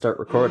Start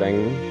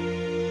recording.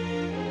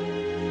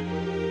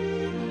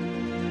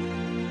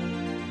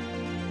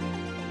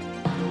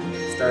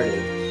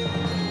 Started.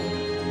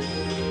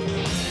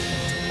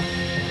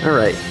 All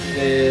right.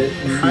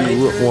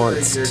 Who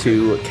wants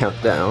to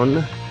count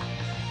down?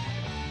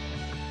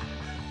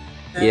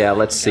 Yeah,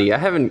 let's see.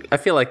 I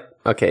feel like...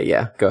 Okay,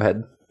 yeah, go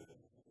ahead.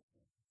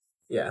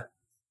 Yeah.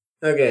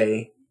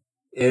 Okay.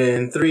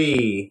 In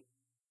 3,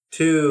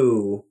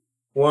 2,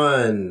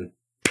 1.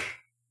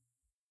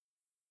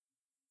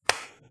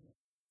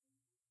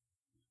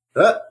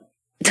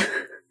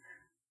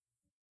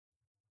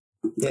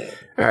 Yeah.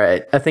 All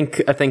right. I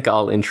think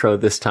I'll intro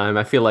this time.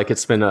 I feel like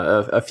it's been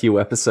a few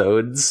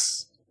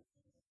episodes.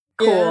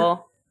 Cool. Yeah.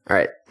 All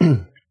right.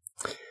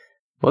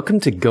 Welcome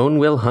to Gone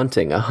Will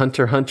Hunting, a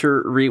Hunter x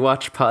Hunter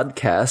rewatch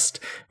podcast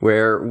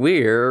where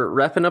we're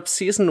wrapping up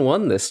season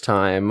 1 this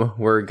time.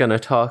 We're going to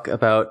talk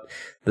about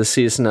the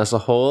season as a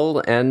whole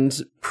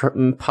and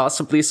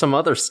possibly some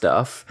other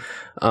stuff.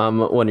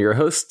 One of your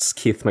hosts,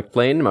 Keith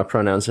McBlain. My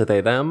pronouns are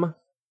they, them.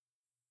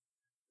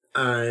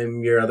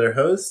 I'm your other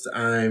host.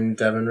 I'm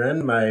Devin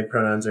Wren. My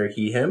pronouns are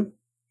he, him.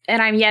 And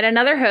I'm yet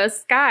another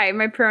host, Sky.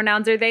 My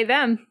pronouns are they,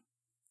 them.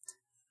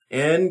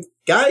 And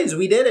guys,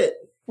 we did it.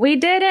 We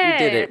did it. We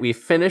did it. We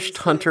finished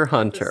Hunter x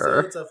Hunter.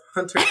 Episodes of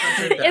Hunter x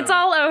Hunter down. It's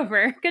all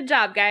over. Good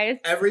job, guys.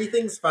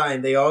 Everything's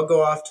fine. They all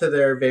go off to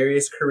their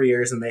various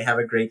careers and they have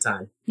a great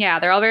time. Yeah,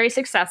 they're all very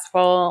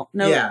successful.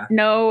 No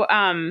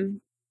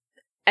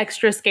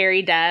extra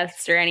scary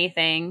deaths or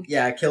anything.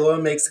 Yeah,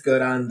 Killua makes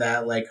good on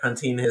that, like,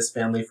 hunting his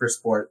family for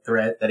sport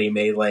threat that he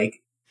made,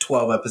 like,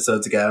 12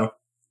 episodes ago.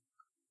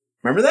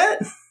 Remember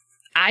that?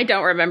 I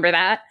don't remember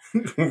that.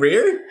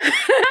 Weird?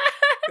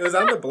 It was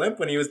on the blimp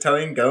when he was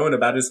telling Gon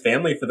about his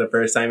family for the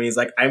first time. He's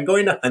like, I'm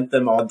going to hunt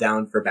them all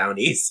down for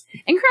bounties.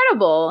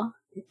 Incredible.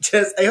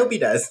 I hope he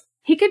does.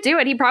 He could do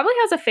it. He probably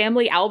has a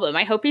family album.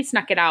 I hope he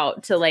snuck it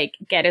out to, like,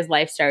 get his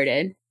life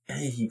started.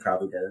 He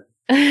probably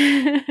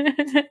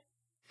did.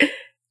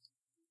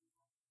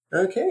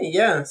 Okay,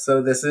 yeah.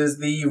 So this is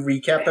the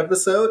recap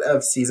episode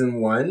of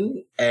season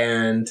 1.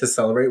 And to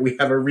celebrate, we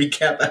have a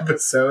recap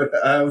episode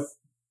of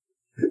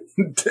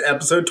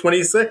episode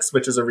 26,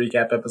 which is a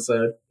recap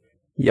episode.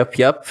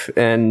 Yep.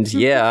 And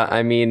yeah,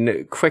 I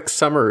mean, quick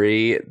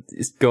summary.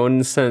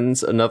 Gon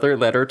sends another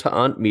letter to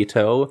Aunt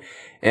Mito,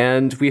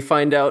 and we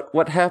find out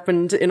what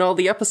happened in all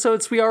the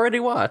episodes we already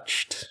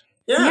watched.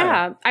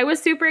 Yeah, I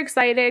was super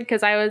excited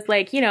because I was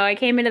like, I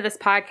came into this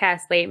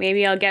podcast late.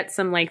 Maybe I'll get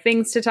some like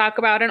things to talk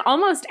about. And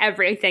almost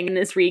everything in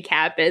this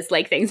recap is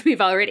like things we've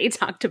already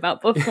talked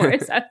about before.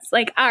 So I was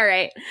like, all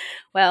right,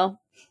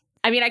 well,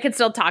 I mean, I could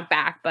still talk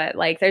back, but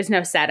like there's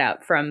no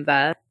setup from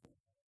the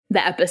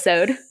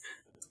episode.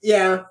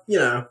 Yeah,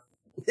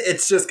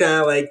 it's just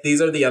kind of like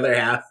these are the other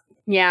half.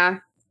 Yeah.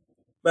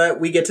 But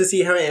we get to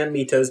see how Aunt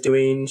Mito's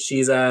doing.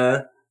 She's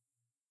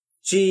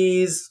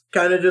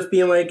kind of just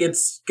being like,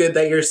 it's good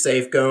that you're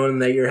safe, Gon,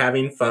 that you're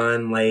having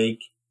fun. Like,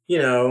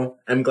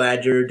 I'm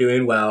glad you're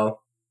doing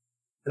well.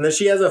 And then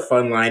she has a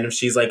fun line. And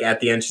she's like,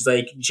 at the end, she's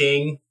like,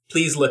 Jing,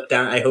 please look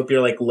down. I hope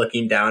you're like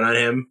looking down on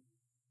him.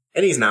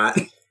 And he's not.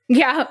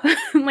 Yeah.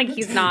 Like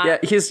he's not. Yeah,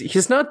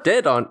 he's not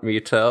dead, Aunt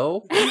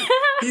Mito.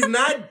 He's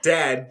not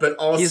dead, but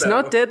also... He's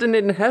not dead and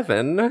in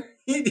heaven.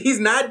 He's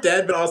not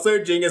dead, but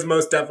also Jing is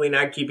most definitely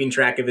not keeping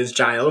track of his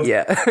child.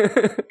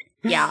 Yeah.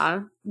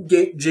 Yeah.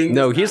 Jing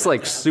no, he's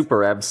like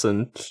super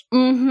absent.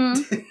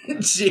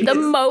 Mm-hmm. The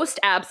most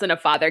absent a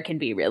father can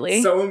be,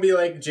 really. Someone be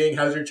like, Jing,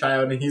 how's your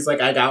child? And he's like,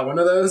 I got one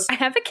of those. I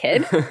have a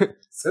kid.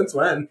 Since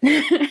when?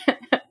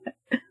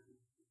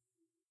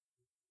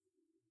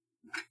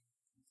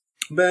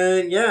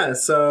 But yeah,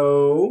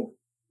 so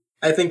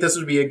I think this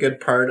would be a good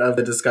part of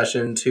the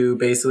discussion to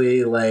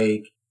basically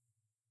like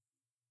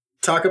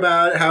talk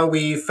about how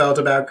we felt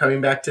about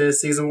coming back to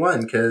season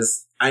 1,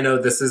 because I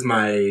know this is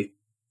my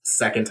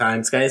second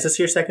time. Sky, is this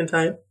your second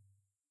time?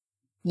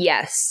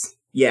 Yes.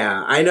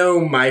 Yeah, I know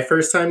my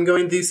first time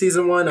going through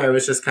season 1, I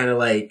was just kind of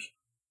like,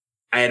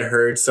 I had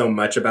heard so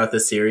much about the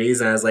series,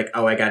 and I was like,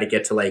 oh, I gotta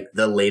get to like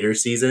the later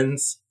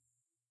seasons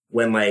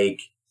when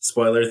like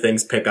spoiler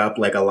things pick up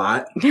like a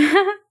lot.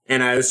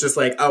 And I was just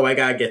like, oh, I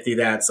gotta get through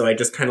that. So I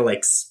just kind of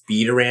like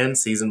speed ran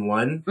season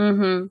 1.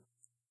 Mm-hmm.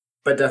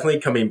 But definitely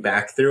coming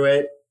back through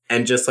it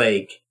and just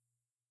like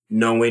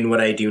knowing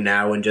what I do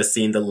now and just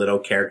seeing the little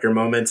character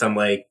moments, I'm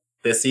like,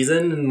 this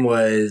season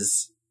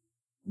was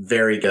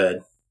very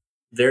good.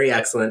 Very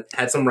excellent.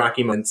 Had some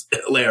rocky moments.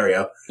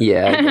 Hilario.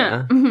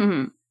 Yeah.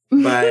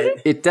 Mm-hmm.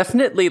 But it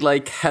definitely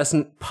like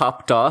hasn't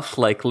popped off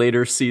like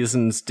later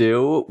seasons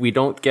do. We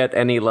don't get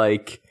any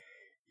like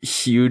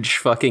huge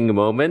fucking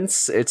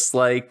moments. It's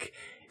like,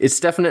 it's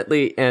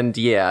definitely, and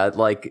yeah,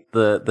 like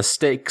the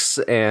stakes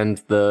and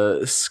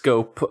the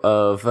scope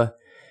of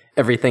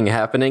everything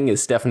happening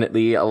is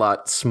definitely a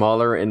lot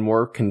smaller and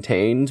more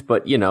contained,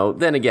 but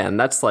then again,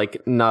 that's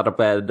like not a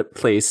bad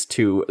place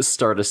to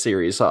start a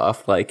series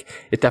off. Like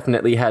it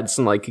definitely had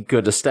some like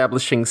good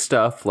establishing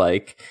stuff,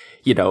 like,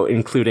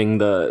 including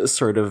the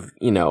sort of,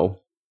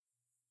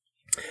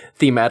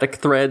 thematic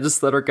threads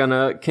that are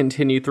gonna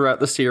continue throughout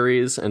the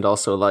series, and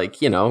also,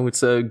 like, you know,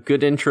 it's a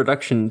good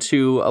introduction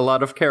to a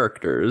lot of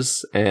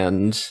characters,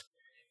 and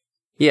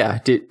yeah,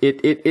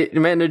 it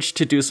managed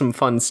to do some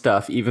fun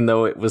stuff, even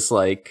though it was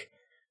like,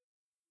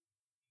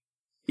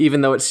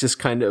 even though it's just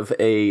kind of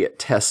a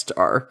test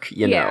arc,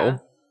 you know?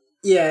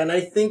 Yeah, and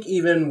I think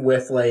even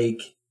with, like,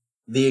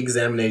 the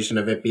examination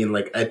of it being,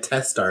 like, a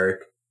test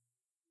arc,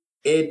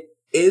 it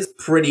is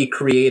pretty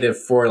creative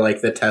for,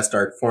 like, the test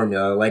arc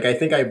formula. Like, I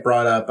think I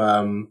brought up,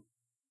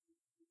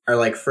 our,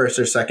 like, first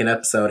or second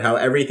episode, how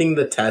everything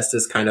the test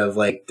is kind of,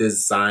 like,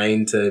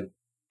 designed to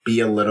be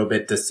a little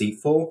bit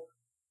deceitful.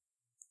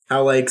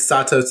 How, like,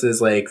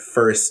 Satos's, like,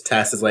 first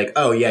test is like,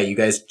 oh, yeah, you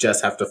guys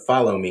just have to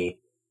follow me.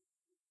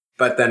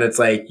 But then it's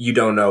like, you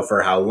don't know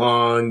for how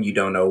long, you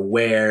don't know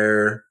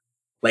where.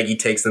 Like, he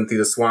takes them through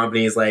the swamp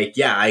and he's like,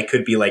 yeah, I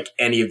could be like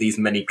any of these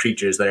many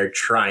creatures that are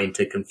trying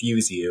to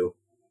confuse you.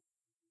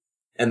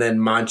 And then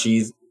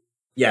Menchie's,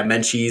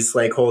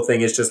 like, whole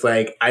thing is just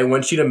like, I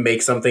want you to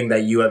make something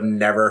that you have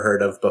never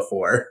heard of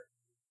before.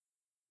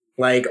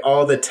 Like,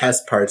 all the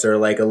test parts are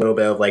like a little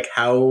bit of like,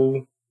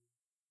 how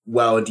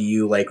well do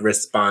you like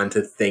respond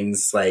to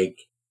things like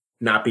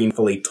not being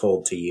fully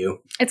told to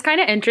you? It's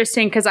kind of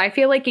interesting because I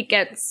feel like it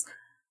gets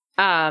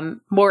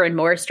more and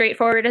more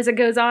straightforward as it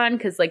goes on,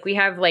 because like we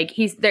have like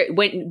he's there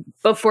when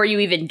before you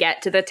even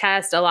get to the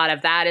test, a lot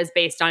of that is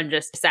based on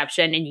just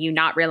deception and you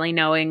not really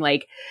knowing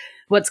like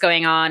what's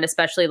going on,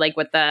 especially like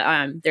with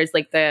the there's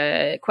like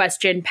the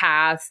question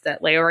path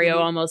that Leorio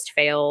almost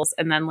fails,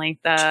 and then like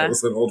the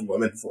kills an old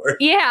woman for it.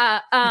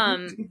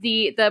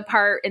 The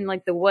part in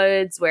like the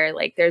woods where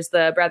like there's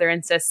the brother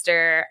and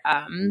sister,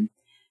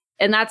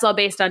 and that's all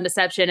based on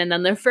deception. And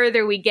then the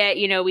further we get,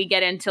 you know, we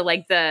get into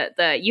like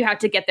the you have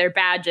to get their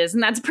badges,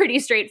 and that's pretty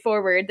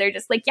straightforward. They're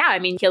just like, yeah, I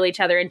mean, kill each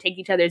other and take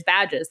each other's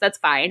badges. That's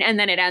fine. And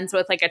then it ends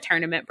with like a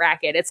tournament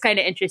bracket. It's kind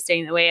of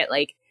interesting the way it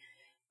like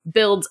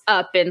builds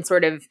up in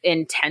sort of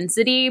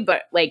intensity,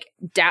 but like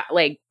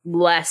like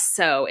less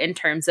so in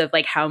terms of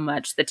like how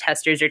much the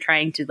testers are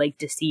trying to like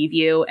deceive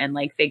you and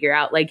like figure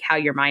out like how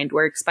your mind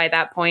works by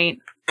that point.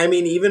 I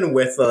mean, even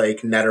with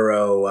like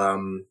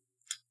Netero,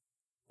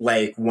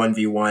 like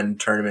 1v1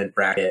 tournament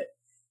bracket,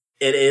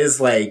 it is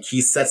like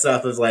he sets it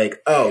up as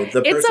like, oh,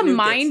 the person it's a who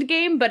mind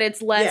game, but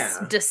it's less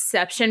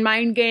deception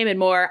mind game and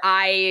more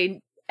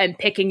I am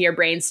picking your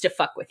brains to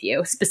fuck with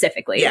you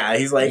specifically. Yeah,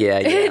 he's like,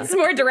 it's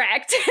more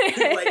direct.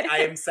 like, I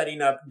am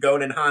setting up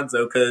Gon and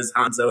Hanzo because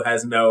Hanzo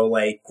has no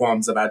like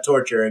qualms about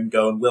torture and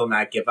Gon will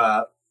not give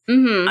up.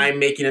 Mm-hmm. I'm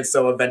making it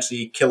so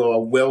eventually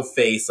Killua will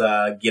face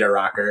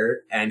Gitarocker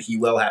and he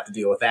will have to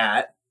deal with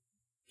that.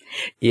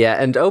 Yeah,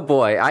 and oh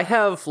boy, I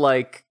have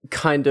like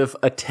kind of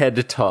a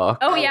TED talk.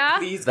 Oh yeah,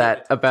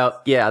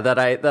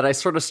 that I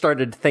sort of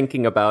started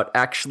thinking about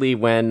actually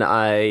when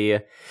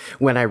I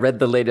read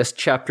the latest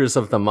chapters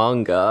of the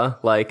manga.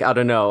 Like I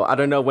don't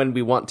know when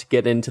we want to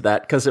get into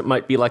that because it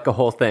might be like a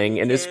whole thing,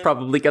 and it's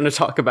probably going to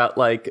talk about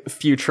like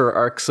future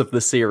arcs of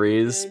the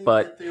series.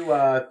 But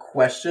through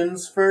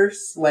questions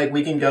first, like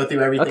we can go through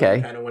everything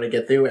we kind of want to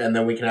get through, and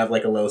then we can have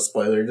like a little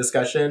spoiler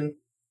discussion.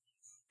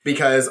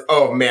 Because,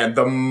 oh man,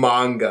 the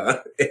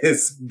manga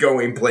is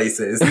going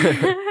places.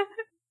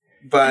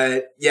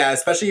 But, yeah,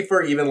 especially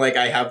for even, like,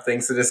 I have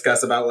things to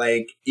discuss about,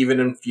 like, even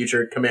in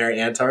future Chimera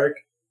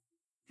Antark.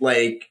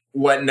 Like,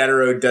 what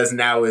Netero does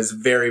now is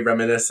very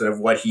reminiscent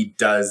of what he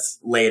does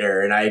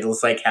later. And I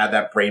just, like, had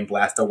that brain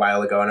blast a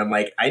while ago. And I'm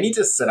like, I need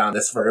to sit on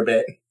this for a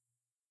bit.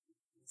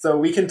 So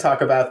we can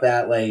talk about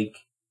that, like,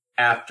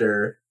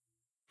 after.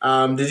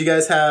 Did you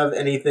guys have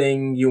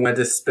anything you wanted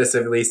to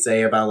specifically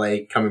say about,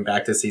 like, coming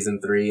back to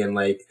season 3 and,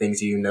 like,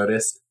 things you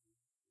noticed?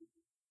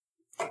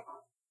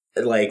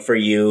 Like, for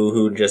you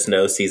who just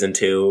know season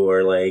 2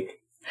 or, like...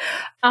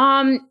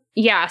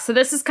 Yeah, so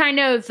this is kind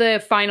of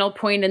the final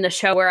point in the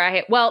show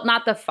where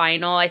not the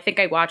final. I think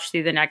I watched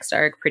through the next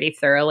arc pretty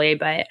thoroughly,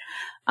 but...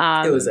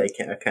 it was like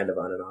kind of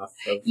on and off.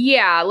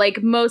 Yeah,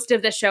 like most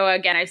of the show,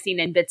 again, I've seen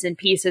in bits and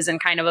pieces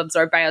and kind of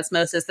absorbed by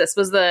osmosis. This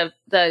was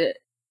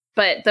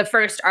But the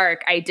first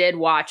arc I did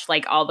watch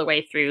like all the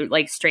way through,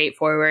 like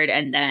straightforward.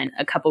 And then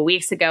a couple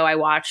weeks ago, I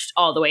watched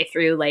all the way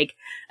through like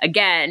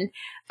again.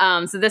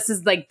 So this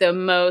is like the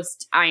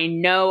most I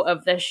know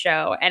of the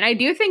show. And I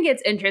do think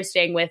it's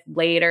interesting with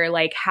later,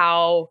 like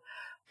how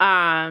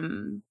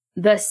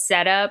the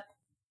setup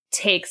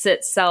takes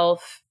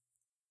itself.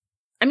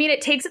 I mean,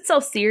 it takes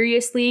itself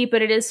seriously,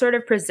 but it is sort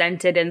of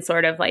presented in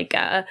sort of like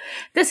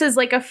this is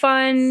like a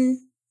fun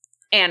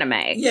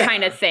anime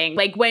kind of thing.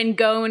 Like when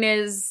Gon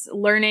is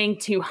learning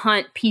to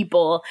hunt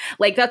people,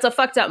 like that's a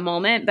fucked up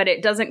moment, but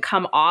it doesn't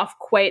come off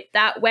quite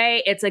that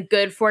way. It's a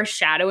good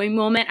foreshadowing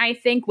moment, I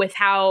think, with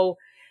how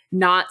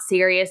not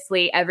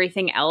seriously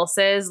everything else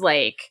is.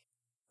 Like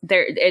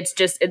it's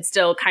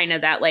still kind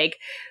of that like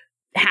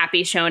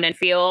happy shonen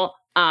feel.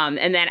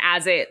 And then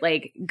as it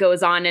like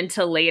goes on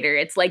into later,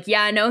 it's like,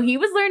 yeah, no, he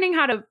was learning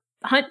how to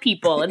hunt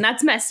people, and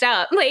that's messed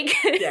up. Like,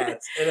 Yeah,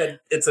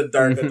 it's a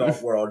dark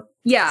adult world.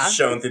 Yeah.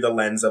 Shown through the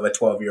lens of a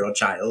 12-year-old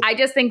child. I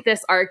just think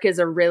this arc is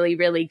a really,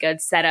 really good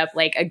setup,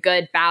 like a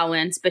good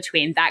balance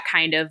between that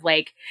kind of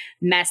like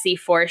messy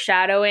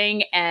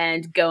foreshadowing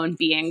and Gon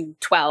being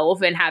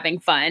 12 and having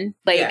fun.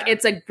 Like,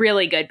 it's a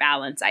really good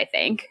balance, I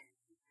think.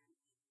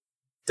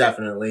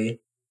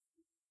 Definitely.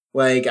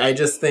 Like, I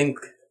just think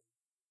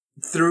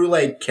through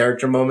like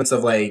character moments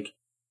of like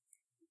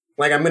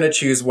I'm gonna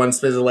choose one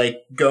specific,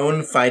 like Gon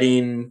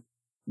and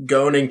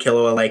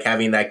Killua like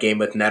having that game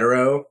with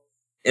Netero,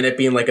 and it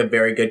being like a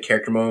very good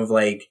character moment of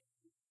like,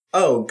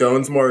 oh,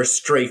 Gon's more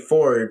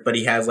straightforward, but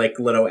he has like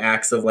little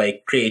acts of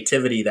like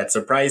creativity that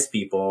surprise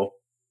people.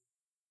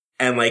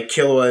 And like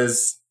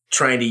Killua's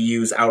trying to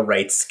use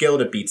outright skill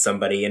to beat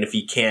somebody, and if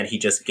he can't, he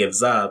just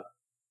gives up.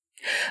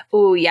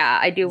 Oh yeah,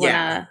 I do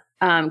wanna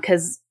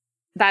because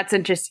that's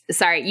interesting.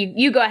 Sorry,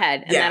 you go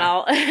ahead and then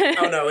I'll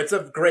Oh no, it's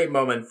a great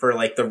moment for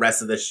like the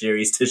rest of the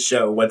series to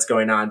show what's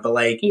going on. But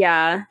like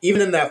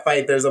even in that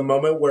fight, there's a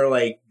moment where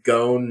like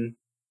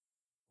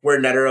where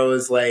Netero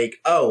is like,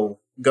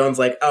 Gon's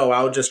like,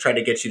 I'll just try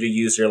to get you to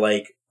use your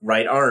like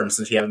right arm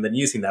since you haven't been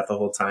using that the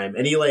whole time.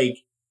 And he like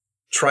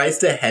tries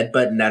to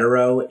headbutt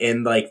Netero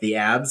in like the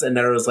abs, and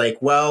Netero's like,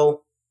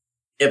 well,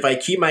 if I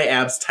keep my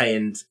abs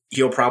tightened,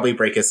 he'll probably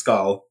break his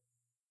skull.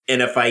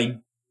 And if I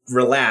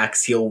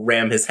relax, he'll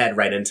ram his head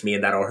right into me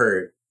and that'll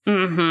hurt.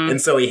 Mm-hmm.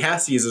 And so he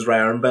has to use his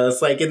right arm, but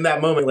it's like in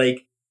that moment,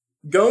 like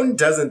Gon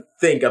doesn't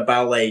think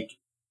about like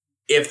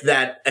if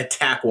that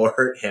attack will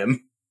hurt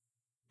him.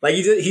 Like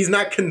he's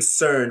not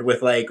concerned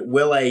with like,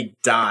 will I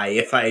die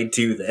if I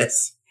do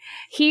this?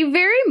 He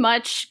very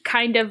much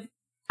kind of,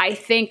 I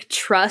think,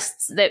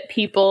 trusts that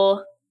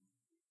people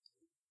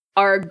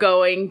are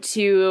going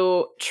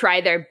to try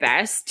their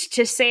best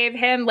to save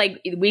him.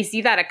 Like, we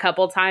see that a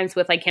couple times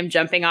with like him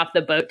jumping off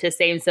the boat to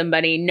save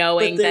somebody,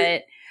 knowing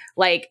that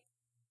like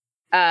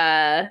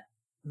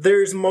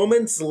there's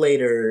moments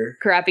later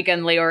Kurapika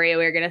and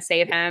Leorio are gonna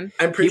save him.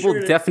 I'm pretty sure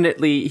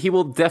he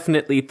will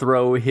definitely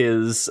throw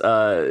his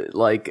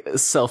like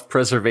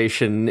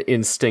self-preservation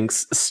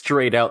instincts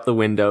straight out the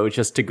window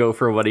just to go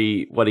for what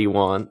he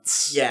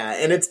wants. Yeah,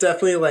 and it's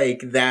definitely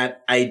like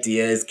that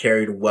idea is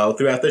carried well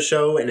throughout the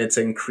show, and it's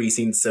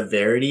increasing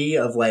severity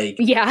of like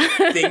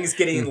things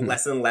getting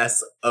less and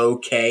less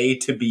okay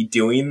to be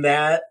doing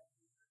that.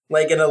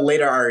 Like in a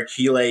later arc,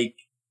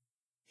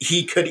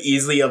 he could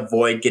easily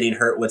avoid getting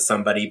hurt with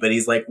somebody, but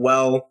he's like,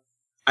 well,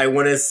 I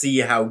want to see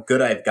how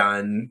good I've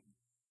gotten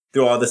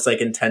through all this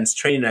like intense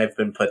training I've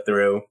been put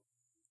through.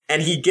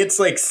 And he gets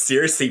like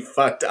seriously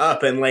fucked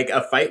up in like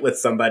a fight with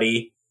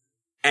somebody.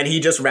 And he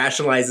just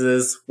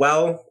rationalizes,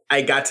 well,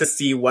 I got to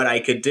see what I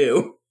could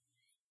do.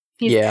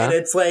 And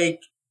it's like,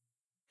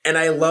 and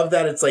I love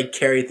that it's like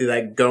carried through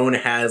that Gon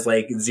has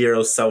like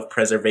zero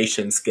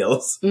self-preservation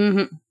skills.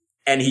 Mm-hmm.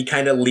 And he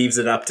kind of leaves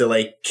it up to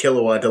like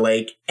Killua to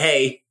like,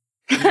 hey,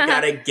 you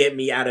gotta get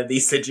me out of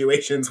these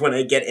situations when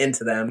I get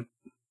into them.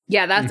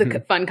 Yeah, that's a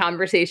fun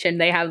conversation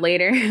they have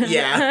later.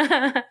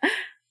 Yeah.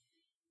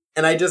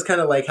 And I just kind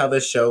of like how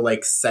this show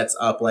like sets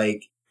up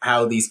like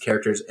how these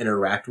characters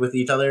interact with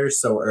each other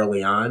so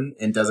early on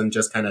and doesn't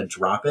just kind of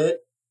drop it.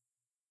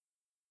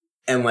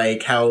 And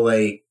like how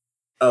like,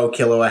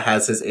 Killua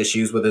has his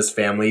issues with his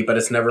family, but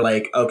it's never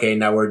like, okay,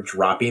 now we're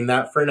dropping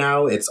that for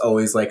now. It's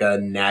always like a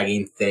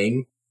nagging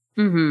thing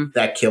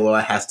that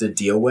Killua has to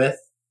deal with.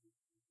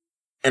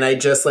 And I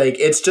just like,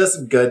 it's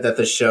just good that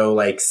the show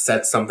like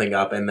sets something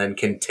up and then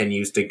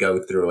continues to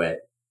go through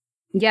it.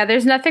 Yeah,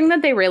 there's nothing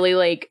that they really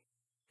like,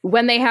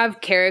 when they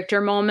have character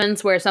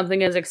moments where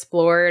something is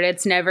explored,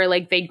 it's never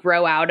like they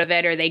grow out of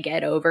it or they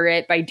get over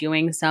it by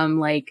doing some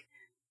like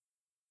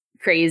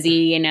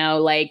crazy,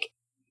 like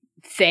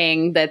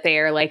thing that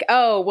they're like,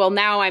 oh, well,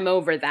 now I'm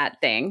over that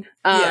thing.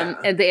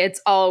 It's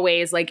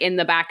always like in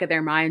the back of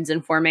their minds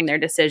informing their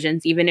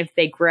decisions, even if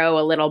they grow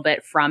a little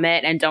bit from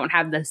it and don't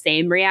have the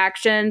same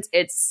reactions.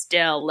 It's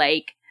still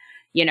like,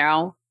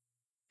 it's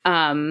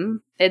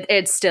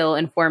still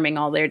informing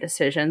all their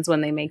decisions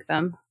when they make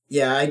them.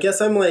 Yeah, I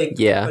guess I'm like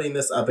putting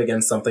this up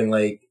against something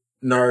like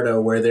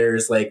Naruto, where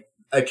there's like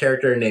a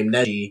character named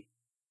Neji.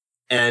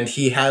 And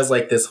he has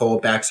like this whole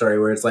backstory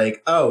where it's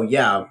like, oh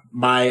yeah,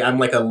 I'm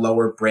like a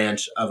lower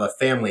branch of a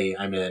family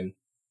I'm in.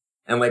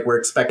 And like we're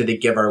expected to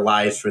give our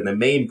lives for the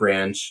main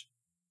branch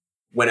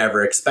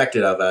whenever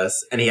expected of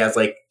us. And he has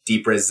like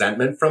deep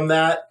resentment from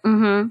that.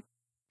 Mm-hmm.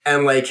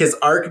 And like his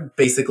arc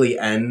basically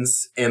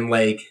ends in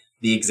like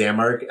the exam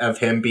arc of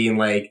him being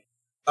like,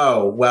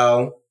 oh,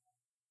 well,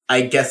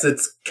 I guess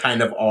it's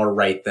kind of all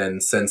right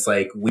then, since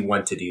like we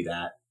want to do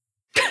that.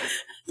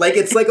 Like,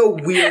 it's like a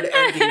weird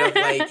ending of,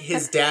 like,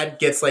 his dad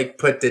gets, like,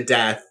 put to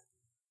death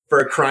for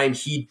a crime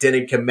he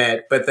didn't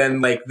commit. But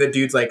then, like, the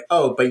dude's like,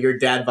 oh, but your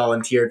dad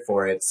volunteered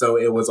for it, so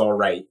it was all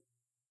right.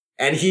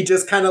 And he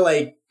just kind of,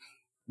 like,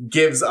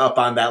 gives up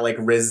on that, like,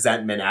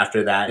 resentment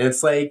after that. And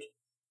it's like,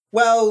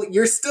 well,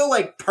 you're still,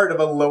 like, part of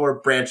a lower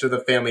branch of the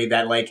family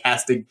that, like,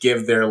 has to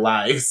give their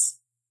lives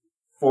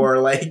for,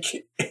 like...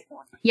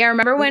 Yeah,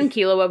 remember when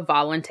Killua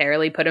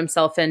voluntarily put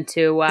himself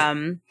into...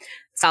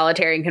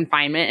 solitary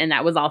confinement, and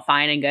that was all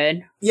fine and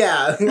good.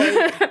 Yeah.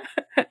 Like,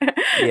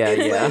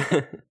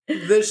 Yeah.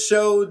 the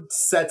show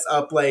sets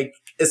up, like,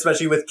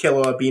 especially with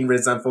Killua being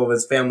resentful of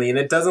his family, and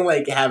it doesn't,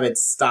 like, have it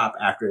stop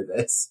after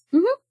this.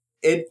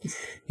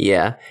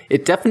 Yeah,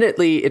 it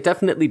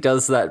definitely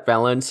does that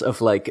balance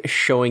of like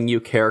showing you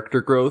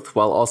character growth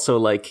while also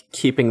like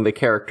keeping the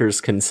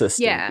characters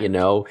consistent, you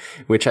know,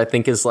 which I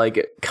think is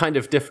like kind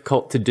of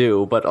difficult to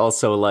do, but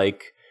also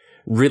like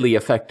really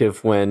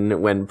effective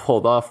when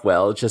pulled off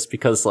well, just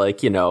because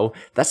like, you know,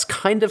 that's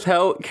kind of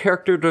how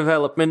character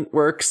development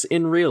works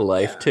in real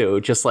life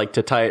too, just like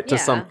to tie it to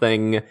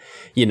something,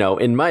 you know,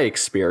 in my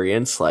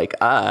experience, like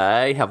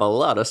I have a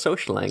lot of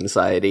social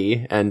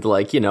anxiety and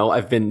like, you know,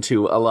 I've been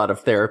to a lot of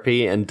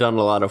therapy and done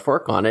a lot of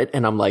work on it,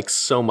 and I'm like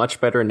so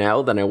much better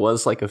now than I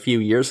was like a few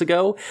years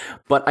ago,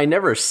 but I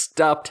never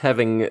stopped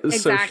having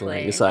social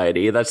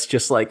anxiety. That's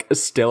just like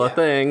still a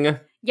thing.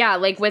 Yeah,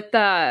 like with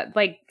the,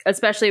 like,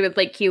 especially with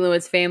like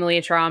Killua's family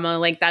trauma,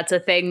 like that's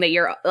a thing that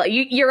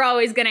you're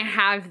always going to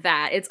have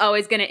that. It's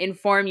always going to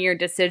inform your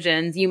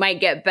decisions. You might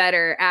get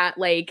better at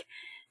like,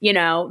 you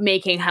know,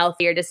 making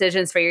healthier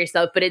decisions for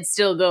yourself, but it's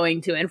still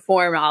going to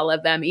inform all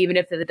of them, even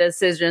if the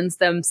decisions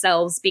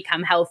themselves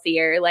become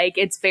healthier. Like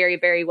it's very,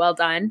 very well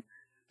done.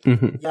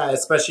 Mm-hmm. Yeah,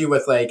 especially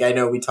with like, I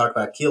know we talk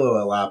about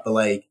Killua a lot, but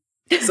like,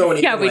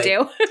 someone yeah, we like,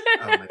 do.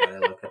 oh my god, I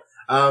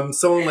love it.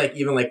 Someone like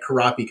even like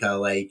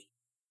Kurapika, like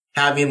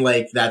having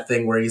like that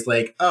thing where he's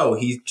like, oh,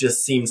 he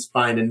just seems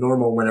fine and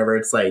normal whenever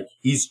it's like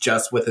he's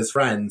just with his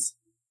friends.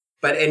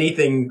 But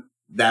anything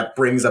that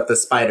brings up the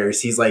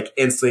spiders, he's like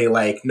instantly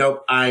like,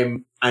 nope,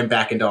 I'm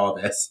back into all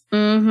this.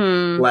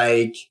 Mm-hmm.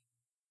 Like,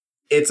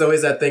 it's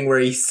always that thing where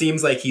he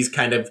seems like he's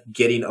kind of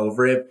getting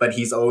over it, but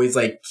he's always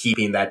like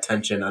keeping that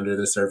tension under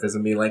the surface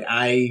and being like,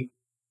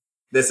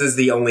 this is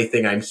the only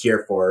thing I'm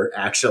here for,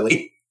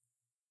 actually.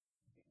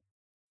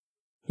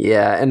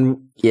 Yeah,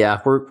 and yeah,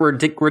 we're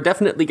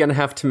definitely gonna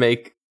have to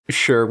make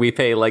sure we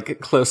pay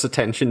like close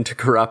attention to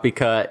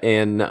Kurapika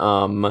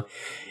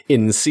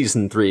in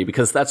season 3,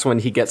 because that's when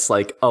he gets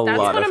like a lot of.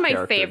 That's one of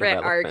my favorite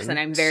arcs, and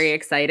I'm very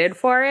excited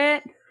for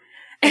it.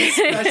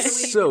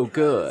 So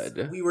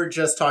good. We were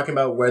just talking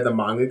about where the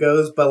manga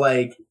goes, but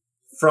like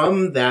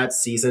from that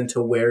season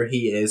to where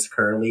he is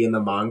currently in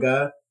the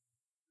manga,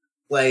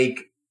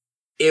 like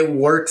it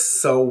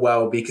works so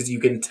well because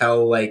you can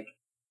tell like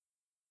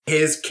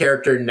his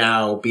character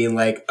now being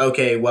like,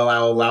 okay, well,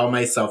 I'll allow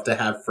myself to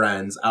have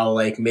friends. I'll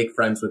like make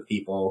friends with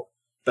people,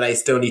 but I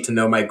still need to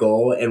know my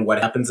goal. And what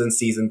happens in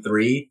season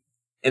 3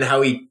 and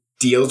how he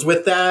deals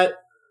with that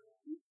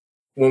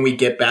when we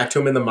get back to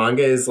him in the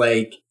manga is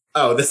like,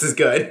 oh, this is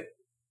good.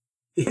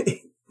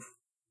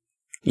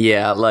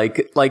 Yeah,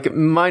 like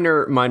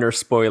minor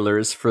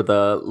spoilers for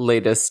the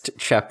latest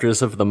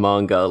chapters of the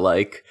manga,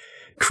 like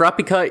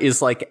Kurapika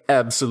is like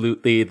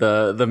absolutely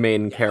the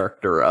main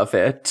character of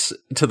it,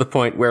 to the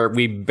point where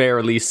we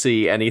barely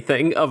see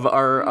anything of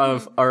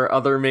our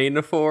other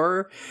main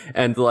 4.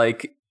 And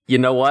like, you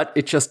know what?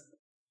 It just,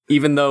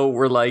 even though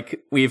we're like,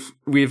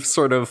 we've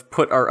sort of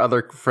put our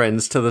other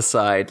friends to the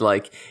side,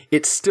 like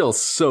it's still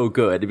so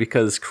good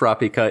because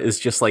Kurapika is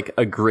just like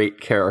a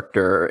great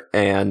character.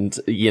 And,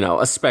 you know,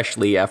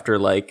 especially after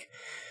like,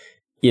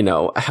 you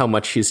know, how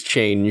much he's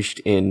changed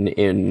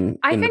in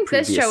I think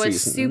this show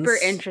is super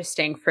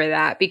interesting for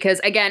that, because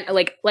again,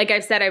 like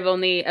I've said, I've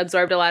only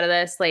absorbed a lot of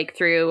this like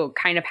through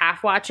kind of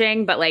half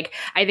watching, but like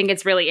I think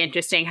it's really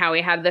interesting how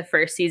we have the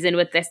first season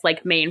with this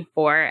like main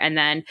 4, and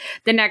then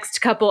the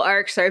next couple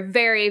arcs are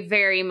very,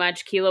 very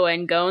much Killua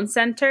and Gon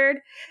centered,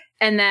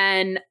 and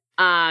then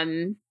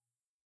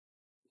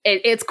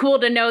it's cool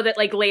to know that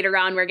like later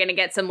on we're going to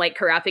get some like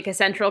Kurapika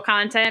central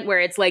content where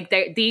it's like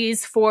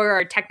these 4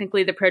 are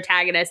technically the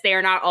protagonists. They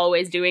are not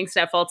always doing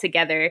stuff all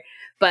together,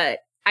 but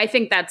I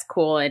think that's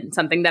cool and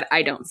something that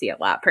I don't see a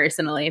lot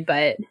personally.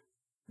 But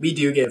we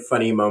do get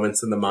funny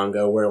moments in the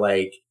manga where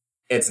like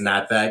it's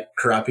not that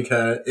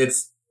Kurapika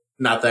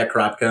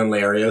and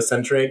Leorio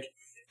centric,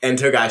 and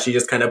Togashi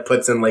just kind of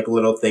puts in like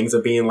little things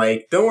of being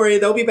like, don't worry,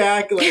 they'll be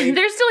back. Like,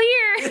 they're still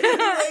here.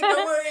 like,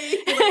 don't worry,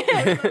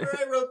 like,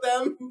 I wrote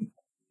them.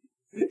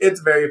 It's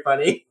very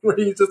funny where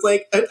he's just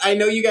like, I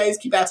know you guys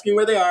keep asking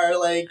where they are.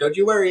 Like, don't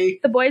you worry.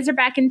 The boys are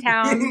back in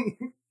town.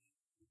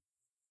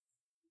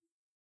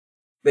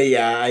 But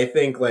yeah, I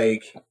think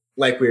like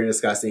we were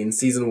discussing,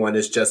 season 1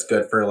 is just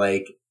good for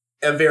like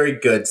a very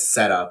good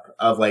setup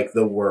of like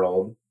the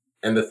world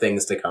and the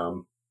things to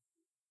come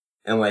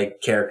and like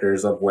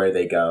characters of where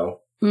they go.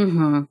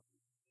 Mm-hmm.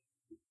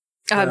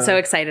 Oh, I'm so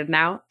excited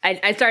now.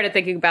 I started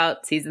thinking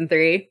about season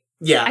 3.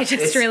 Yeah. I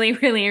just really,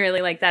 really,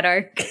 really like that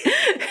arc.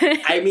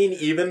 I mean,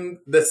 even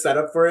the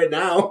setup for it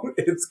now,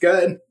 it's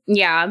good.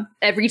 Yeah.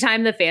 Every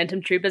time the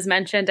Phantom Troop is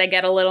mentioned, I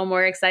get a little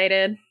more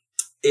excited.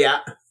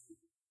 Yeah.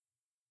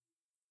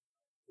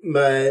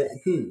 But,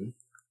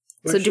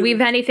 So do we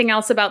have anything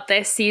else about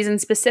this season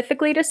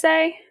specifically to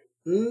say?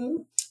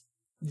 Do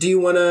you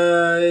want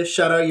to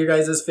shout out your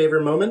guys'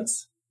 favorite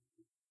moments?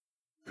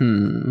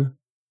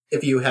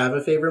 If you have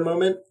a favorite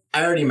moment?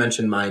 I already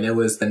mentioned mine. It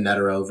was the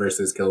Netero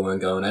versus Killua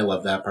and Gon. I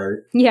love that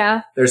part.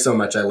 Yeah. There's so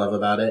much I love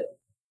about it.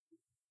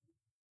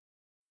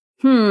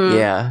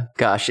 Yeah,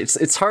 gosh,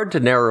 it's hard to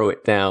narrow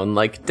it down.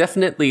 Like,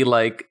 definitely,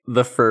 like,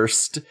 the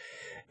first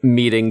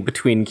meeting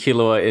between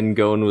Killua and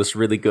Gon was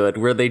really good,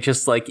 where they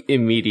just, like,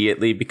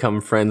 immediately become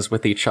friends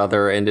with each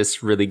other, and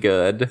it's really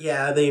good.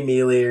 Yeah, they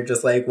immediately are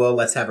just like, well,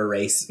 let's have a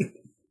race.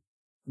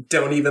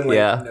 Don't even,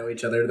 like, know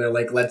each other. They're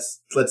like, let's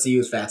see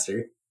who's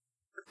faster.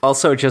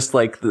 Also, just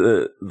like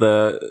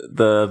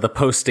the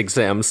post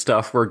exam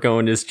stuff where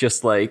Gon is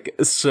just like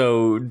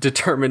so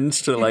determined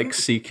to like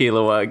see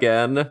Killua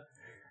again.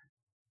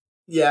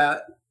 Yeah,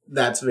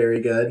 that's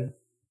very good.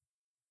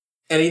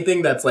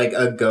 Anything that's like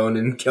a Gon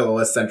and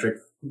Killua centric,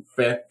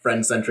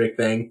 friend centric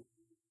thing.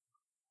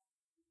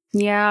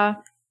 Yeah,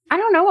 I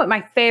don't know what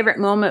my favorite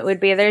moment would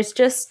be. There's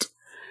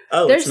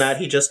it's not.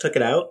 He just took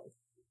it out.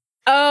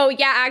 Oh,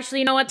 yeah, actually,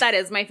 you know what that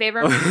is? My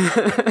favorite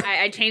moment.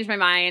 I changed my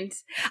mind.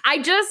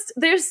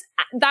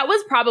 That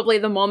was probably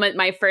the moment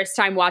my first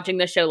time watching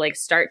the show, like,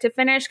 start to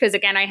finish, because,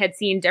 again, I had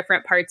seen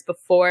different parts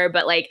before,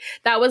 but, like,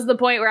 that was the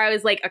point where I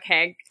was like,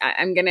 okay,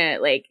 I'm gonna,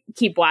 like,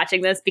 keep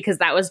watching this, because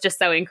that was just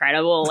so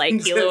incredible. Like,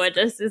 Killua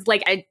just is,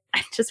 like, I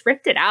just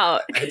ripped it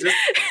out.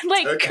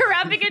 Like,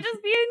 Kurapika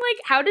just being like,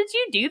 how did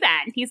you do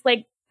that? And he's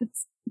like,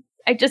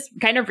 I just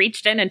kind of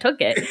reached in and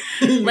took it.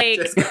 Like,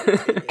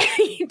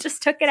 you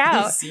just took it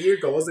out. You see your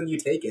goals and you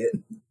take it.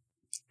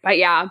 But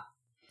yeah,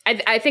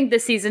 I think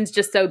this season's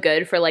just so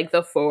good for, like,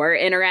 the four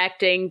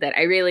interacting that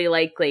I really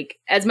like,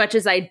 as much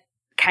as I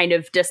kind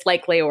of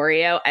dislike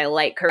Leorio, I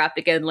like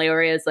Kurapika and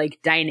Leorio's, like,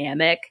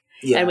 dynamic.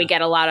 Yeah. And we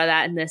get a lot of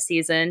that in this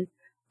season.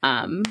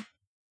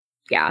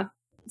 Yeah.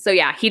 So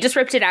yeah, he just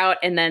ripped it out,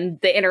 and then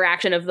the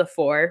interaction of the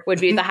four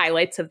would be the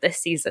highlights of this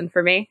season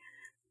for me.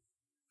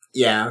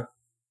 Yeah.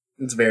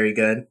 It's very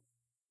good.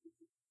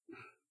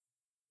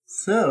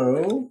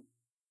 So,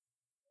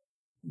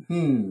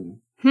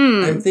 I'm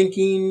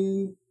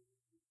thinking...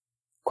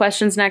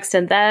 Questions next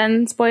and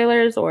then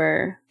spoilers,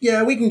 or?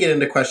 Yeah, we can get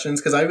into questions,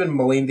 because I've been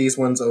mulling these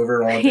ones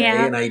over all day,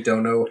 and I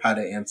don't know how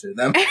to answer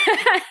them.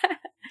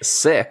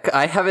 Sick.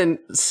 I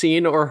haven't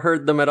seen or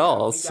heard them at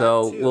all,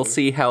 so we'll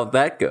see how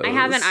that goes. I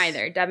haven't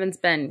either. Devin's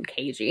been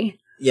cagey.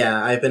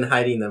 Yeah, I've been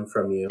hiding them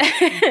from you.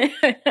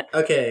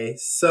 Okay,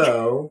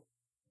 so...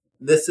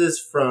 This is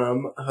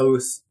from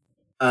host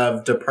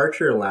of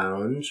Departure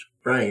Lounge,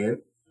 Bryant,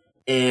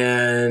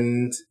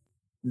 and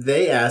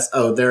they asked,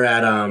 they're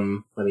at,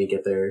 let me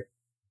get there.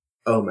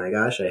 Oh my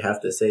gosh, I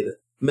have to say this.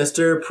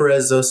 Mr.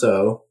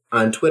 Perezoso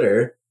on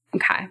Twitter.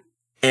 Okay.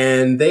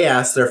 And they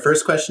asked, their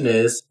first question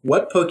is,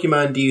 what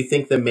Pokemon do you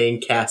think the main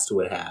cast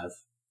would have?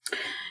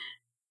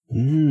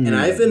 And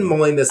I've been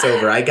mulling this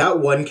over. I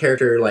got one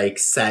character, like,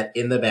 set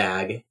in the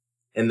bag,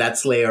 and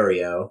that's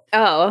Leorio.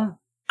 Oh.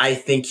 I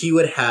think he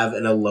would have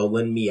an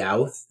Alolan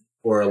Meowth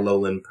or a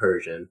Alolan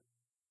Persian.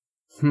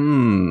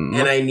 And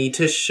I need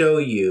to show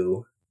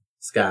you,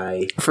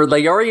 Sky. For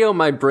Leorio,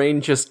 my brain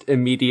just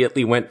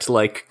immediately went to,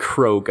 like,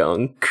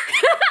 Krogunk.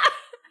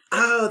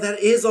 Oh, that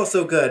is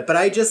also good. But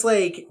I just,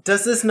 like,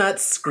 does this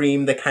not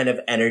scream the kind of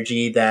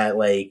energy that,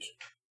 like...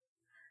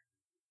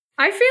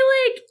 I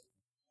feel like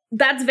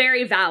that's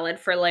very valid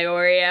for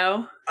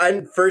Leorio.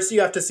 And first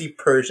you have to see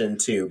Persian,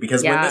 too.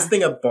 Because when this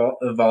thing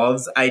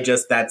evolves,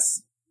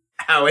 that's...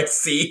 how I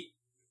see.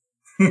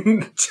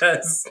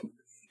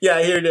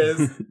 Yeah, here it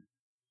is.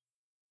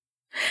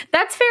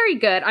 That's very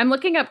good. I'm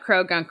looking up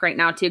Krogunk right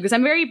now, too, because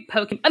I'm very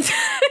Pokemon.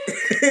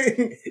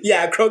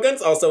 Yeah,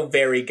 Krogunk's also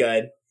very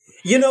good.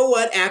 You know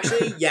what?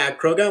 Actually, yeah,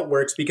 Krogunk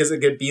works because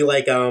it could be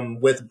like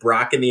with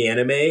Brock in the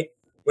anime.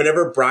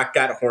 Whenever Brock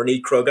got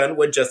horny, Krogunk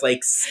would just,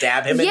 like,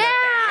 stab him in the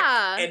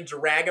back and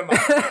drag him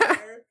off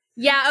there.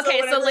 Yeah,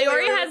 okay, so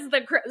Leorio has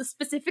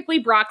specifically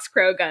Brock's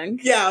Krogunk.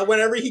 Yeah,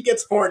 whenever he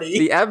gets horny.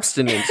 The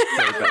abstinence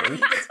Krogunk. Whenever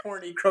he gets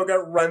horny,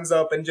 Krogunk runs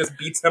up and just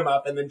beats him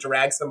up and then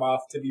drags him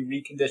off to be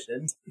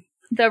reconditioned.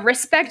 The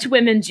Respect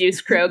Women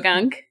Juice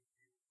Krogunk.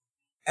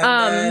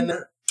 And then...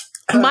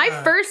 my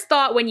first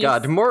thought when you...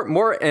 God,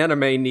 more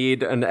anime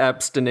need an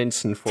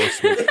abstinence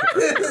enforcement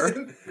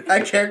character.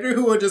 A character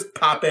who will just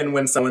pop in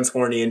when someone's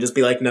horny and just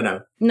be like,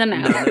 no. None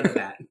of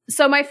that.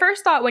 So my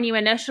first thought when you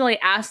initially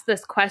asked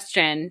this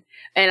question,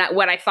 and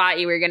what I thought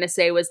you were going to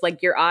say was,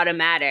 like, your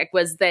automatic,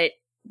 was that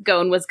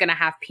Gon was going to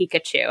have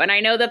Pikachu. And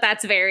I know that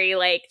that's very,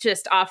 like,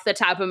 just off the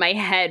top of my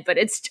head, but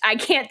I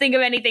can't think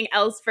of anything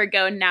else for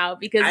Gon now,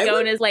 because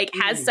Gon is, like,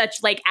 has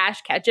such, like,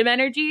 Ash Ketchum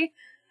energy.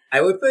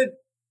 I would put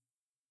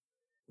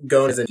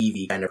Gon as an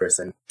Eevee kind of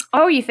person.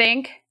 Oh, you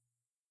think?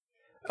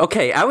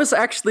 Okay, I was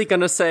actually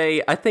gonna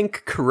say, I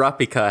think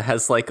Kurapika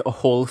has, like, a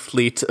whole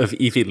fleet of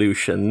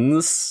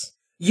evolutions.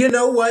 You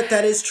know what?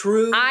 That is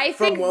true. I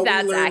think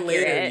that's accurate.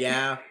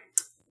 Later.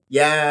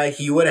 Yeah,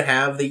 he would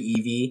have the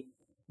Eevee.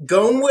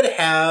 Gon would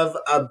have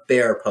a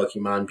bear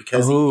Pokemon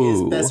because he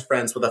is best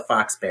friends with a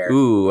fox bear.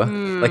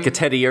 Like a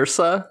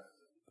Teddiursa?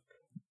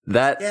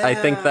 I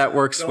think that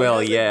works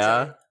well,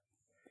 yeah.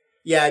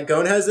 Yeah,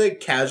 Gon has a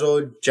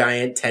casual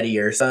giant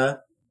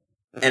Teddiursa.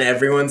 And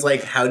everyone's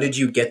like, how did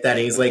you get that?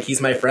 And he's like,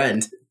 he's my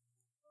friend.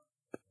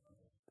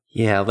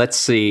 Yeah, let's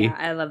see. Yeah,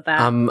 I love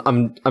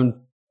that.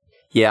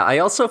 Yeah, I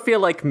also feel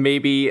like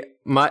maybe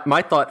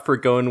my thought for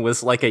Gon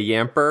was like a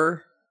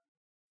Yamper.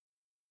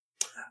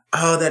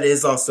 Oh, that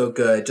is also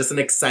good. Just an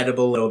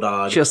excitable little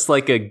dog. Just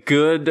like a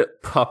good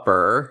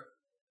pupper.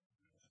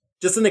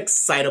 Just an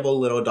excitable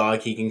little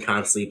dog he can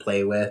constantly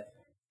play with.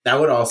 That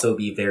would also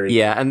be very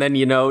Yeah, and then,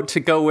 to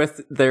go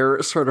with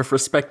their sort of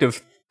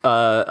respective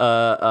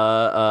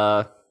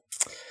personas,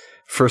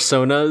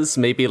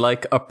 maybe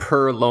like a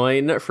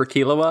purloin for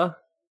Killua.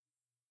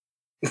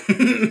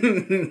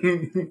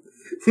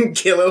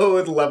 Killua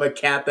would love a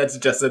cat that's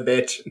just a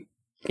bitch.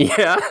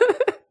 Yeah.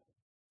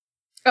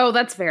 Oh,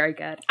 that's very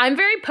good. I'm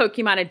very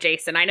Pokemon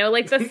adjacent. I know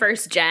like the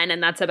first gen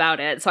and that's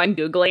about it. So I'm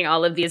Googling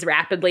all of these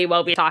rapidly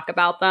while we talk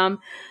about them.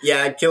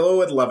 Yeah, Killua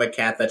would love a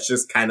cat that's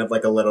just kind of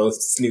like a little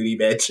snooty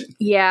bitch.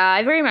 Yeah,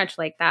 I very much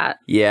like that.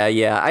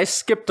 Yeah. I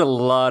skipped a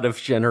lot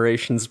of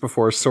generations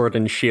before Sword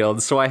and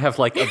Shield, so I have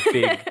like a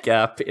big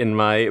gap in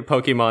my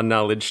Pokemon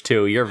knowledge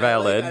too. You're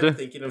valid. I'm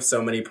thinking of so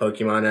many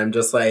Pokemon. I'm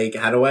just like,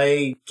 how do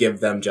I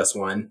give them just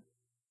one?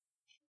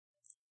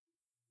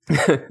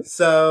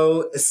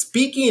 So,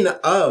 speaking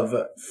of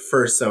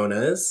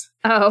personas,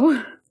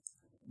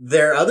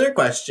 their other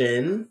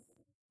question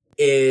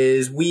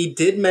is, we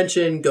did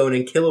mention Gon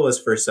and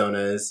Killua's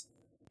personas,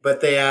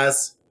 but they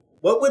asked,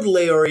 what would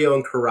Leorio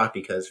and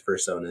Kurapika's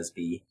personas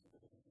be?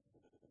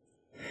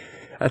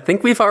 I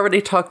think we've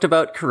already talked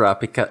about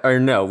Kurapika, or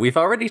no, we've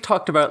already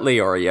talked about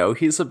Leorio.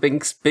 He's a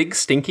big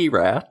stinky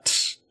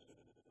rat.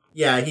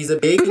 Yeah, he's a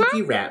big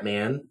stinky rat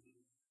man.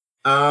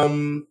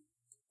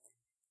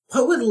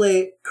 What would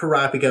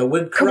Kurapika?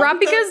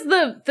 Kurapika's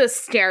the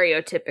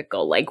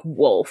stereotypical like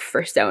wolf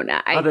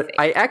persona. I think.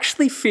 I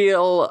actually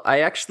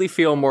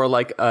feel more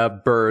like a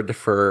bird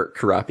for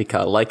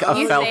Kurapika, like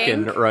a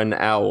falcon or an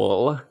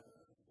owl.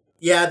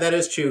 Yeah, that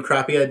is true.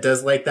 Kurapika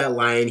does like that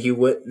lion. He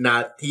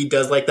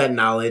does like that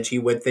knowledge. He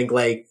would think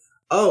like,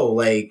 of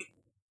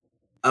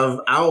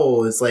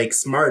owl is like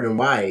smart and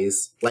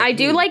wise. Like I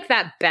do like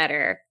that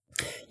better.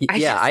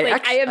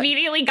 I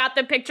immediately got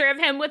the picture of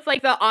him with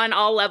like the on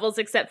all levels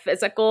except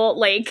physical,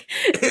 like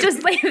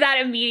just like that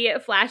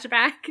immediate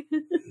flashback.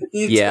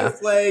 He's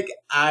just like,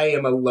 I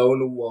am a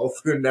lone wolf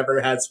who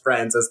never has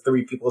friends as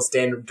three people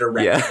stand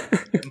directly.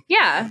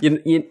 Yeah.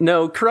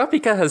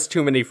 Kurapika has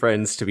too many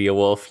friends to be a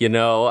wolf, even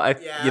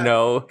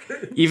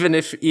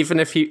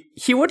if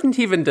he wouldn't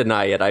even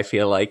deny it, I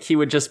feel like. He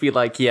would just be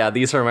like, yeah,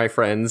 these are my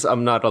friends.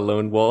 I'm not a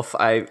lone wolf.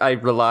 I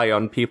rely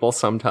on people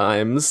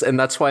sometimes, and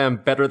that's why I'm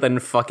better than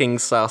fucking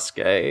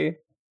Sasuke.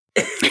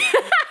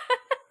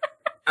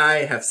 I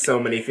have so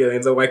many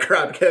feelings on why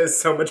Kurapika is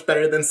so much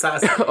better than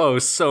Sasuke. Oh,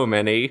 so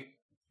many.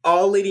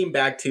 All leading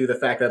back to the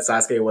fact that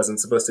Sasuke wasn't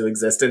supposed to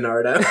exist in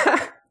Naruto.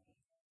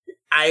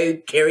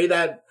 I carry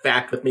that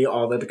fact with me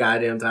all the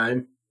goddamn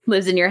time.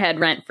 Lives in your head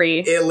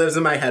rent-free. It lives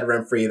in my head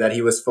rent-free that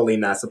he was fully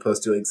not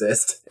supposed to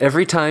exist.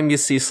 Every time you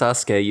see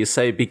Sasuke, you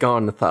say,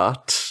 "Begone,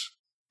 thought."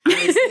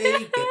 I say,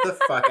 get the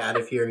fuck out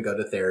of here and go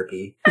to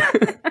therapy.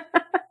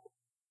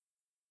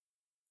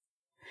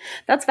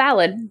 That's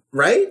valid.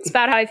 Right? It's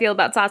about how I feel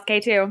about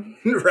Sasuke, too.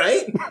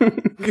 Right?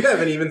 You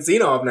haven't even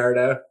seen all of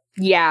Naruto.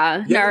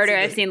 Yeah, Naruto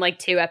I've seen like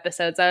 2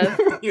 episodes of.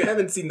 You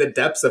haven't seen the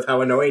depths of how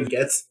annoying it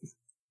gets.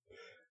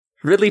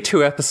 Really,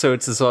 2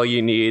 episodes is all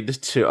you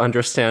need to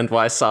understand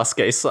why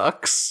Sasuke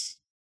sucks.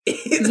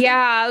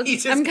 Yeah,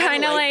 I'm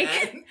kind of like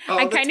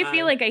I kind of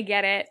feel like I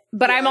get it.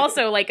 But I'm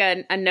also like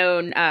a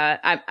known,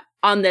 I'm,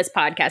 on this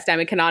podcast, I'm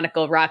a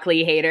canonical Rock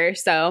Lee hater,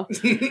 so...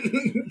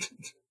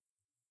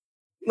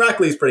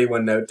 Rock Lee's pretty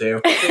one note, too.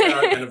 They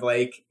are kind of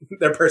like,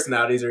 their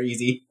personalities are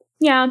easy.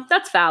 Yeah,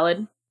 that's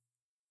valid.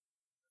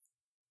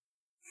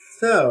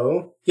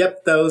 So,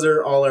 yep, those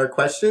are all our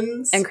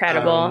questions.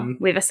 Incredible.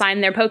 We've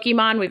assigned their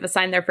Pokemon. We've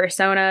assigned their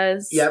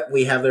personas. Yep,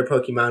 we have their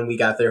Pokemon. We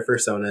got their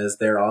personas.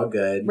 They're all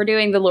good. We're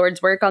doing the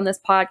Lord's work on this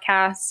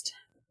podcast.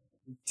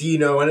 Do you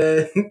want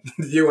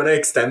to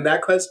extend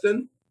that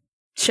question?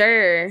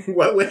 Sure.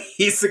 What would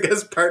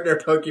Hisoka's partner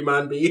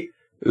Pokemon be?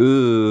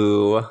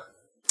 Ooh,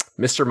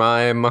 Mr.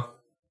 Mime.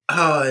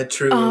 Oh, it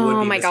truly would be.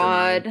 Oh my Mr.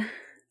 god. Mime.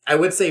 I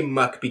would say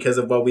Muck because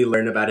of what we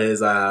learned about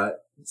his,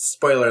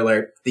 spoiler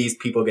alert, these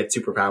people get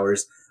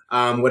superpowers.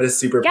 What his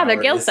superpower Yeah,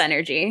 they're Gilf is.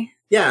 energy.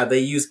 Yeah, they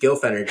use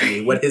Gilf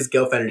energy. What his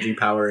Gilf energy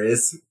power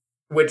is,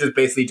 which is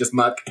basically just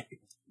Muck.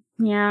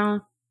 Yeah.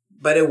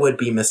 But it would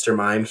be Mr.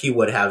 Mime. He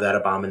would have that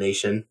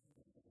abomination.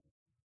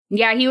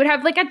 Yeah, he would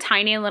have like a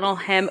tiny little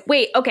hem.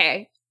 Wait,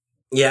 okay.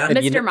 Yeah.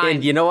 Mr. Mime.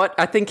 And you know what?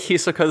 I think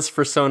Hisoka's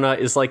persona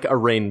is like a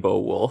rainbow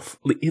wolf.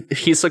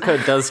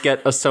 Hisoka does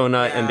get a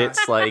sona, and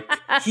it's like...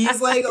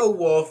 He's like a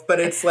wolf, but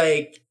it's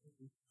like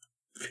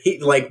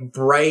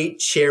bright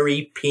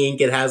cherry pink.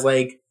 It has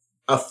like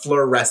a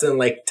fluorescent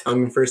like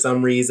tongue for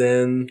some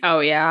reason. Oh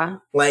yeah.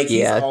 Like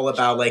he's all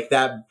about like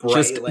that bright,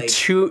 just like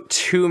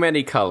too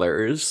many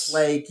colors.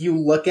 Like you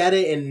look at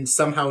it and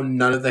somehow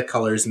none of the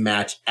colors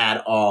match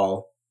at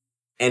all.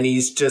 And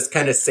he's just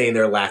kind of sitting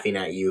there laughing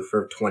at you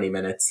for 20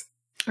 minutes.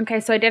 Okay,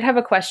 so I did have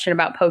a question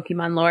about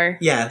Pokemon lore.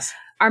 Yes.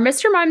 Are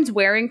Mr. Mimes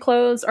wearing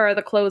clothes, or are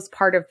the clothes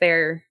part of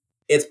their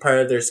It's part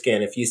of their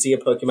skin. If you see a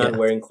Pokemon Yeah.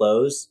 wearing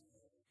clothes,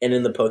 and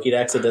in the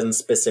Pokédex it doesn't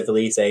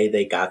specifically say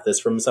they got this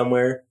from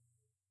somewhere,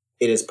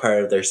 it is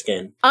part of their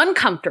skin.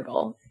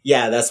 Uncomfortable.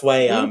 Yeah, that's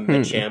why Mhm.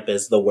 Machamp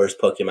is the worst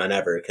Pokemon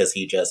ever, because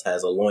he just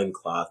has a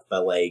loincloth,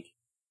 but, like,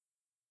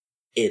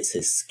 it's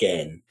his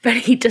skin. But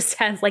he just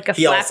has like a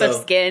He flap of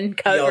also- skin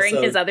covering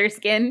also- his other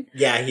skin.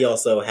 Yeah, he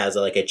also has,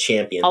 like, a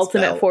champion's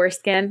Ultimate belt,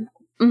 foreskin.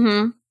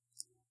 Mm-hmm.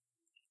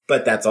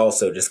 but that's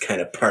also just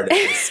kind of part of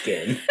his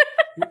skin.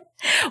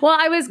 Well,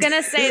 I was going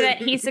to say that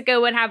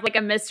Hisoka would have like a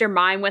Mr.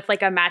 Mime with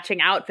like a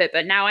matching outfit,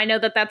 but now I know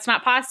that that's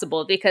not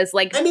possible because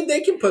like I mean,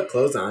 they can put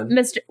clothes on.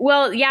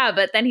 Well, yeah,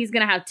 but then he's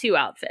going to have 2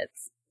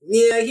 outfits.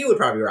 Yeah, he would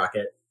probably rock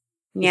it.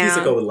 Yeah.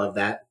 Hisoka would love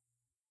that.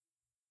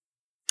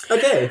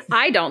 Okay,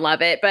 I don't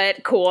love it,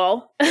 but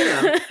cool.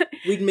 Yeah.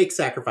 we'd make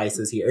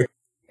sacrifices here.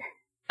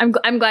 I'm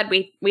glad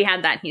we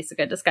had that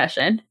Hisoka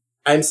discussion.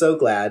 I'm so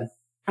glad.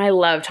 I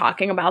love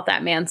talking about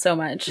that man so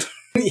much.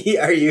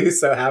 Are you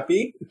so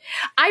happy?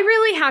 I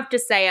really have to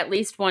say at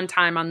least one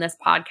time on this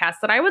podcast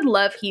that I would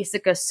love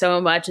Hisoka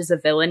so much as a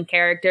villain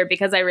character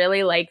because I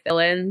really like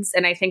villains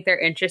and I think they're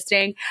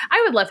interesting.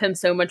 I would love him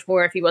so much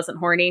more if he wasn't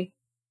horny.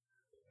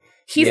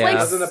 He's Yeah. like,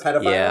 Wasn't a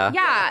pedophile?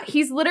 yeah,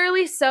 he's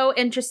literally so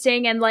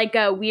interesting and like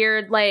a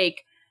weird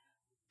like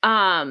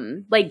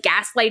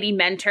gaslighty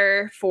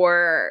mentor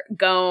for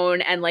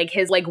Gon and like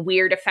his like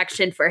weird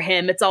affection for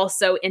him. It's all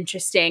so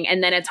interesting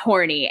and then it's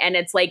horny and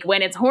it's like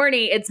when it's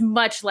horny it's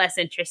much less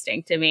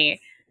interesting to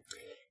me.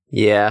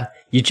 Yeah,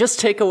 you just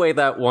take away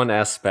that one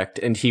aspect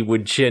and he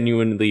would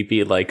genuinely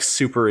be like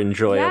super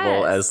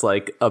enjoyable Yes. as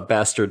like a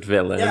bastard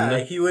villain. Yeah,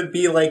 he would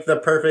be like the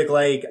perfect,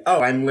 like,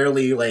 oh, I'm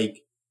literally like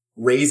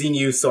raising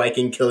you so I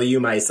can kill you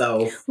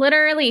myself.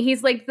 Literally,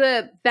 he's like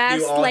the best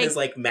Do all like his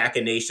like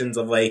machinations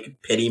of like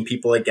pitting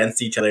people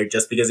against each other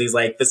just because he's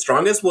like, the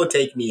strongest will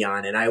take me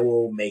on and I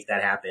will make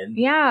that happen.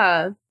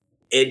 yeah.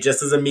 It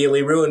just is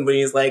immediately ruined when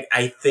he's like,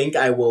 I think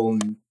I will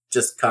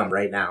just come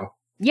right now.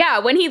 Yeah,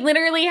 when he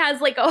literally has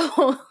like a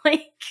whole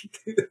like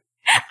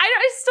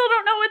I still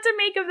don't know what to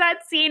make of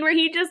that scene where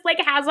he just like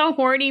has a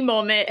horny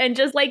moment and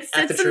just like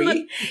At the sits in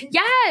tree?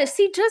 yes,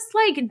 he just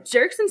like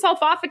jerks himself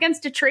off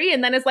against a tree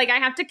and then is like, I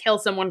have to kill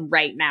someone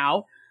right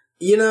now.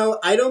 You know,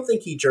 I don't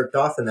think he jerked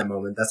off in that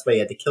moment. That's why he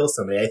had to kill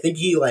somebody. I think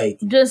he like,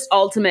 Just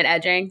ultimate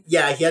edging.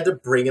 yeah, he had to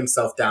bring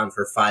himself down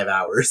for 5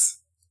 hours.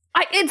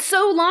 It's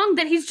so long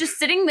that he's just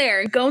sitting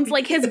there and Gon's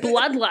like his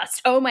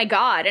bloodlust. Oh my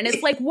god. And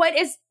it's like, what?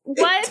 It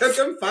took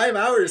him 5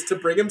 hours to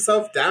bring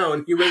himself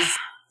down. He was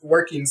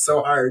working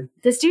so hard.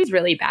 This dude's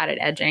really bad at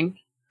edging.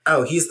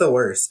 Oh, he's the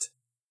worst.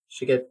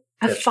 Should get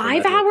A tips from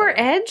 5 that hour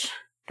info. edge?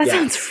 That Yes.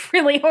 sounds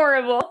really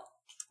horrible.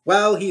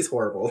 Well, he's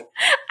horrible.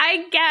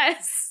 I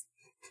guess.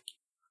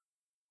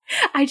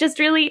 I just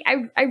really,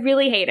 I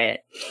really hate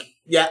it.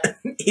 Yeah,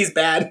 he's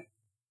bad.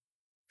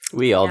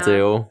 We all Yeah.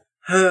 do.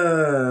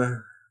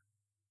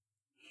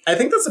 I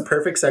think that's a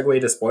perfect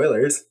segue to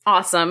spoilers.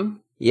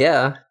 Awesome.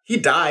 Yeah. He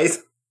dies.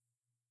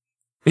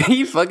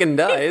 He fucking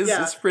dies.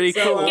 Yeah, It's pretty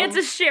so, cool. Gets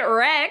his shit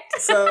wrecked.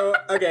 So,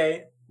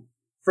 okay.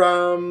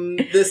 From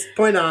this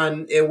point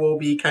on, it will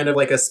be kind of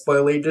like a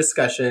spoiler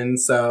discussion.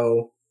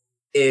 So,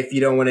 if you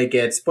don't want to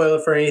get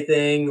spoiled for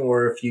anything,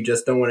 or if you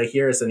just don't want to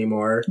hear us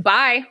anymore,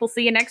 Bye. We'll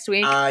see you next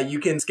week. you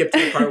can skip to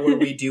the part where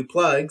we do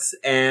plugs,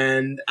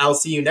 and I'll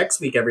see you next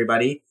week,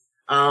 everybody.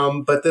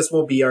 But this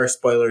will be our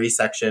spoilery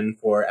section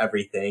for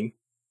everything.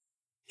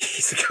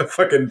 He's gonna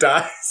fucking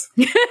dies.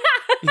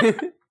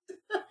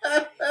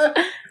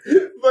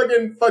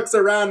 Fucking fucks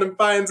around and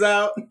finds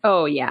out.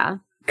 Oh, yeah.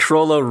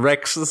 Crollo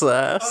wrecks his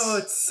ass. Oh,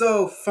 it's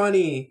so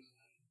funny.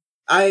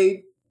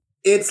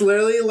 It's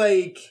literally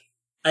like,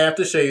 I have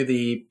to show you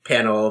the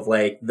panel of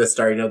like the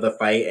starting of the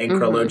fight and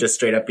Crollo Mhm. just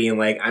straight up being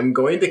like, I'm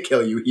going to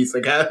kill you. He's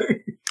like,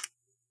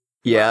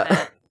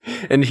 Yeah.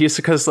 And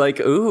Hisoka's like,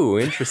 ooh,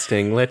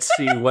 interesting. Let's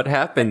see what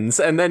happens.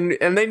 And then he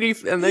he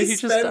just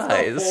spends the whole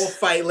dies.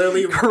 fight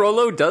literally.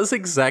 Crollo does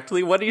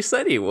exactly what he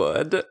said he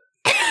would.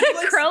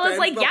 Kroll is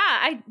like, the- yeah,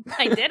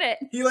 I did it.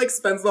 He like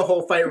spends the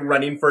whole fight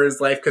running for his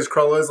life because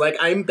Crollo's like,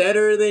 I'm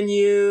better than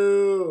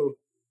you.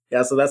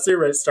 Yeah, so that's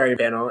the starting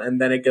panel,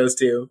 and then it goes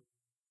to,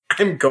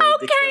 I'm going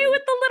to kill Okay, you.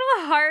 with the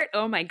little heart.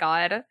 Oh my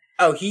god.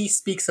 Oh, he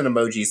speaks in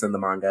emojis in the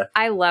manga.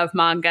 I love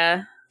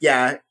manga.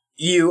 Yeah,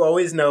 you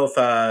always know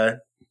if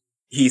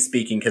he's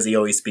speaking because he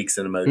always speaks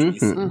in emojis.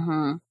 Mhm.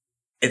 Mm-hmm.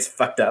 It's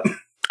fucked up.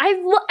 I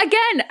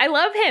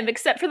love him,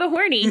 except for the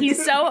horny.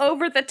 He's so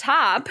over the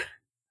top.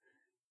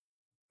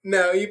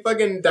 No, he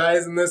fucking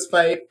dies in this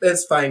fight.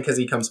 It's fine because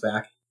he comes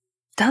back.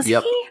 Does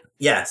Yep. he?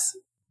 Yes.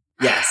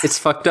 Yes. It's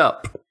fucked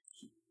up.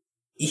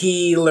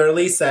 He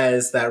literally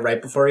says that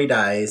right before he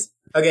dies.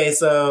 Okay,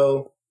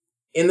 so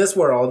in this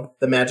world,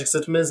 the magic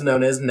system is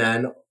known as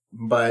Nen,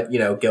 but,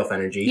 Gilf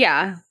energy.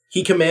 Yeah.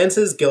 He commands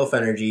his Gilf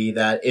energy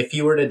that if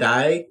he were to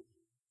die,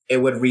 it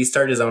would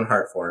restart his own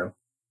heart for him.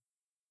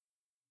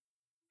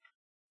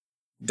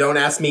 Don't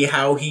ask me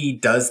how he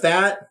does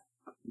that.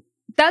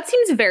 That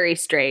seems very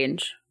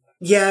strange.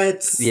 Yeah,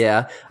 it's...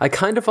 Yeah. I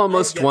kind of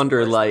almost get wonder,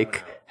 worse like,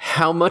 somehow.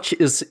 how much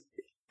is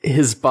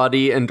his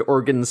body and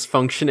organs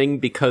functioning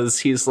because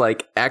he's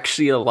like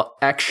actually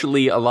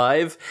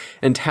alive,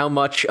 and how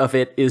much of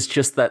it is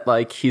just that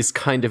like he's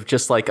kind of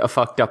just like a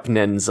fucked up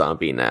Nen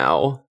zombie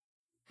now.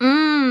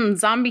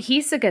 Zombie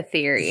Hisoka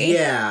theory.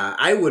 Yeah,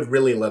 I would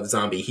really love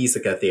zombie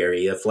Hisoka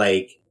theory if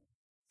like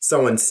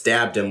someone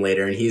stabbed him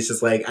later and he's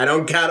just like, I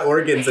don't got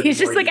organs anymore. He's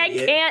just like, I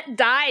idiot. can't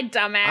die,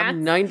 dumbass.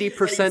 I'm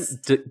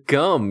 90%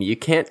 gum. You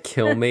can't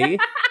kill me.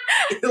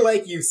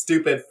 Like, you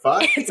stupid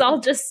fuck. It's all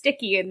just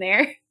sticky in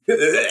there.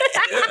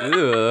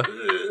 Ugh.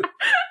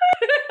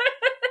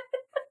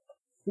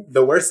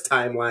 The worst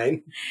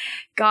timeline.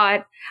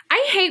 God,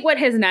 I hate what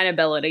his Nen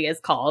ability is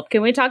called.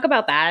 Can we talk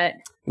about that?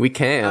 We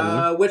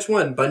can. Which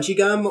one? Bungee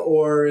gum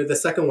or the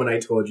second one I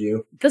told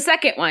you? The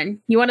second one.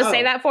 You want to say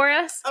Oh. that for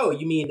us? Oh,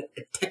 you mean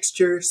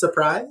texture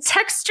surprise?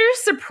 Texture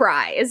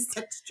surprise.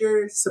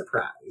 Texture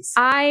surprise.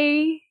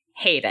 I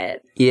hate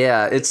it.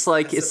 Yeah, it's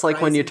like when you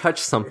surprising touch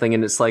something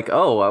and it's like,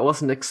 oh, I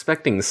wasn't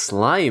expecting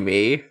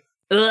slimy.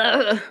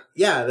 Ugh.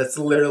 Yeah, that's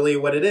literally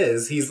what it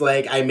is. He's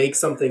like, I make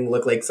something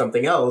look like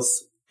something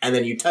else, and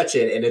then you touch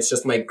it, and it's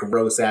just my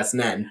gross-ass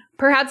Nen.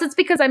 Perhaps it's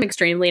because I'm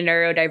extremely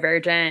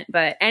neurodivergent,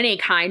 but any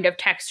kind of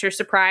texture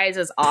surprise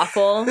is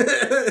awful.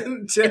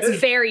 It's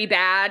very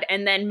bad,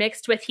 and then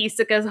mixed with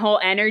Hisoka's whole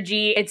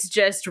energy, it's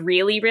just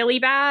really, really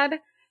bad.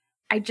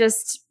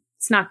 It's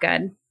not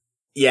good.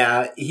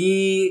 Yeah,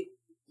 he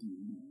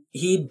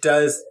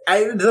does.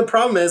 The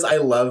problem is, I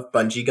love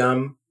bungee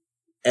gum,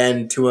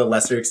 and to a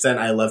lesser extent,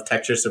 I love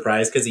texture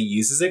surprise because he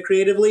uses it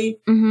creatively.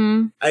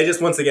 Mm-hmm. I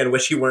just, once again,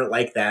 wish he weren't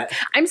like that.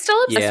 I'm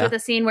still obsessed Yeah. with the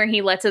scene where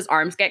he lets his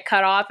arms get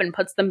cut off and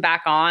puts them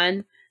back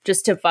on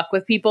just to fuck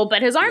with people,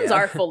 but his arms Yeah.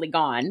 are fully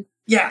gone.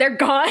 Yeah, They're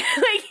gone.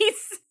 Like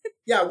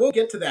yeah, we'll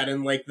get to that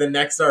in like the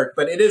next arc,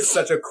 but it is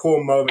such a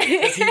cool moment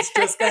because he's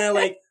just kind of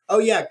like, oh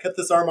yeah, cut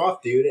this arm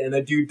off, dude, and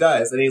the dude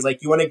does, and he's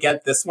like, you want to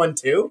get this one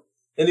too?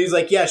 And he's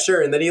like, yeah,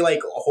 sure, and then he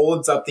like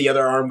holds up the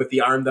other arm with the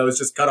arm that was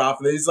just cut off,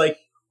 and then he's like,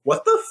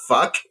 what the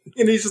fuck?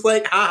 And he's just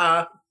like,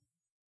 haha.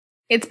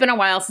 It's been a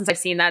while since I've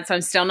seen that, so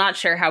I'm still not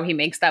sure how he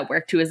makes that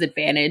work to his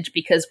advantage.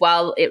 Because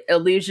while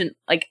illusion,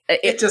 like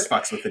It just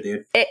fucks with the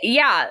dude.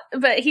 yeah,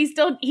 but he's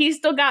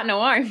still got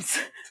no arms.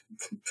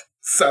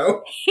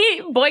 So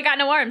Boy got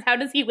no arms. How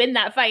does he win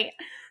that fight?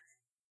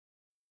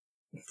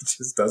 he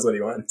just does what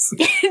he wants.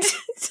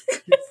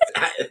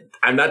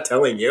 I'm not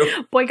telling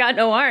you. Boy got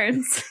no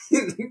arms.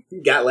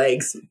 Got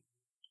legs.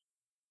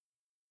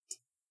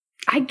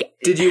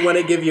 Did you want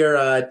to give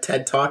your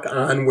TED talk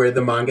on where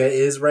the manga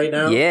is right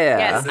now? Yeah.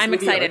 Yes. This I'm would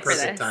be a excited for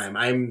perfect this. time.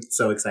 I'm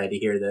so excited to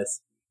hear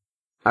this.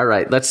 All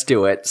right, let's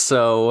do it.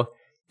 So,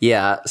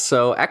 yeah.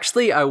 So,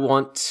 actually, I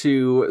want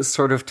to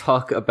sort of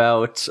talk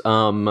about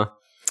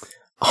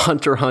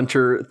Hunter x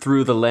Hunter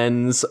through the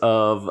lens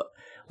of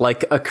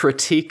like a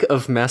critique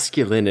of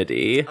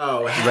masculinity.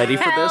 Oh, Ready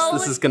for this? Hell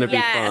This is going to be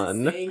yes.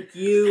 fun. thank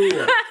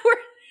you.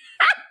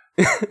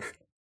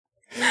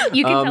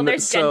 You can tell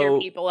there's so- gender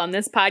people on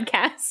this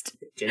podcast.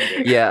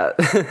 Ginger. Yeah.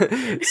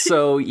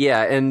 So,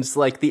 yeah, and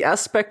like the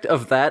aspect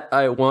of that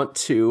I want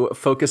to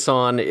focus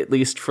on at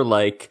least for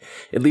like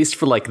this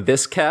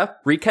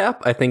recap.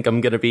 I think I'm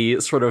going to be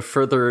sort of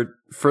further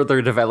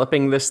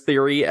developing this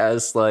theory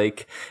as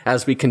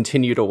we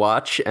continue to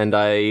watch, and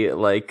I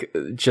like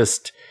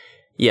just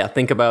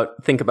think about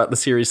the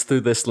series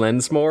through this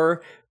lens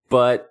more.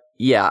 But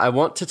yeah, I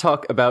want to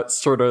talk about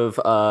sort of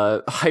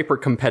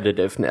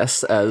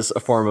hyper-competitiveness as a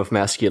form of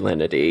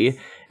masculinity,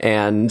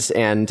 and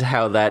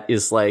how that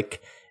is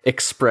like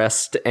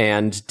expressed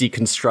and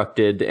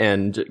deconstructed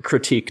and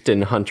critiqued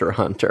in Hunter x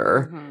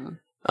Hunter.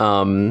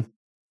 Mm-hmm.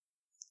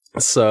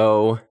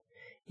 So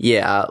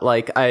yeah,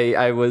 like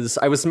I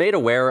was made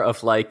aware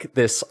of like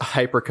this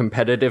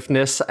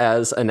hyper-competitiveness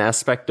as an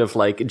aspect of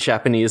like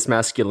Japanese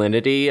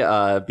masculinity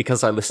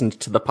because I listened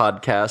to the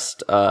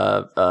podcast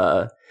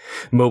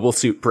Mobile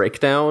Suit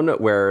Breakdown,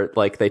 where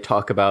like they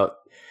talk about,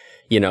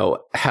 you know,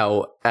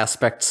 how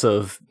aspects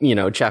of, you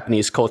know,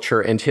 Japanese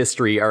culture and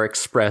history are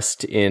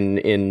expressed in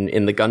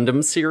the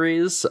Gundam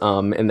series,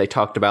 and they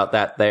talked about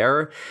that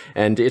there,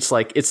 and it's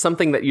like it's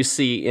something that you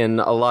see in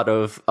a lot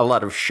of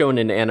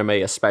shonen anime,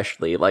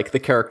 especially like the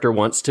character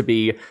wants to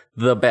be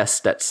the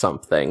best at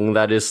something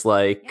that is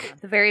like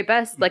The very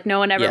best, like no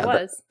one ever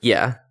was.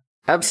 yeah.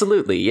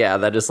 Absolutely, yeah.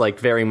 That is like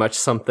very much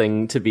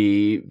something to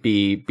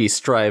be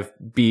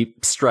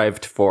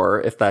strived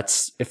for, if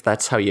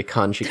that's how you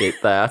conjugate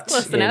that.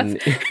 Close enough.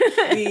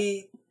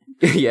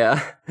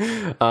 Yeah.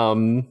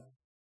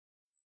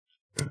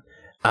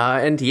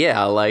 And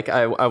yeah, like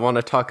I want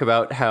to talk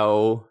about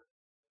how.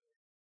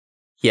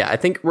 Yeah, I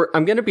think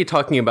I'm going to be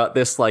talking about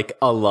this like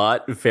a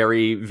lot,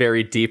 very,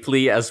 very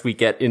deeply as we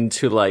get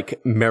into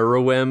like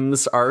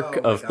Meruem's arc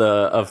of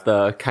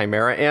the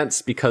Chimera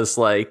Ants, because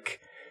like.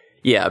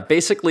 Yeah,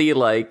 basically,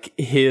 like,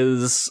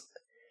 his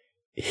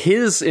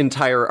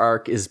entire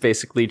arc is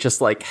basically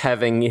just, like,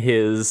 having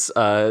his,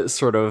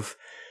 sort of,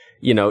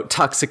 you know,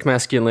 toxic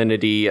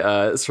masculinity,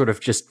 sort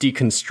of just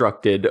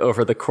deconstructed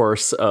over the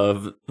course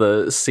of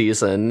the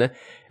season.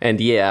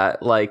 And yeah,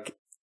 like,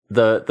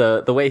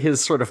 the way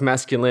his sort of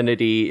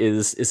masculinity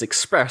is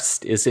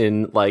expressed is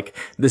in like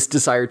this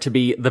desire to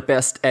be the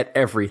best at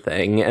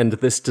everything, and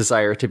this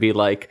desire to be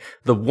like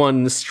the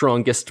one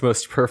strongest,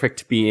 most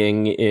perfect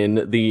being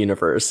in the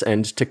universe,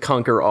 and to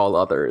conquer all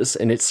others.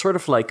 And it's sort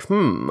of like,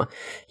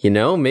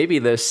 maybe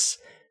this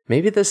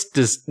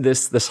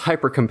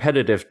hyper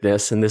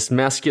competitiveness and this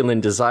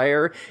masculine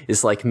desire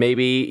is like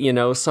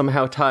maybe,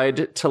 somehow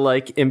tied to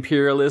like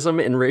imperialism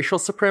and racial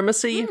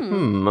supremacy.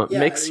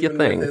 Makes you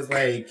think.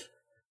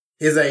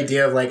 His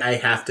idea of like, I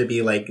have to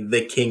be like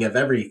the king of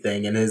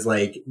everything, and his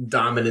like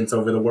dominance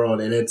over the world.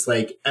 And it's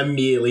like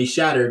immediately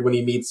shattered when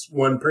he meets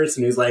one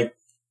person who's like,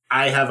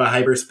 I have a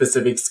hyper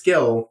specific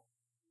skill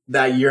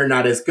that you're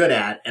not as good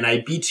at, and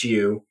I beat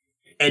you.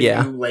 And you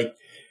like,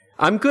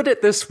 I'm good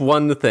at this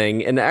one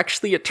thing, and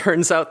actually it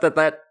turns out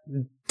that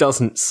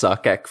doesn't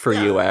suck for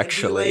you,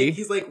 actually.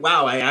 He's like,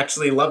 wow, I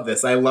actually love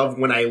this. I love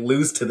when I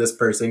lose to this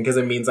person, because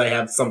it means I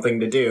have something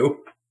to do.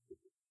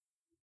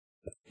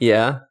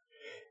 Yeah.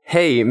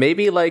 Hey,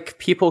 maybe, like,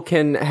 people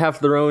can have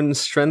their own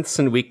strengths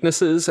and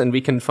weaknesses, and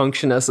we can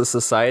function as a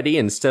society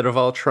instead of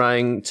all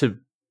trying to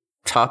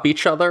top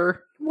each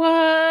other.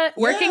 What?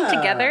 Working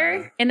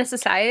together in a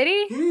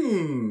society?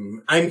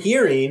 I'm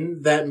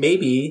hearing that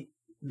maybe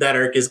that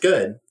arc is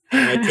good.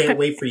 And I can't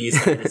wait for you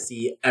to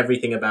see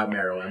everything about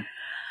Meruem.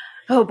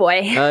 Oh boy.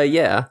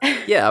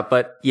 Yeah,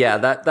 but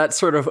that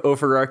sort of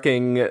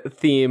overarching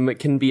theme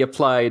can be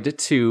applied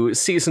to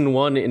season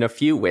 1 in a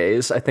few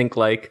ways. I think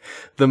like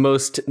the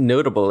most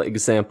notable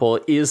example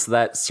is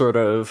that sort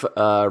of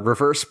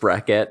reverse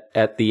bracket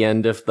at the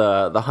end of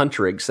the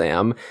Hunter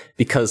exam,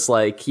 because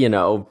like,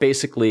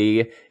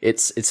 basically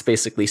it's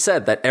basically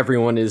said that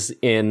everyone is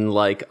in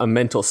like a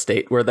mental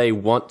state where they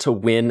want to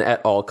win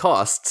at all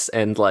costs,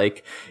 and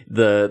like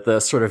the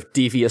sort of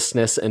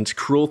deviousness and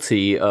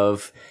cruelty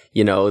of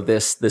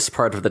this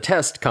part of the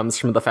test comes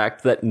from the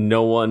fact that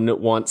no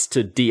one wants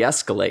to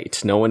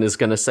de-escalate. No one is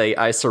going to say,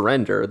 I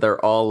surrender.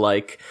 They're all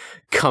like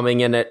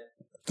coming at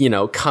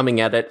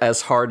it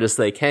as hard as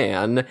they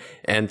can.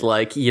 And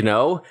like,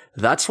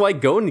 that's why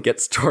Gon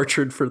gets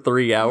tortured for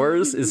 3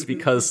 hours, is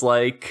because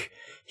like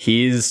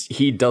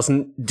he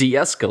doesn't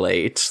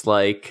de-escalate.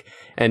 Like,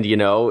 and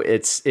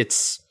it's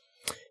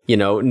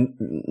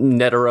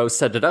Netero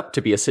set it up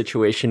to be a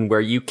situation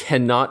where you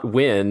cannot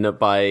win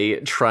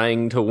by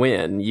trying to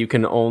win. You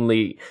can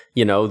only,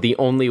 the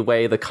only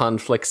way the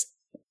conflict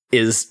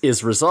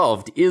is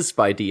resolved is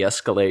by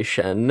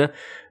de-escalation.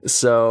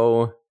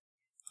 So,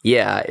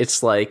 yeah,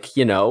 it's like,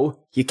 you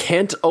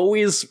can't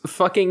always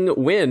fucking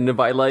win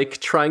by like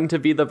trying to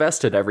be the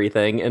best at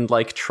everything and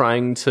like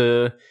trying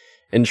to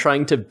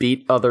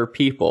beat other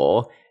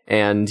people.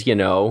 And,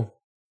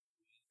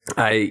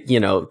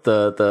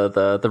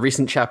 the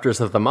recent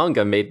chapters of the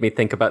manga made me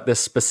think about this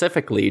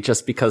specifically,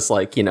 just because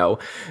like,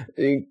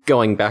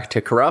 going back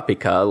to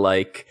Kurapika,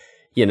 like,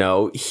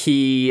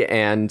 he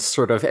and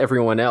sort of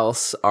everyone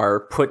else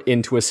are put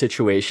into a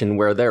situation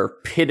where they're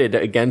pitted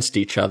against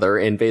each other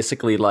in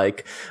basically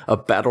like a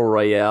battle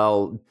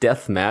royale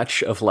death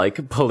match of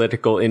like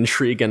political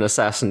intrigue and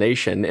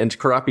assassination. And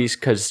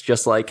Kurapika's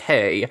just like,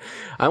 hey,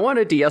 I want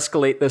to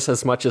de-escalate this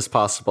as much as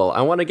possible.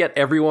 I want to get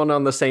everyone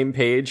on the same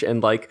page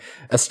and like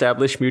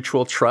establish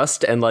mutual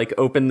trust and like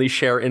openly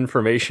share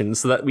information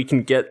so that we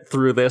can get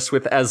through this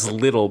with as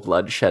little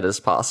bloodshed as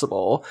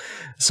possible.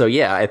 So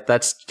yeah,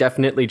 that's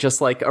definitely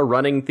just like a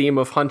running theme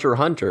of Hunter x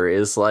Hunter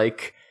is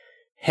like,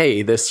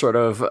 hey, this sort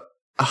of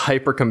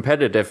hyper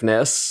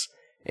competitiveness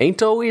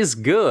ain't always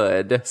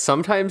good.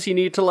 Sometimes you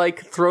need to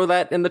like throw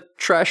that in the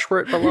trash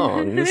where it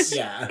belongs.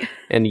 Yeah.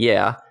 And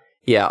yeah.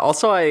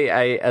 Also,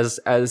 I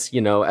as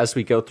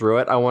we go through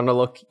it, I want to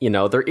look,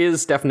 there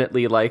is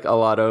definitely like a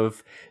lot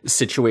of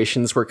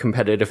situations where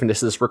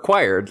competitiveness is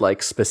required,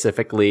 like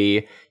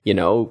specifically,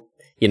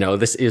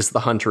 this is the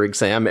Hunter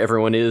exam.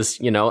 Everyone is,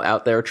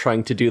 out there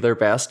trying to do their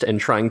best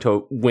and trying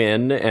to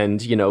win and,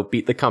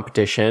 beat the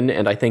competition.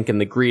 And I think in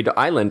the Greed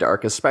Island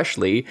arc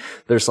especially,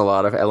 there's a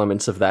lot of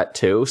elements of that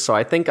too. So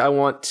I think I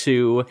want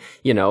to,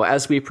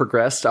 as we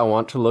progressed, I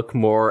want to look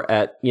more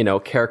at,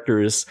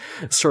 characters'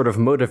 sort of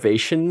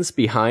motivations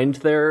behind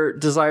their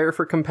desire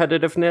for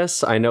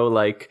competitiveness. I know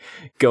like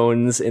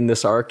Gon's in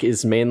this arc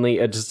is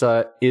mainly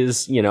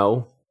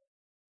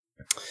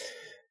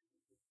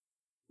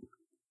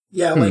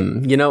yeah, like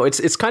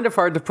it's kind of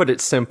hard to put it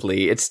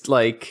simply. It's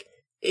like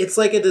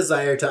a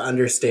desire to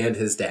understand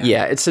his dad.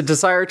 Yeah, it's a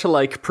desire to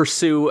like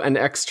pursue an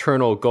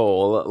external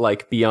goal,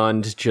 like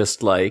beyond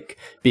just like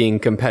being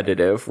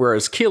competitive.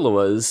 Whereas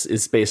Killua's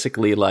is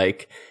basically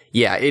like,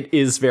 yeah, it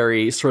is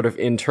very sort of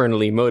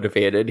internally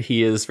motivated.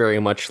 He is very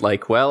much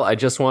like, well, I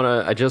just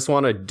want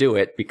to do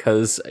it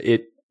because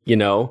it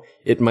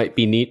might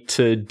be neat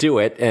to do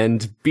it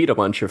and beat a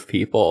bunch of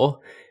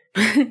people.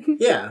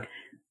 Yeah.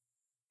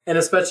 And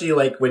especially,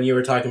 like, when you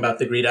were talking about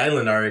the Greed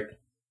Island arc,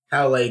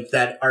 how, like,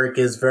 that arc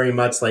is very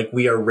much like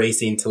we are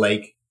racing to,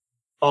 like,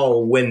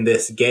 win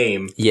this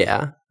game.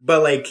 Yeah.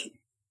 But, like,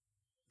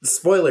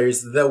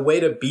 spoilers, the way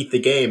to beat the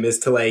game is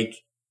to,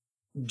 like,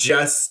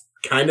 just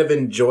kind of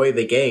enjoy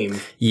the game.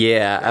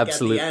 Yeah, Like,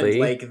 absolutely. At the end,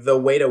 like, the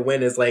way to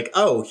win is like,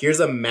 oh, here's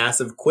a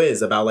massive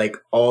quiz about like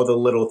all the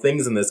little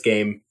things in this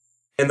game.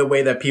 And the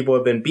way that people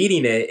have been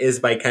beating it is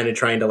by kind of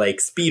trying to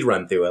like speed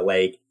run through it,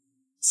 like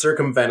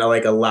circumvent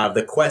like a lot of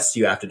the quests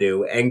you have to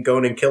do. And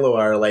Gon and Killua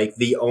are like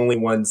the only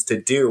ones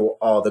to do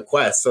all the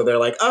quests. So they're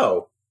like,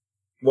 oh,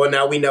 well,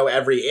 now we know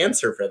every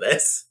answer for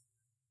this.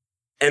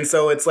 And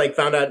so it's like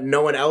found out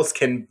no one else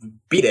can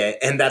beat it.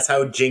 And that's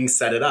how Jinx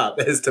set it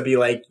up, is to be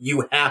like,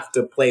 you have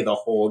to play the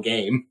whole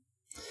game.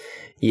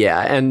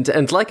 Yeah,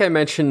 and like I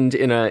mentioned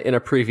in a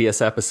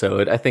previous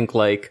episode, I think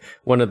like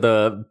one of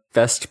the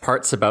best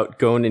parts about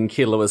Gon and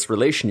Killua's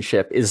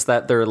relationship is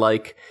that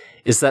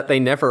they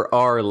never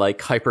are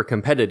like hyper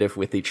competitive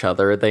with each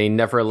other. They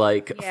never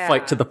like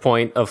fight to the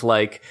point of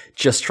like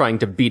just trying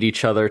to beat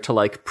each other to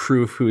like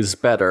prove who's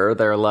better.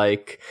 They're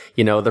like,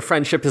 you know, the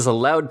friendship is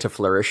allowed to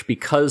flourish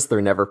because they're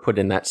never put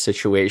in that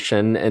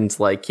situation. And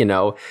like, you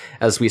know,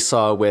 as we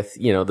saw with,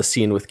 you know, the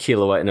scene with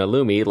Killua and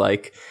Illumi,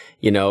 like,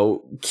 you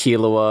know,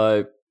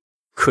 Killua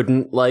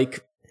couldn't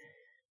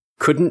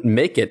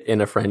make it in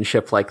a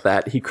friendship like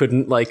that. He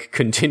couldn't like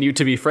continue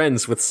to be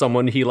friends with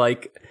someone he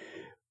like,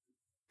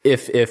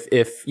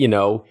 if you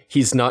know,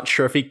 he's not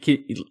sure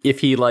if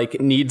he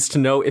like needs to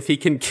know if he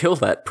can kill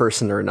that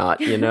person or not,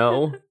 you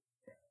know?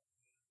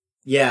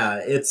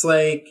 Yeah, it's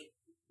like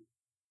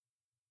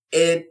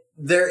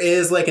there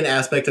is like an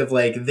aspect of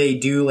like they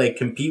do like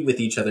compete with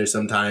each other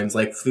sometimes,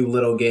 like through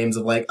little games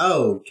of like,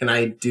 oh, can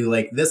I do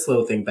like this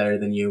little thing better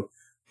than you?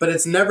 But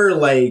it's never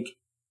like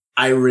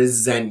I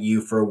resent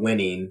you for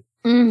winning.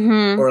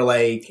 Mm-hmm. Or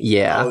like,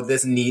 yeah, oh,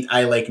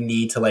 I like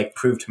need to like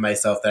prove to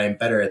myself that I'm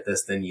better at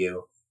this than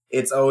you.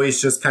 It's always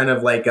just kind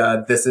of like,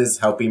 this is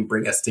helping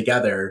bring us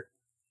together.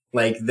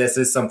 Like, this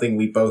is something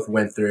we both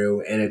went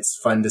through, and it's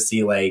fun to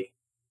see, like,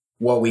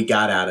 what we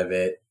got out of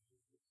it.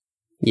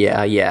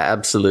 Yeah,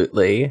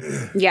 absolutely.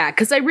 Yeah,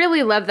 because I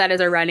really love that as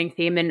a running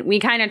theme. And we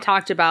kind of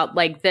talked about,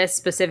 like, this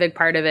specific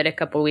part of it a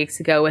couple weeks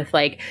ago with,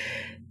 like,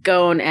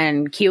 Gon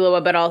and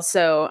Killua, but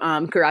also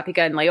Kurapika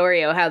and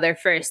Leorio, how their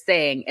first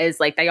thing is,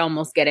 like, they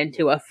almost get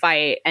into a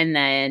fight, and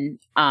then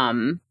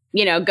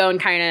you know, Gon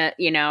kind of,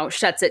 you know,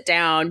 shuts it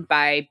down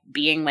by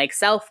being like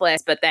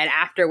selfless. But then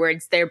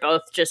afterwards, they're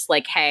both just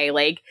like, hey,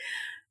 like,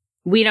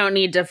 we don't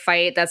need to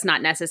fight. That's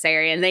not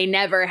necessary. And they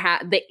never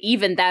have,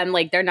 even then,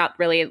 like, they're not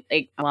really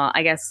like, well,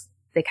 I guess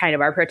they kind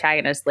of are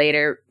protagonists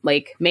later,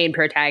 like main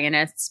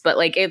protagonists. But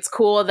like, it's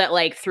cool that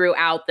like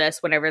throughout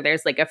this, whenever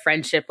there's like a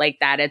friendship like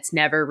that, it's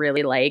never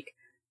really like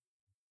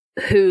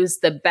who's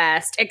the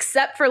best,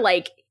 except for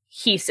like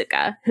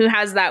Hisoka, who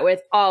has that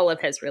with all of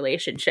his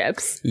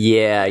relationships.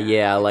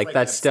 Yeah, like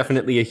that's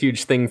definitely a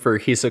huge thing for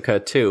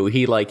Hisoka too.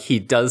 He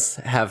does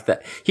have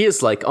that. He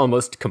is like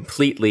almost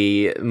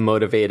completely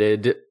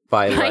motivated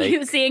by like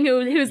you seeing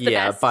who's the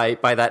best.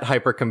 by that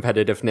hyper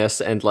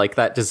competitiveness and like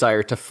that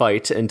desire to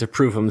fight and to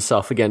prove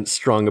himself against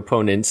strong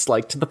opponents,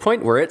 like to the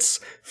point where it's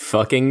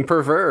fucking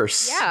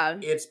perverse. Yeah,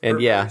 it's and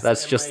perverse, yeah,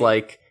 that's just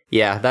like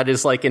that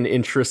is like an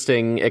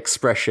interesting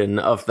expression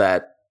of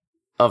that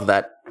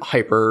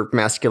hyper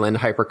masculine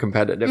hyper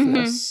competitiveness.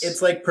 Mm-hmm.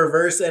 It's like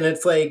perverse, and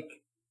it's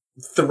like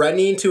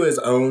threatening to his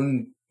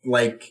own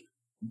like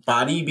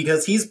body,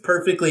 because he's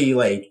perfectly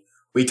like,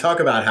 we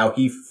talk about how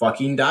he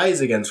fucking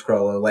dies against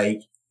Chrollo.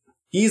 Like,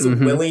 he's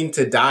willing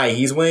to die.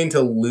 He's willing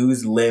to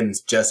lose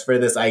limbs just for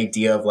this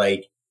idea of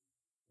like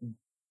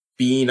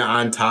being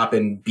on top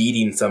and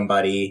beating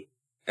somebody.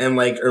 And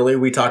like earlier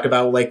we talked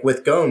about like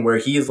with Gon, where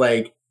he's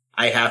like,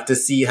 I have to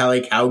see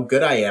how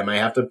good I am. I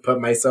have to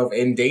put myself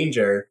in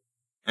danger.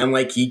 And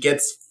like he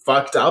gets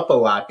fucked up a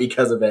lot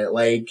because of it.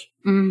 Like,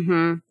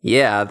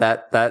 yeah,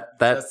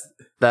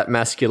 that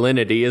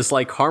masculinity is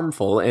like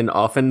harmful and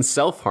often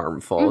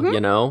self-harmful, you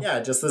know?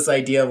 Yeah, just this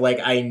idea of like,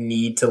 I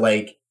need to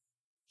like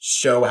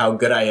show how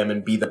good I am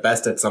and be the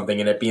best at something,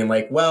 and it being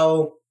like,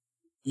 well,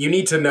 you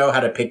need to know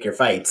how to pick your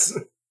fights.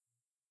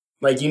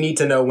 Like, you need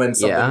to know when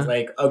something's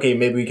like, okay,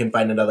 maybe we can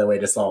find another way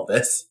to solve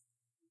this.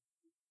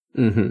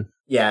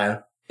 Yeah,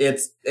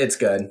 it's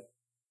good.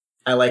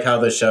 I like how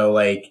the show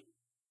like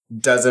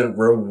doesn't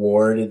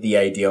reward the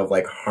idea of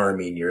like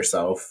harming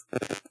yourself.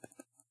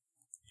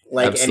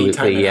 Like, absolutely,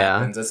 anytime it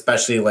happens,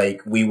 especially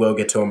like we will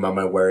get to a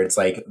moment where it's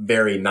like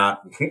very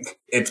not,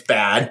 it's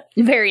bad.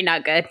 Very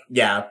not good.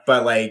 Yeah,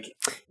 but like,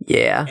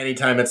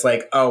 anytime it's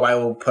like, oh, I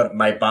will put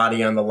my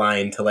body on the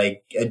line to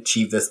like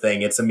achieve this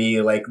thing, it's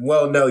immediately like,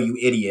 well, no, you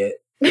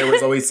idiot. There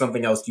was always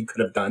something else you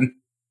could have done.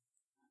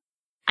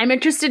 I'm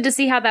interested to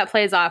see how that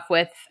plays off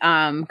with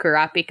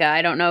Kurapika.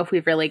 I don't know if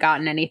we've really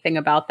gotten anything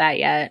about that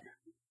yet.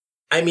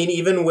 I mean,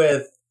 even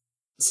with,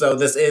 so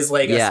this is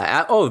like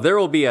there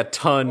will be a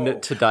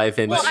ton to dive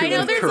into I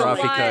know with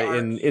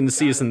Kurapika in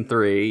season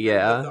 3.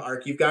 Yeah, the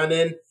arc you've gone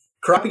in,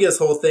 Kurapika's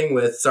whole thing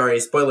with, sorry,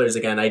 spoilers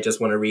again, I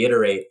just want to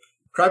reiterate,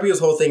 Kurapika's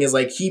whole thing is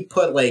like he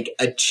put like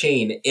a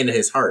chain in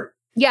his heart.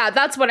 Yeah,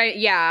 that's what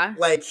yeah.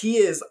 Like, he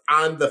is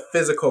on the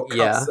physical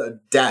cuffs of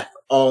death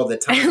all the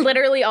time.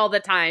 Literally all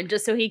the time,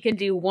 just so he can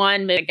do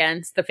one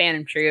against the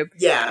Phantom Troop.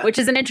 Yeah. Which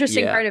is an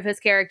interesting part of his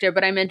character,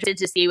 but I'm interested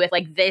to see with,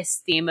 like,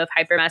 this theme of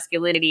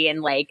hypermasculinity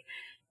and, like,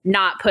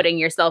 not putting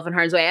yourself in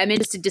harm's way. I'm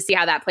interested to see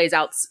how that plays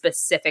out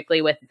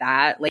specifically with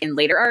that, like, in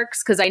later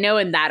arcs, because I know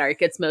in that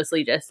arc, it's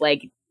mostly just,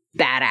 like,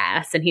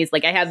 badass, and he's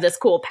like, I have this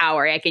cool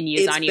power I can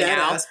use on you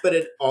now. It's badass, but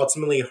it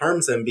ultimately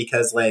harms him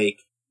because,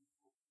 like,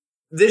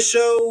 this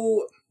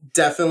show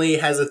definitely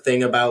has a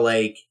thing about,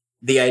 like,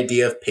 the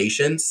idea of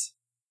patience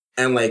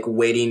and, like,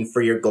 waiting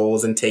for your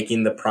goals and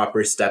taking the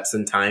proper steps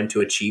and time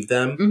to achieve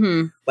them.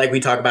 Mm-hmm. Like,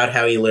 we talk about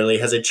how he literally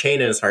has a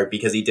chain in his heart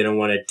because he didn't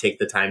want to take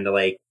the time to,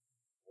 like,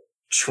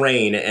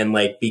 train and,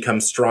 like,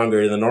 become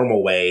stronger the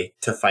normal way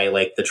to fight,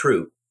 like, the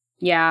troop.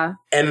 Yeah.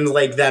 And,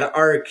 like, that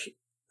arc,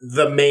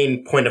 the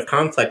main point of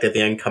conflict at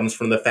the end comes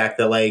from the fact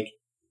that, like,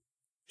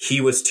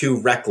 he was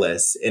too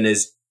reckless in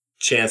his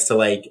chance to,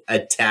 like,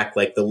 attack,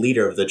 like, the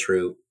leader of the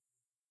troop.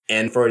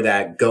 And for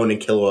that, Gon and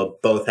Killua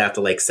both have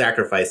to, like,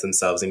 sacrifice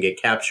themselves and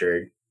get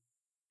captured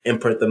and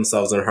put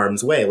themselves in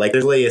harm's way. Like,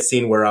 there's really a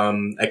scene where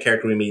a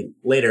character we meet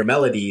later,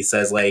 Melody,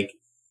 says, like,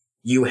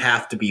 you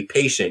have to be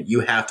patient.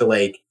 You have to,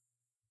 like,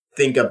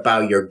 think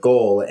about your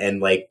goal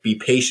and, like, be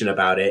patient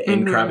about it.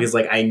 And Karapi's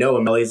like, I know.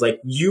 And Melody's like,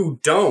 you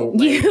don't.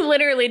 Like, you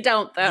literally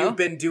don't, though. You've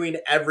been doing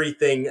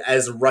everything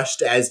as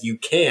rushed as you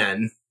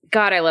can.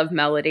 God, I love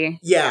Melody.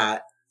 Yeah.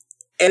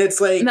 And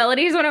it's like...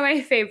 Melody is one of my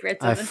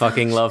favorites. I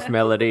fucking love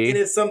Melody. And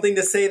it's something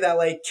to say that,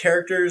 like,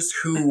 characters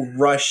who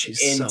rush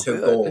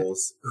into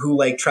goals, who,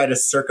 like, try to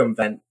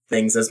circumvent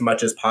things as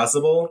much as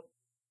possible,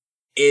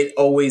 it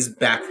always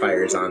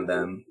backfires on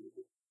them.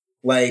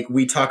 Like,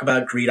 we talk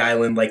about Greed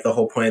Island, like, the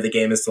whole point of the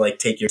game is to, like,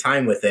 take your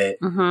time with it.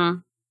 Mm-hmm.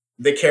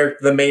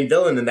 The main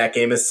villain in that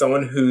game is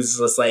someone who's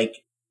just,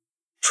 like,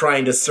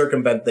 trying to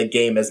circumvent the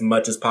game as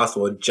much as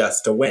possible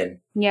just to win.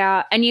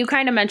 Yeah, and you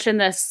kind of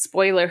mentioned this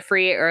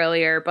spoiler-free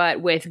earlier,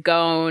 but with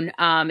Gon,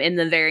 in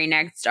the very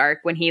next arc,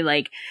 when he,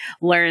 like,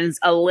 learns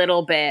a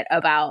little bit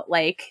about,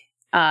 like,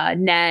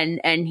 Nen,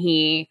 and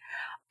he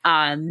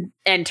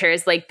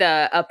enters, like,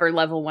 the upper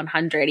level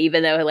 100,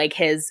 even though, like,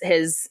 his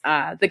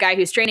the guy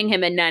who's training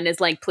him in Nen is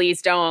like,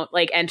 please don't,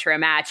 like, enter a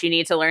match. You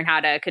need to learn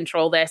how to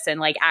control this and,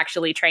 like,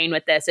 actually train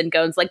with this. And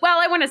Gon's like, well,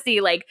 I want to see,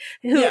 like,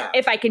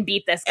 if I can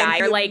beat this guy. And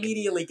he or, like,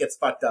 immediately gets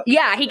fucked up.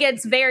 Yeah, he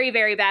gets very,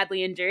 very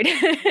badly injured.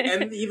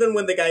 And even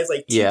when the guy's,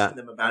 like, teaching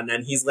them about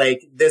Nen, he's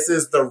like, this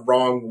is the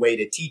wrong way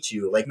to teach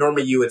you. Like,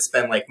 normally you would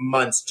spend, like,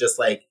 months just,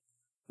 like,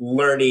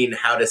 learning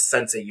how to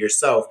sense it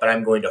yourself, but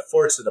I'm going to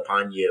force it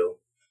upon you.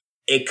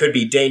 It could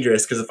be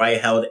dangerous because if I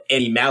held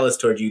any malice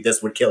toward you,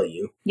 this would kill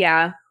you.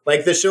 Yeah.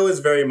 Like, the show is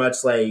very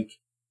much like,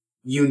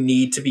 you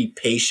need to be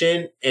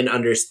patient and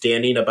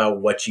understanding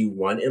about what you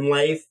want in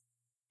life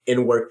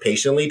and work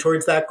patiently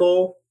towards that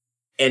goal.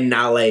 And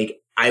not like,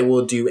 I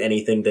will do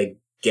anything to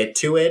get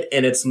to it.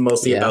 And it's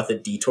mostly about the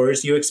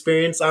detours you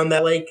experience on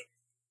that, like...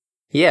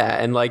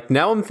 Yeah, and, like,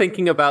 now I'm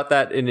thinking about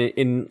that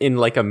in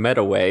like a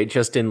meta way,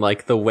 just in,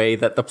 like, the way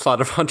that the plot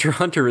of Hunter x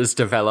Hunter is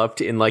developed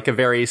in, like, a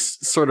very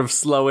sort of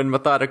slow and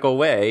methodical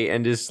way,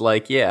 and is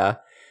like, Yeah,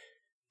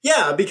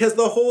 because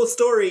the whole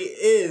story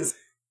is...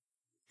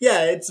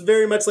 Yeah, it's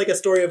very much like a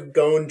story of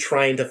Gon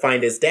trying to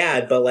find his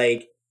dad, but,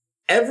 like,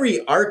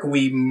 every arc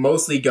we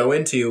mostly go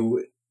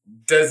into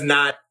does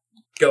not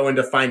go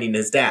into finding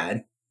his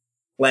dad.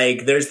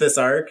 Like, there's this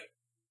arc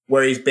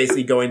where he's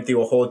basically going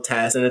through a whole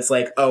test, and it's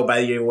like, oh,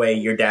 by the way,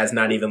 your dad's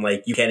not even,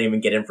 like, you can't even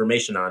get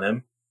information on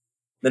him.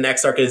 The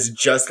next arc is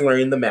just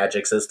learning the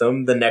magic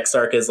system. The next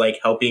arc is, like,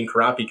 helping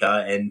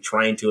Kurapika and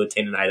trying to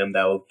attain an item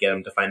that will get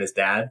him to find his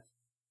dad.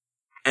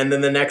 And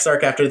then the next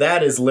arc after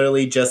that is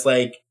literally just,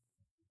 like,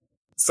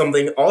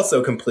 something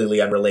also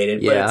completely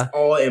unrelated, but it's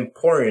all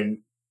important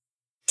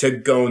to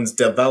Gon's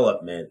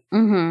development.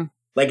 Mm-hmm.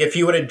 Like, if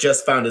he would have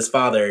just found his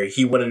father,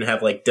 he wouldn't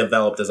have, like,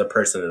 developed as a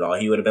person at all.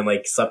 He would have been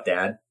like, sup,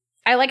 dad.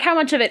 I like how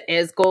much of it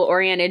is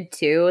goal-oriented,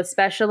 too,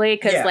 especially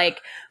because,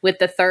 like, with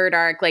the third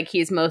arc, like,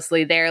 he's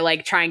mostly there,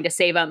 like, trying to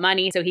save up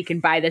money so he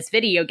can buy this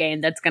video game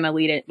that's going to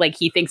lead it, like,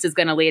 he thinks is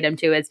going to lead him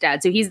to his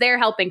dad. So he's there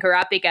helping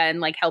Kurapika and,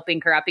 like, helping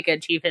Kurapika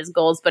achieve his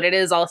goals, but it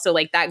is also,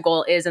 like, that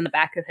goal is in the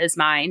back of his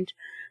mind,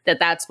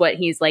 that's what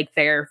he's, like,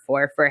 there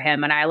for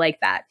him, and I like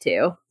that,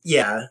 too.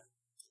 Yeah.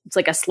 It's,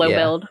 like, a slow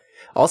build.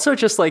 Also,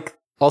 just, like,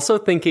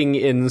 thinking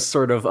in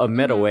sort of a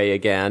meta way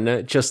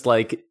again, just,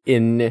 like,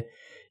 in...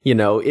 You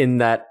know, in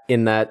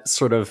that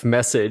sort of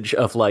message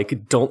of,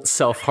 like, don't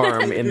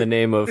self-harm in the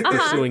name of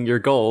pursuing your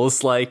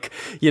goals. Like,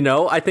 you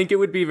know, I think it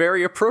would be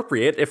very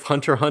appropriate if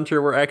Hunter x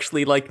Hunter were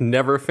actually, like,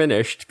 never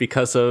finished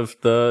because of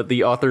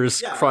the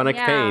author's chronic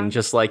pain.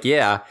 Just like,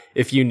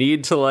 if you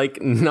need to, like,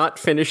 not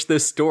finish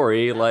this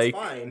story, that's like,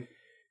 fine.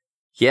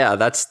 Yeah,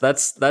 that's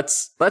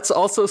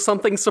also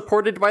something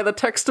supported by the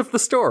text of the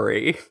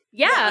story.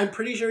 Yeah, I'm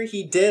pretty sure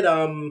he did,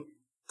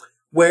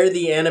 where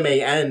the anime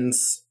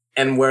ends,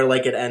 and where,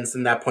 like, it ends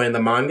in that point in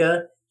the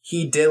manga,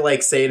 he did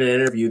like say in an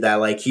interview that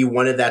like he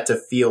wanted that to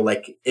feel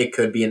like it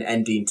could be an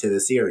ending to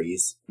the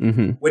series,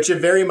 which it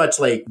very much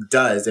like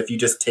does if you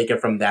just take it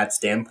from that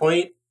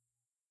standpoint.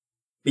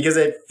 Because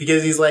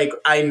he's like,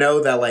 I know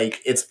that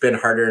like it's been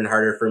harder and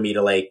harder for me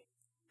to like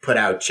put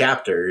out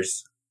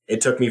chapters.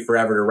 It took me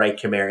forever to write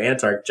Chimera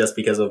Antarch just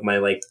because of my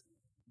like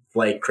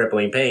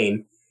crippling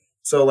pain.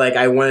 So like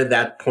I wanted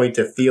that point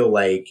to feel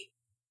like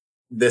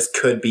this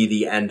could be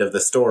the end of the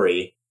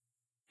story.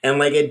 And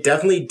like it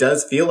definitely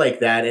does feel like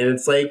that, and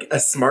it's like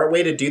a smart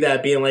way to do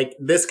that, being like,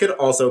 this could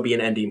also be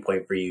an ending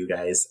point for you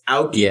guys.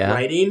 I'll keep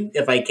writing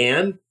if I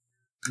can,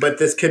 but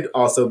this could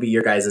also be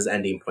your guys'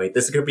 ending point.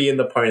 This could be in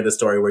the point of the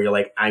story where you're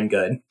like, I'm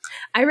good.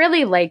 I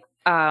really like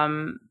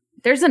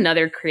there's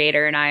another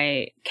creator, and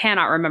I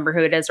cannot remember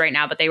who it is right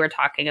now, but they were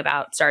talking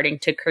about starting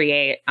to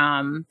create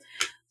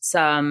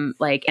some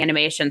like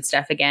animation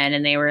stuff again,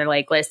 and they were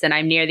like, listen,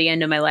 I'm near the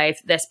end of my life.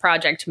 This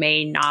project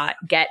may not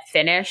get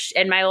finished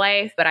in my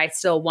life, but I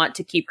still want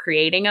to keep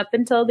creating up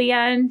until the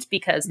end,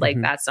 because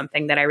like that's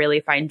something that I really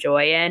find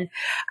joy in.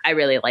 I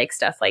really like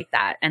stuff like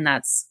that, and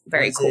that's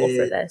very cool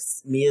for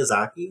this.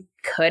 Miyazaki?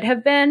 Could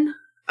have been.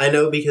 I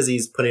know, because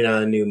he's putting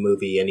out a new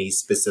movie and he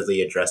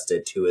specifically addressed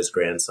it to his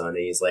grandson, and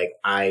he's like,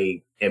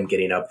 I am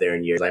getting up there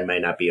in years. I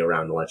might not be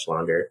around much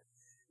longer.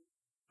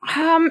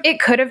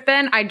 It could have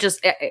been.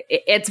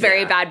 It's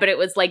very bad, but it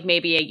was like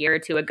maybe a year or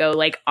two ago,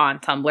 like on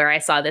Tumblr, I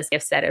saw this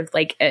gift set of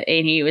like,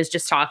 and he was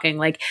just talking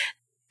like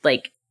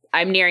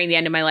I'm nearing the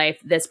end of my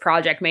life. This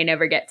project may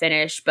never get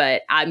finished,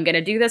 but I'm going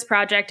to do this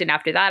project. And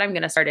after that, I'm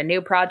going to start a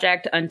new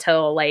project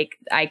until like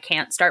I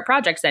can't start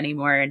projects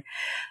anymore.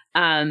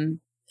 And,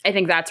 I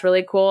think that's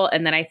really cool.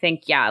 And then I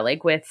think,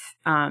 like with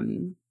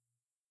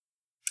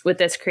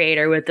this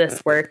creator, with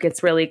this work,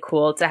 it's really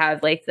cool to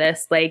have like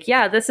this, like,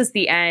 this is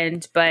the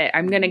end, but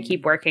I'm going to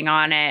keep working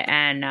on it.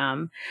 And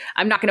I'm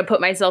not going to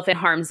put myself in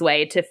harm's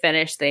way to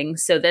finish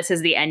things. So this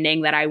is the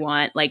ending that I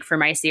want, like for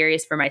my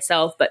series, for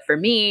myself. But for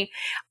me,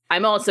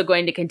 I'm also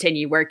going to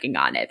continue working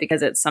on it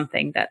because it's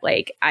something that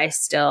like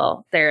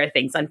there are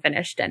things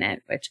unfinished in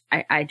it, which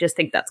I just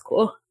think that's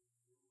cool.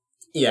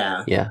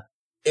 Yeah. Yeah.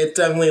 It's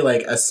definitely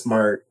like a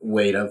smart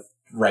way to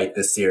write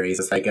this series.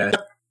 It's like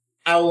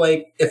I'll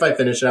like, if I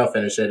finish it, I'll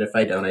finish it. If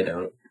I don't, I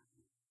don't.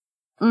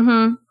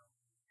 Mm-hmm.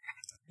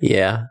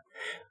 Yeah.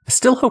 I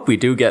still hope we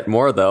do get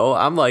more, though.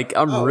 I'm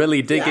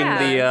really digging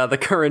the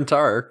current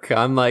arc.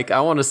 I'm like,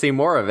 I want to see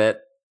more of it.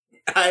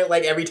 I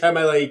like, every time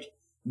I like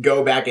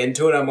go back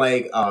into it, I'm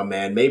like, oh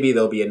man, maybe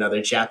there'll be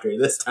another chapter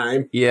this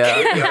time. Yeah.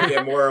 Maybe I'll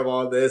get more of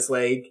all this.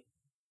 Like,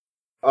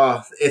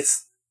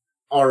 it's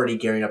already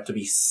gearing up to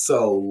be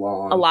so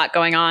long. A lot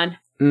going on.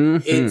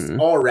 Mm-hmm. It's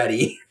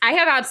already. I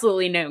have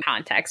absolutely no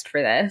context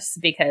for this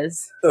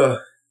because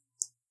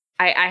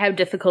I have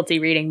difficulty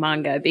reading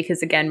manga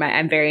because, again,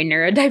 I'm very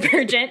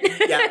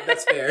neurodivergent. Yeah,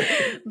 that's fair.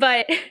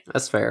 But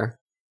that's fair.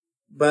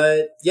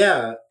 But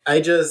yeah,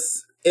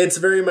 it's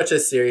very much a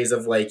series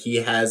of like, he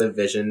has a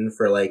vision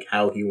for like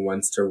how he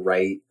wants to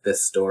write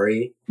this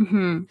story.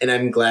 Mm-hmm. And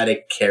I'm glad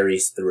it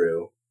carries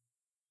through.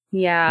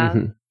 Yeah.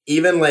 Mm-hmm.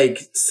 Even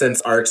like,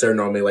 since arcs are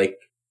normally like,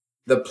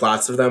 the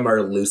plots of them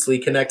are loosely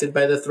connected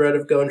by the thread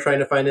of Gon trying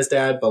to find his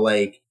dad, but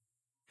like,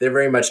 they're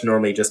very much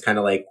normally just kind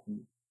of like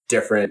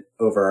different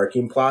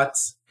overarching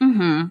plots.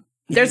 Mm-hmm.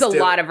 There's a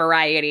lot of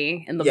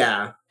variety in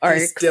the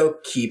arcs. He still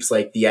keeps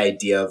like the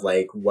idea of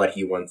like what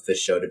he wants the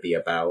show to be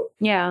about.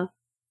 Yeah.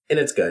 And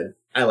it's good.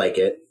 I like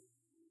it.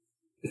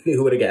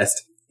 Who would have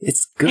guessed?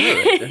 It's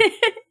good.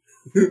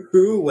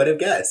 Who would have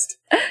guessed?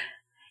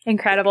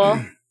 Incredible.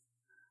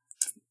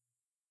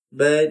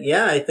 But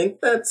yeah, I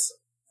think that's,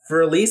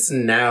 for at least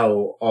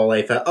now, all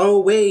I thought. Oh,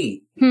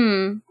 wait.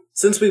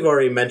 Since we've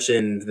already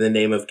mentioned the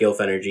name of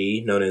Gilf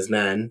Energy, known as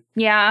Nen.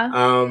 Yeah.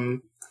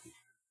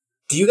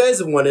 Do you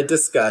guys want to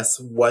discuss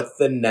what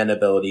the Nen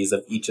abilities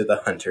of each of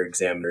the Hunter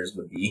Examiners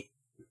would be?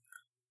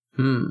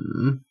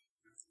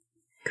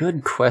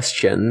 Good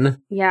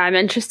question. Yeah, I'm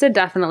interested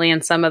definitely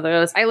in some of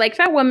those. I like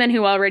that woman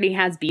who already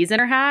has bees in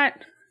her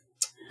hat.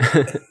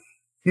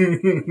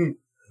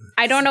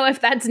 I don't know if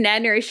that's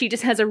Nen or if she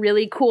just has a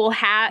really cool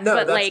hat. No,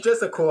 but that's like,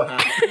 just a cool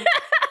hat.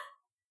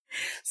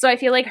 So I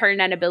feel like her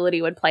Nen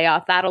ability would play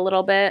off that a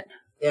little bit.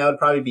 Yeah, it would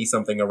probably be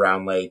something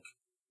around like...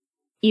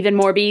 Even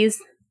more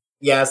bees?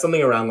 Yeah,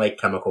 something around like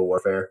chemical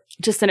warfare.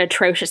 Just an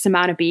atrocious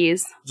amount of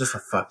bees. Just a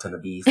fuck ton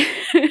of bees.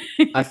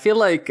 I feel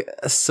like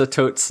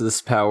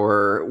Satotsu's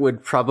power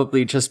would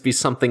probably just be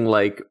something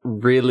like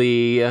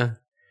really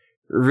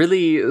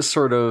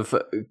sort of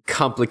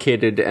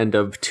complicated and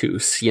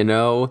obtuse, you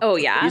know? Oh,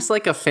 yeah? He's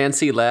like a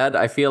fancy lad.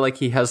 I feel like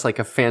he has like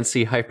a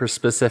fancy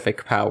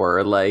hyper-specific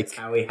power, like... That's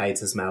how he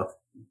hides his mouth.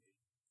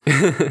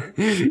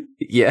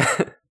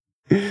 Yeah.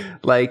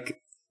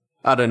 Like,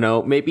 I don't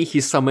know, maybe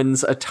he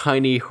summons a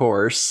tiny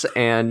horse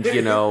and,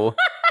 you know...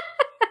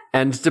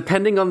 And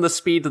depending on the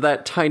speed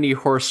that tiny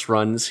horse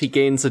runs, he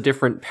gains a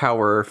different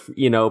power,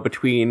 you know,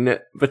 between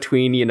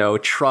you know,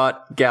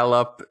 trot,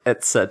 gallop,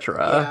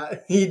 etc. Yeah,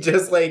 he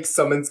just, like,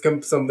 summons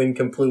something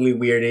completely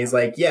weird, and he's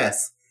like,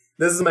 yes,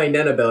 this is my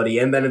Nen ability.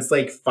 And then it's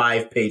like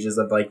 5 pages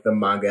of like the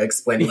manga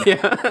explaining.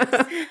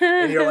 Yeah.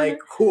 And you're like,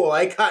 cool,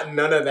 I got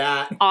none of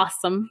that.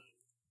 Awesome.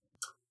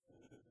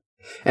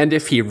 And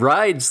if he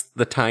rides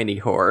the tiny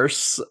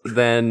horse,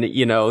 then,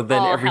 you know, then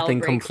All hell everything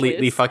breaks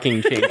completely loose.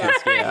 fucking changes.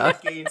 Yeah.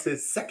 He gains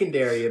his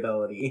secondary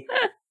ability.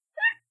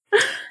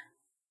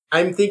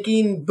 I'm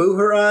thinking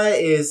Buhara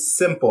is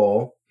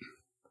simple.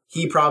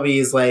 He probably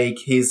is like,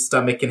 his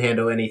stomach can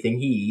handle anything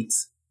he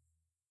eats.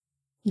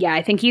 Yeah,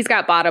 I think he's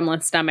got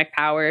bottomless stomach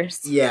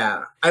powers.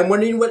 Yeah. I'm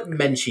wondering what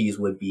Menchie's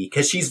would be,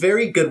 because she's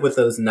very good with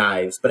those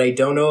knives, but I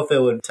don't know if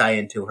it would tie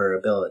into her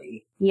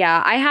ability.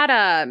 Yeah, I had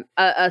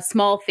a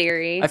small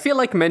theory. I feel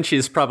like Menchie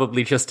is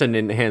probably just an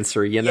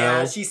enhancer, you know?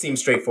 Yeah, she seems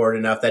straightforward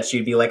enough that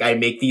she'd be like, I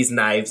make these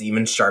knives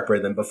even sharper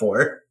than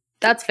before.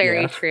 That's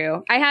very Yeah.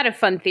 true. I had a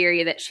fun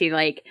theory that she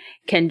like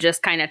can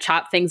just kind of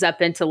chop things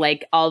up into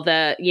like all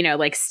the, you know,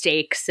 like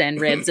steaks and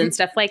ribs and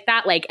stuff like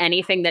that. Like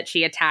anything that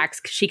she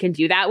attacks, she can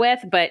do that with,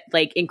 but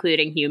like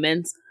including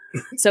humans.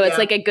 So it's Yeah.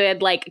 like a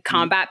good like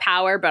combat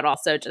power, but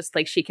also just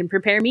like she can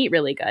prepare meat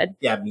really good.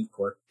 Yeah, meat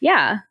core.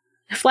 Yeah.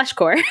 Flesh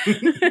core.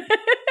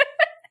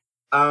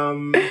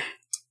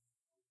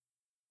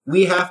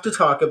 We have to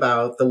talk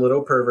about the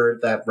little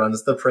pervert that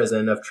runs the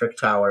prison of Trick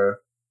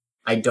Tower.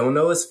 I don't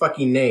know his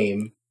fucking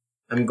name.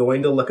 I'm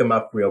going to look him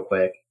up real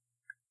quick.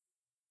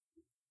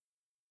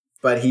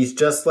 But he's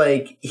just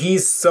like,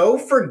 he's so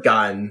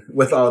forgotten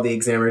with all the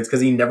examiners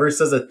because he never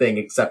says a thing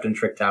except in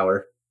Trick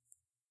Tower.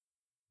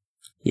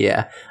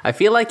 Yeah. I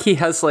feel like he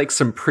has like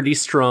some pretty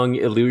strong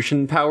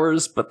illusion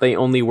powers, but they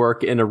only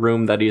work in a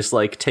room that he's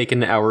like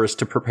taken hours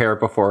to prepare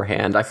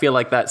beforehand. I feel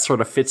like that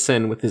sort of fits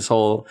in with his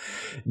whole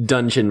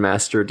dungeon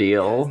master His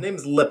deal.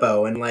 name's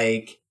Lippo, and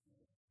like,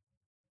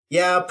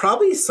 yeah,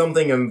 probably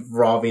something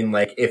involving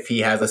like if he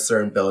has a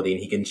certain building,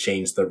 he can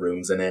change the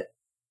rooms in it.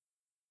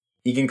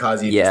 He can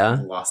cause you to Yeah.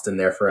 just be lost in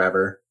there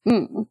forever.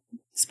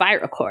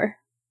 Spiral core.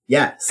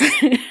 Yes.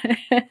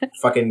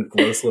 Fucking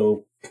gross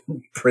little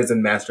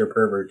prison master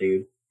pervert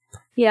dude.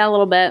 Yeah, a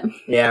little bit.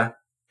 Yeah.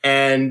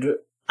 And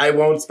I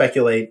won't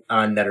speculate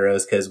on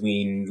Neteros because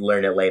we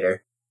learn it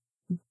later.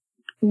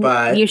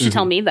 But You should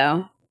tell me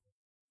though.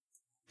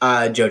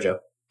 Jojo.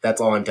 That's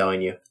all I'm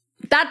telling you.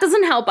 That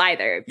doesn't help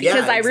either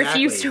because Yeah, I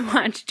refuse exactly. to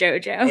watch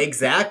JoJo.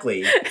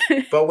 Exactly.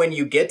 But when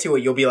you get to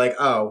it, you'll be like,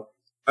 oh,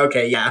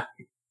 okay, yeah.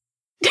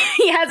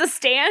 He has a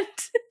stand.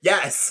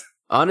 Yes.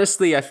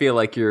 Honestly, I feel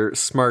like you're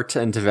smart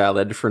and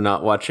valid for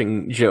not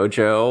watching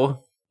JoJo.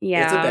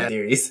 Yeah. It's a bad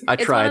series. I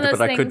It's tried, one of but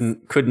those I things-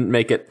 couldn't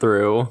make it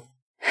through.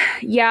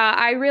 Yeah,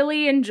 I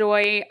really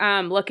enjoy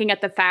looking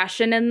at the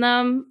fashion in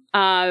them.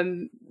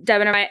 Devin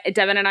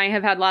and I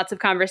have had lots of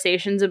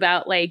conversations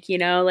about like, you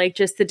know, like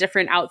just the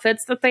different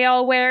outfits that they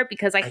all wear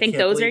because I think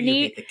can't those are believe you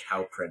neat. hate the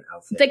cow print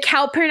outfit. The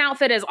cow print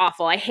outfit is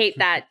awful. I hate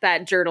that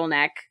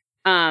turtleneck.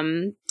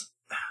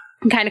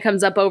 Kind of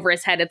comes up over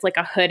his head. It's like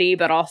a hoodie,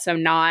 but also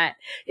not.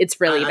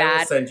 It's really I will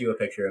bad. send you a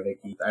picture of it,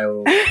 Keith. I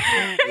will.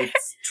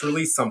 It's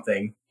truly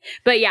something.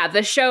 But yeah,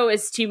 the show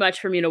is too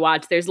much for me to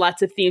watch. There's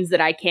lots of themes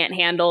that I can't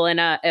handle in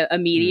a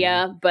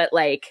media, but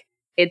like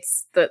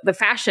it's the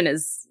fashion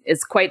is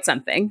quite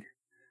something.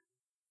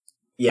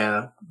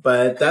 Yeah,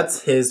 but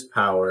that's his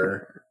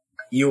power.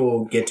 You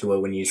will get to it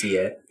when you see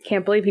it.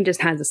 Can't believe he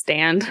just has a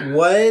stand.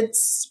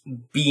 What's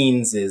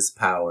Beans'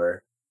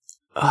 power?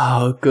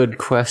 Oh, good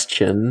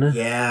question.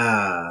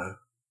 Yeah.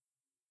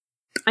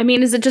 I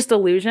mean, is it just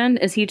illusion?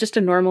 Is he just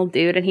a normal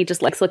dude and he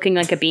just likes looking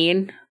like a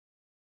bean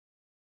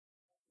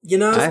You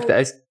know,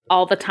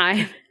 all the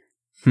time?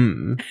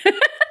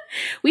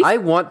 I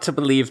want to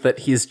believe that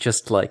he's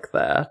just like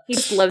that. He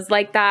just lives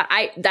like that.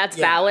 That's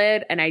Yeah.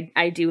 valid, and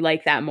I do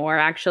like that more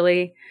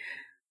actually.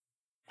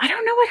 I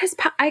don't know what his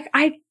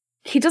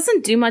he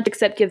doesn't do much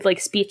except give like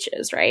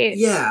speeches, right?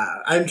 yeah,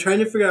 I'm trying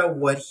to figure out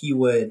what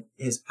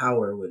his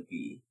power would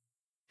be.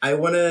 I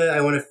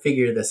wanna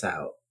figure this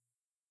out.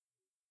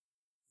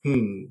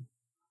 Found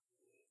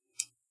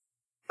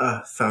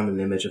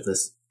an image of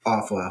this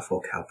awful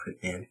cow print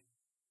man.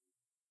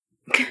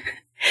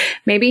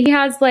 Maybe he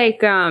has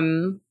like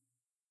I'm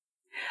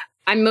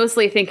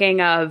mostly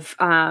thinking of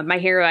My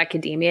Hero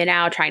Academia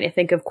now, trying to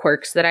think of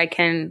quirks that I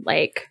can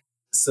like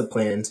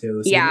Supplant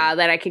to.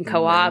 that I can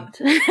co-opt.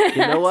 You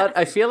know what?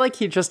 I feel like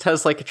he just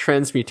has like a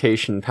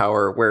transmutation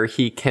power where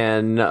he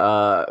can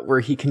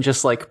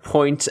just like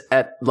point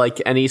at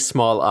like any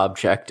small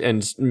object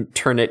and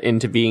turn it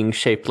into being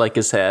shaped like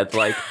his head.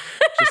 Like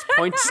just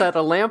points at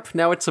a lamp,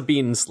 now it's a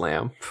beans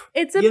lamp.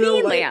 It's a You know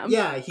bean what? lamp.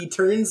 Yeah, he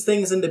turns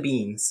things into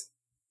beans.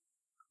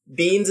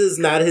 Beans is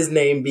not his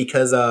name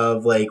because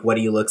of like what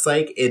he looks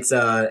like. It's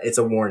a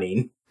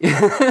warning.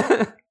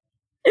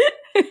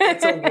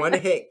 It's a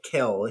one-hit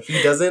kill.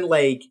 He doesn't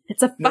like.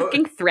 It's a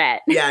fucking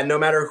threat. Yeah, no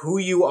matter who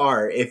you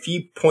are, if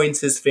he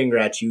points his finger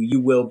at you, you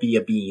will be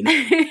a bean.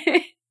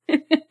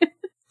 It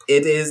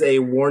is a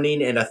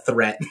warning and a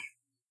threat.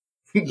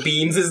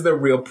 Beans is the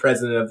real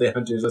president of the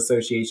Hunters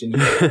Association.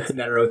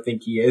 Netero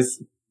think he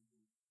is.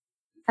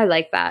 I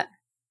like that.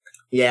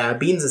 Yeah,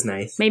 Beans is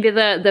nice. Maybe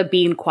the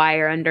bean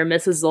choir under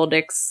Mrs.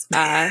 Zoldyck's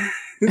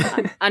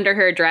under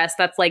her dress.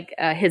 That's like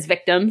his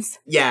victims.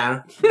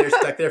 Yeah, they're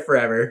stuck there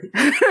forever.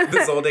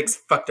 The Zoldycks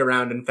fucked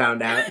around and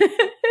found out.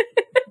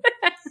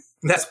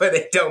 That's why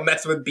they don't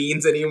mess with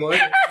beans anymore.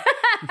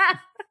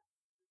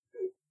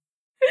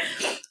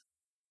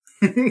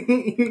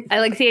 I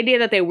like the idea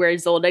that they were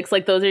Zoldycks.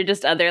 Like, those are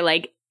just other,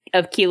 like,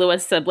 of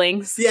Killua's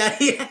siblings. Yeah,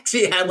 he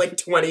actually had like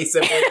 20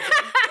 siblings.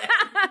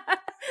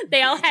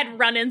 They all had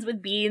run-ins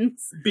with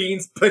Beans.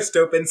 Beans pushed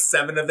open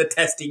 7 of the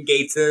testing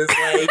gates and was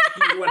like,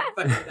 you want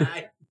to fucking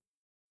die?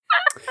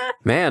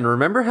 Man,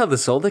 remember how the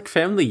Zoldyck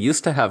family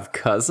used to have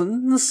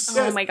cousins?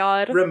 Oh my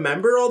god.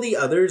 Remember all the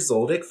other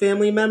Zoldyck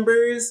family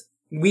members?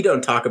 We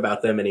don't talk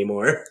about them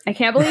anymore. I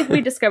can't believe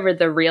we discovered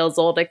the real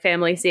Zoldyck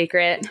family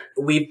secret.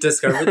 We've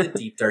discovered the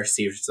deep, dark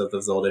secrets of the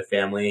Zoldyck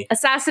family.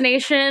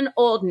 Assassination,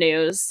 old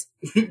news.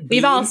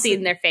 We've all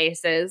seen their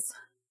faces.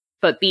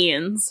 But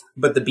Beans.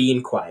 But the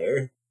Bean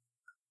Choir.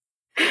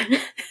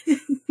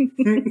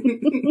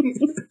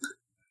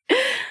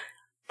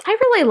 I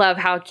really love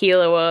how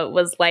Killua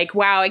was like,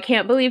 wow, I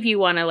can't believe you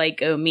want to like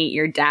go meet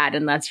your dad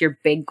and that's your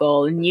big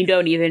goal and you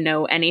don't even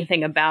know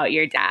anything about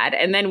your dad.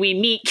 And then we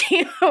meet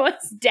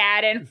Killua's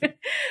dad and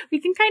we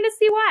can kind of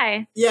see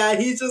why. Yeah,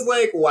 he's just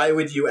like, why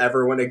would you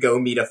ever want to go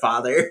meet a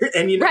father?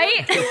 And you know,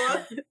 right?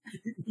 Killua,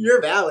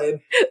 you're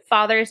valid.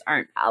 Fathers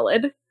aren't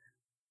valid.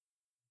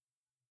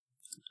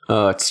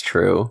 Oh, it's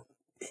true.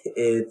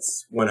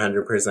 It's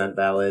 100%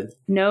 valid.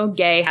 No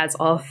gay has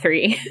all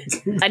three.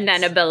 A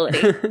nun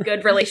ability.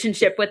 Good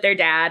relationship with their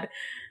dad.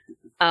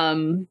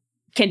 Can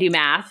do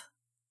math.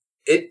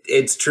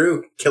 It's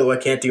true. Killua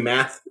can't do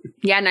math.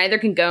 Yeah, neither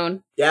can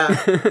Gon. Yeah.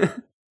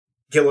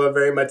 Killua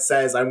very much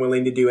says, I'm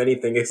willing to do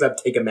anything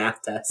except take a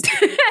math test.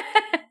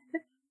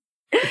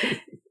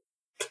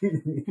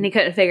 And he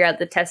couldn't figure out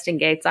the testing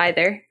gates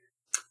either.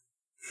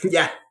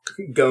 Yeah.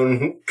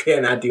 Gon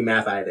cannot do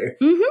math either.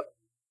 Mm-hmm.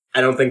 I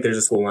don't think there's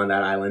a school on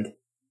that island.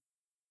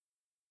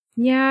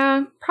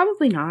 Yeah,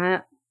 probably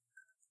not.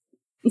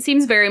 It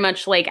seems very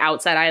much like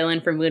Outside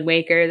Island from Wind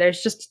Waker.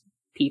 There's just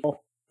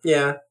people.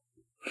 Yeah.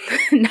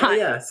 Not. Oh,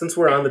 yeah, since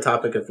we're on the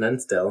topic of Nen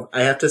still,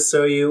 I have to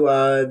show you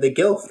the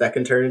Gilf that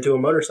can turn into a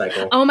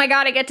motorcycle. Oh my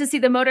god, I get to see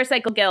the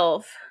motorcycle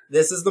Gilf.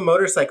 This is the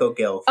motorcycle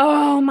Gilf.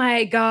 Oh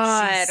my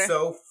god. She's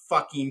so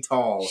fucking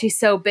tall. She's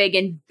so big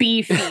and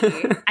beefy.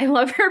 I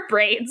love her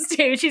braids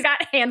too. She's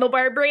got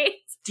handlebar braids.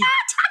 She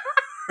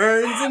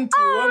turns into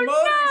a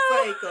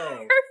motorcycle. No.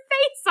 Her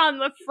face on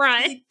the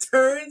front. She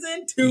turns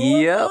into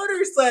a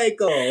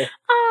motorcycle.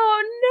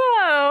 Oh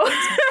no.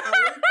 It's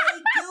powered by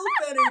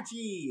Gilf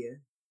energy.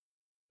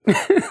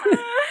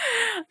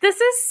 This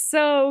is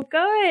so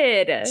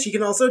good. She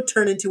can also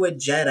turn into a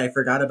jet. I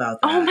forgot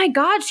about that. Oh my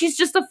god, she's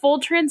just a full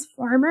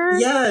transformer?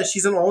 Yeah,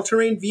 she's an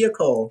all-terrain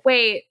vehicle.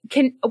 Wait,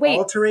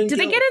 all-terrain do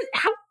they get in?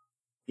 How?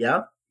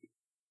 Yeah.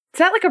 Is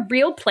that like a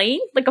real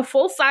plane? Like a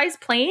full-size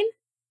plane?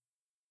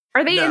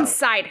 Are they No.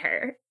 inside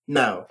her?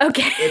 No.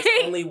 Okay.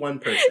 It's only one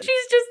person.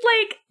 She's just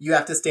like... You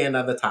have to stand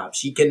on the top.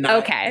 She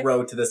cannot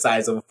grow to the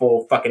size of a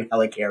full fucking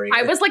helicarrier.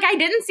 I was like, I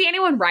didn't see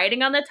anyone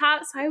riding on the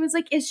top, so I was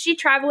like, is she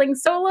traveling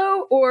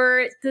solo,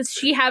 or does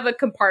she have a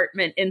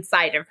compartment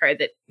inside of her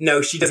that...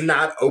 No, she does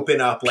not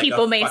open up like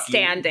people may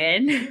stand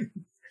in.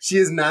 She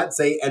does not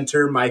say,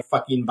 enter my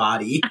fucking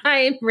body.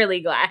 I'm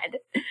really glad.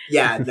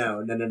 Yeah,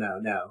 no.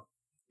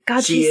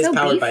 God, she she's is so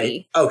powered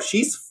beefy. by... Oh,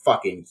 she's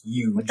fucking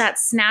huge. With that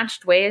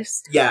snatched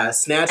waist. Yeah,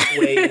 snatched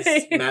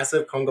waist,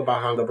 massive conga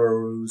bahanga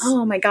bros.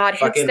 Oh my god,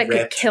 hips fucking that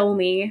ripped. could kill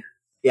me.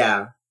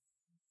 Yeah.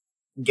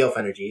 Gilf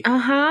energy.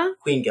 Uh-huh.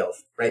 Queen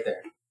Gilf, right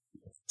there.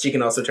 She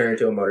can also turn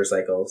into a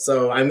motorcycle.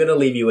 So I'm going to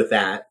leave you with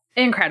that.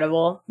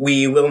 Incredible.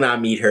 We will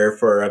not meet her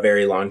for a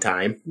very long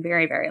time.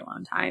 Very, very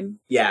long time.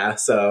 Yeah,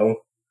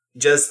 so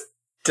just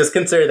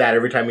consider that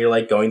every time you're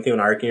like going through an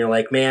arc and you're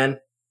like, man,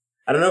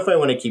 I don't know if I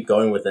want to keep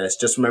going with this.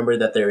 Just remember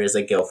that there is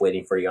a Gilf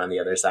waiting for you on the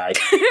other side.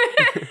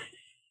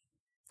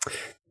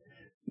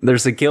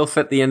 There's a Gilf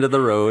at the end of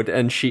the road,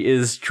 and she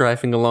is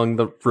driving along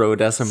the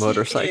road as a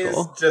motorcycle. She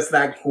is just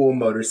that cool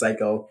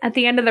motorcycle. At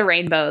the end of the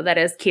rainbow, that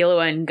is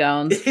Killua and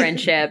Gon's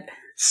friendship.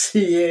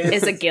 She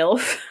is a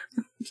Gilf.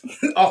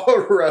 All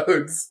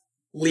roads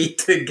lead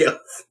to Gilf.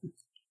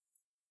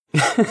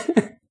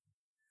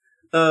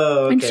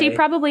 Oh, okay. And she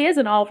probably is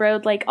an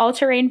all-road, like,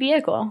 all-terrain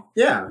vehicle.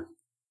 Yeah.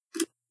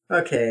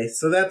 Okay,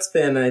 so that's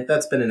been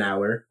an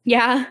hour.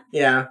 Yeah.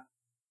 Yeah.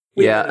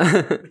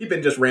 We've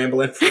been just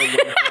rambling for a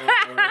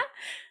while.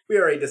 We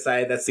already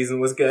decided that season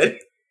was good.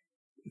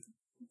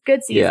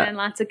 Good season.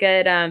 Lots of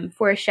good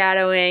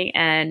foreshadowing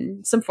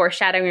and some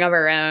foreshadowing of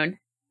our own.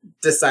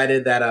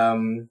 Decided that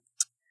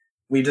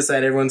we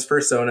decided everyone's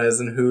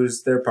personas and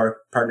who's their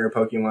partner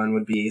Pokemon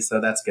would be,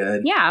 so that's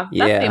good. Yeah,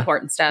 that's the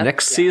important stuff.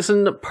 Next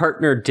season,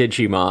 partner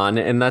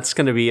Digimon, and that's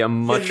going to be a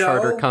much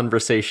harder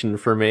conversation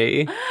for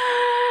me.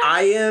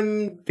 I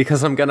am...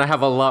 Because I'm going to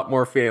have a lot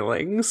more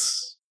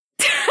feelings.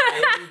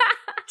 I'm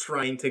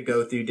trying to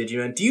go through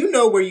Digimon. Do you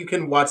know where you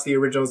can watch the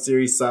original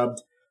series subbed?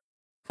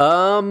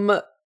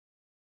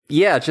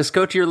 Yeah, just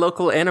go to your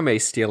local anime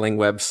stealing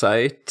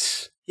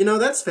website.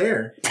 That's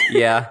fair.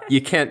 Yeah,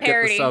 you can't get the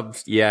Parody.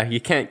 subs. Yeah, you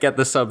can't get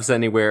the subs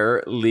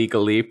anywhere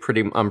legally.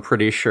 I'm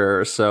pretty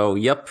sure. So,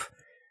 yep.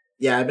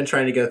 Yeah, I've been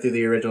trying to go through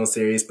the original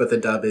series, but the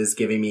dub is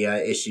giving me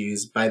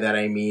issues. By that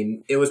I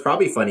mean, it was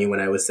probably funny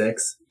when I was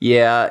 6.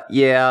 Yeah,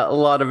 a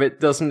lot of it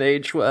doesn't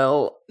age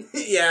well.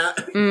 Yeah.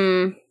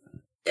 Yeah.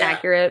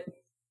 Accurate.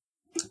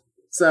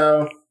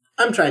 So,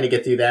 I'm trying to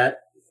get through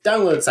that.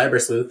 Download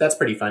Cyber Sleuth. That's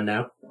pretty fun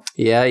now.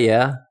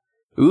 Yeah.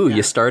 Ooh, Yeah.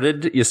 you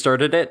started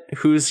it?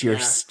 Who's your Yeah.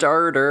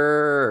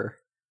 starter?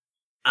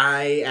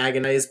 I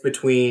agonize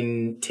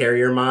between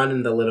Terriermon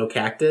and the little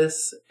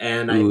cactus,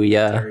 and I Ooh,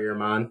 yeah.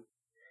 Terriermon.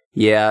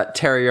 Yeah,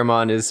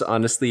 Terriermon is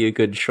honestly a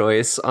good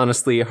choice.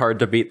 Honestly, hard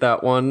to beat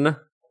that one.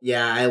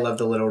 Yeah, I love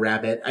the little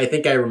rabbit. I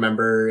think I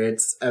remember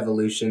its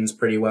evolutions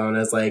pretty well, and I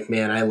was like,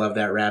 man, I love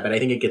that rabbit. I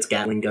think it gets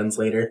Gatling guns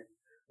later.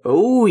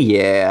 Oh,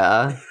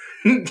 yeah.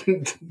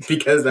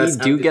 Because that's You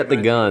how do get the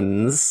Digimon-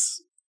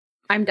 guns.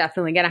 I'm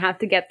definitely gonna have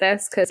to get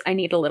this because I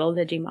need a little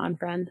Digimon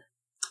friend.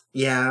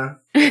 Yeah.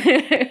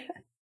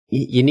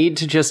 You need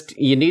to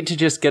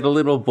just get a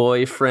little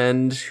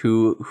boyfriend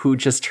who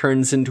just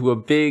turns into a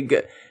big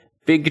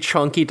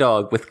chunky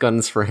dog with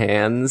guns for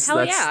hands.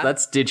 Hell yeah.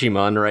 That's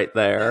Digimon right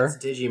there.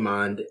 That's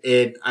Digimon.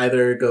 It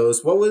either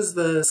goes, what was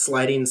the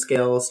sliding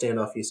scale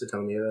Standoff used to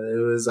tell me?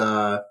 It was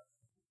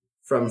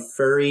from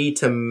furry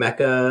to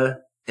mecha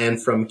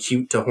and from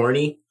cute to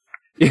horny.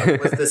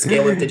 What's the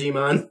scale of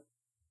Digimon?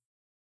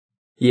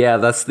 Yeah,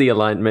 that's the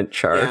alignment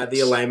chart. Yeah, the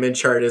alignment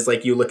chart is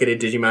like you look at a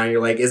Digimon and you're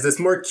like, is this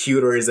more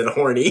cute or is it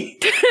horny?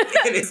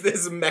 And is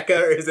this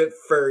mecha or is it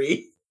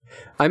furry?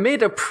 I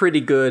made a pretty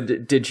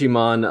good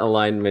Digimon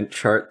alignment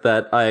chart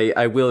that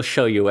I will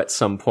show you at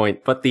some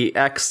point, but the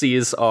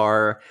axes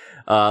are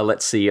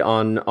let's see,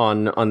 on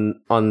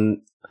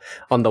the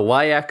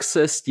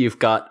y-axis you've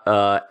got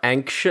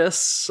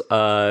anxious,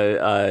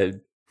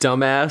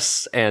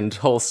 dumbass, and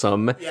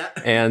wholesome. Yeah.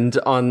 And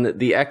on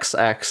the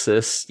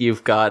x-axis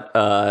you've got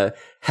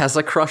has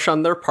a crush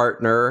on their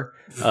partner,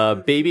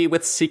 baby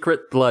with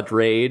secret blood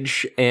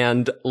rage,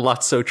 and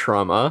lotso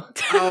trauma.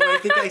 Oh, I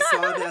think I saw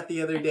that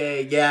the other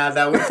day. Yeah,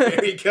 that was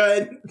very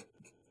good.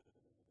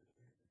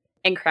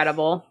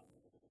 Incredible.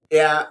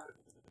 Yeah.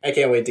 I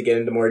can't wait to get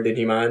into more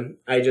Digimon.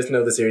 I just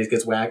know the series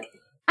gets whack.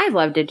 I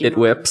love Digimon. It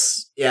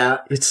whips. Yeah.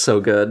 It's so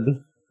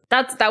good.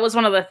 That was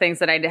one of the things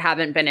that I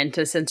haven't been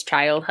into since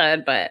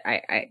childhood, but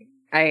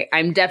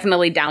I'm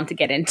definitely down to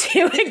get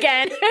into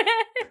again.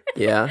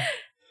 Yeah.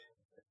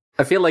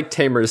 I feel like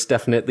Tamers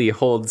definitely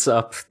holds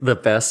up the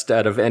best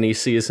out of any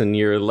season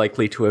you're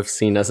likely to have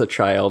seen as a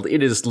child.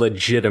 It is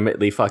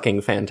legitimately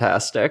fucking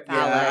fantastic.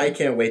 Yeah, Valid. I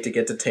can't wait to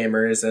get to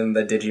Tamers and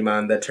the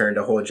Digimon that turned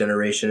a whole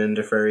generation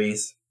into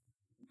furries.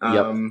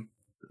 Yep.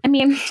 I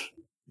mean,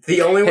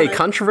 The only Hey, one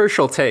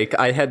controversial take.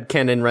 I had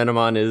Canon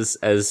Renamon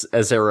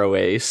as Arrow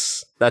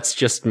Ace. That's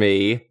just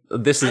me.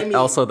 This is I mean-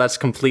 also, that's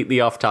completely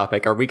off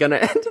topic. Are we gonna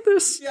end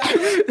this? Yeah,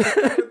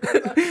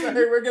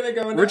 sorry, we're gonna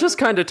go. We're just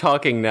kind of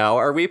talking now.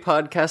 Are we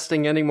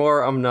podcasting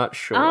anymore? I'm not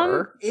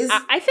sure.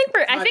 I think if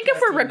we're podcasting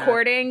not-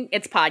 recording,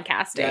 it's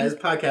podcasting. Yeah, it's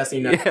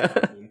podcasting. Not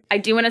Yeah. I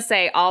do want to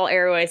say all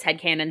Arrow's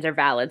headcanons are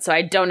valid, so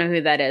I don't know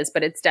who that is,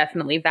 but it's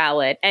definitely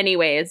valid.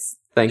 Anyways,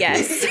 Thank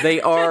yes. you. They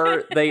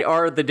are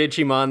the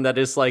Digimon that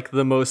is like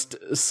the most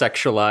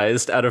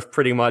sexualized out of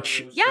pretty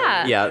much.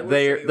 Yeah. Yeah, I will show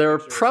you a they're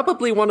picture.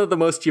 probably one of the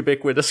most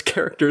ubiquitous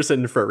characters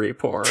in furry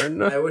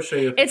porn. I will show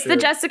you. A It's the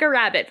picture. Jessica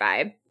Rabbit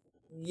vibe.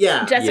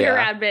 Yeah, Jessica Yeah.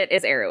 Rabbit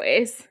is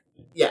Arroways.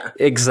 yeah.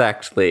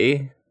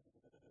 Exactly.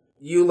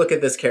 You look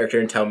at this character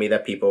and tell me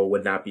that people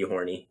would not be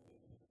horny.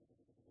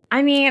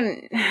 I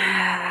mean,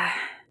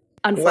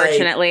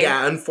 unfortunately, Like,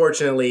 yeah,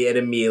 unfortunately, it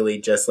immediately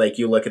just like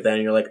you look at that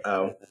and you're like,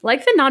 oh,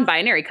 like the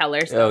non-binary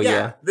colors. Oh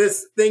yeah.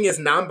 This thing is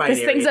non-binary.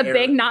 This thing's a Arrow.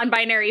 big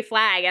non-binary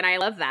flag, and I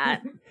love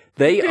that.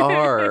 They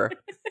are.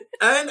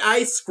 And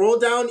I scroll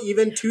down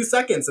even 2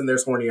 seconds and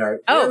there's horny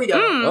art. Oh, There we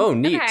go. Oh,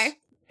 neat. Okay.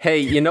 Hey,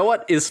 you know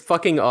what is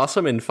fucking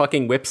awesome and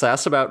fucking whips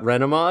ass about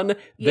Renamon?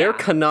 They're Yeah.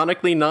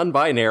 canonically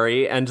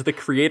non-binary, and the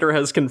creator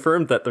has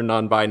confirmed that they're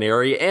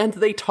non-binary, and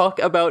they talk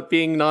about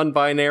being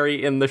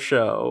non-binary in the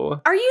show.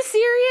 Are you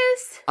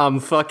serious? I'm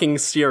fucking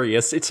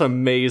serious. It's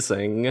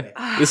amazing.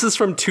 This is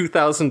from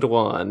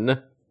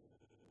 2001.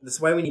 This is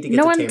why we need to get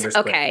No to one. Tamers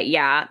Okay,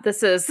 yeah.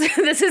 This is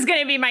this is going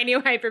to be my new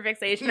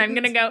hyperfixation. I'm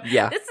going to go.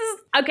 Yeah. This is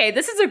okay.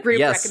 This is a group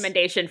Yes.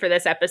 recommendation for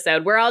this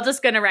episode. We're all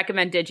just going to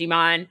recommend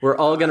Digimon. We're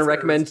all gonna Oscars.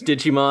 recommend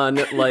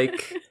Digimon,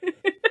 like...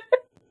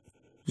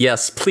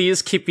 Yes,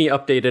 please keep me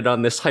updated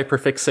on this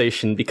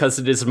hyperfixation, because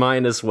it is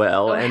mine as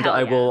well, Oh, and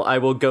hell I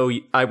will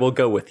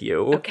go with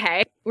you.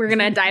 Okay, we're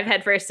gonna dive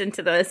headfirst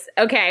into this.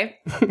 Okay,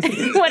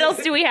 what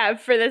else do we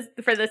have for this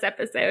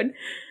episode?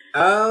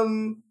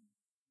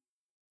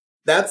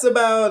 That's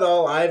about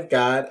all I've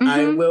got. I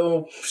Mhm.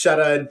 will shout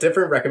a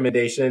different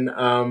recommendation.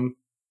 An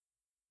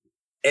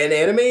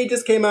anime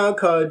just came out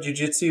called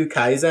Jujutsu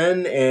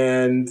Kaisen,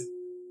 and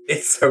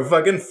it's so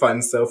fucking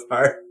fun so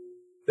far.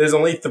 There's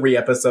only 3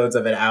 episodes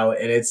of it out,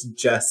 and it's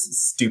just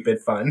stupid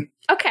fun.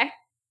 Okay,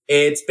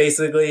 It's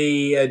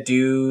basically a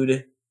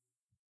dude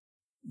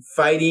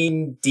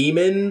fighting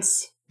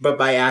demons, but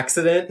by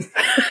accident.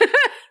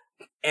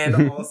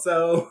 And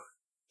also,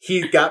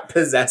 he got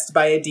possessed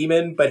by a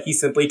demon, but he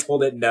simply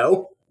told it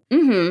no.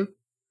 Mm-hmm.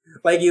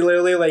 Like, he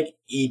literally, like,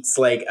 eats,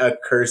 like, a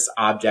cursed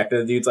object,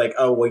 and the dude's like,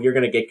 oh, well, you're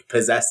gonna get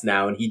possessed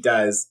now, and he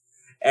does.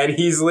 And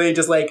he's literally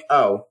just like,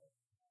 oh,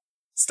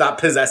 stop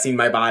possessing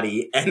my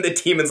body. And the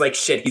demon's like,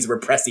 shit, he's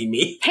repressing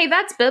me. Hey,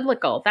 that's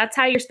biblical. That's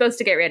how you're supposed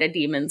to get rid of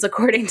demons,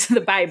 according to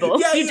the Bible.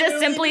 Yeah, you he just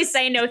literally simply just-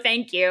 say no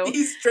thank you.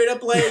 He's straight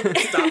up like,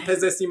 stop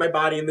possessing my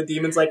body, and the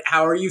demon's like,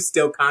 how are you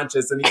still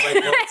conscious? And he's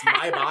like, well, it's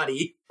my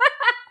body.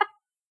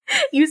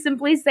 You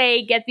simply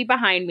say, get thee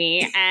behind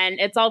me, and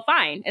it's all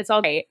fine. It's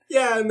all right.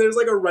 Yeah, and there's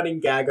like a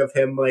running gag of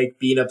him like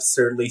being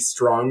absurdly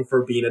strong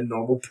for being a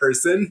normal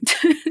person.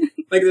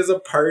 Like there's a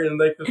part in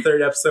like the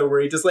third episode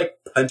where he just like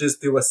punches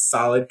through a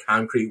solid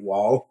concrete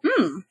wall.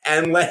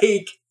 And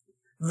like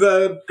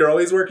the girl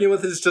he's working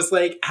with is just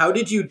like, how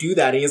did you do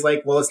that? And he's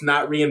like, well, it's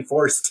not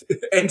reinforced.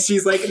 And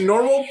she's like,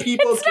 normal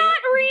people It's can't. not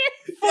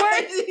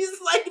reinforced. He's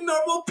like,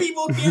 normal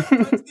people can't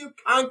punch through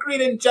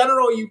concrete in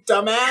general, you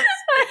dumbass.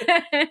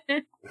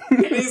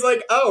 And he's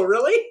like, oh,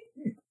 really?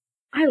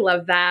 I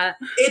love that.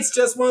 It's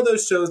just one of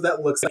those shows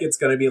that looks like it's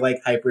going to be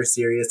like hyper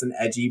serious and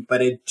edgy,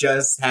 but it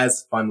just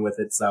has fun with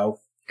itself.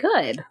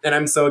 Good. And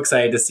I'm so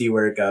excited to see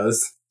where it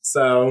goes.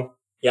 So,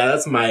 yeah,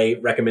 that's my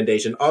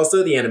recommendation.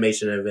 Also, the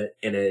animation of it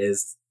in it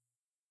is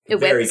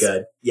very whips.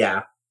 good.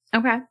 Yeah.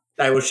 Okay.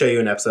 I will show you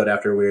an episode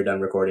after we're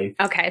done recording.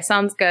 Okay,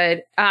 sounds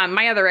good.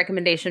 My other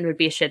recommendation would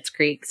be Schitt's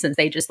Creek, since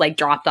they just like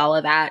dropped all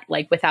of that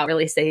like without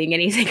really saying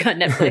anything on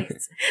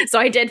Netflix. So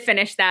I did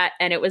finish that,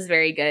 and it was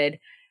very good.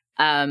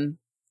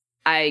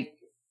 I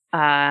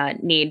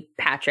need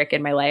Patrick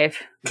in my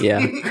life.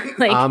 Yeah.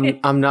 Like,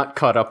 I'm not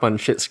caught up on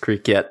Schitt's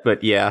Creek yet,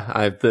 but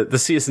yeah, the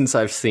seasons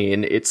I've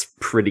seen, it's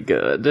pretty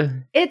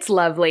good. it's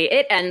lovely.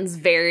 It ends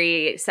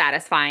very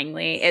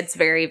satisfyingly. It's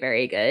very,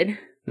 very good.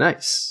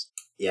 Nice.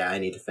 Yeah, I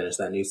need to finish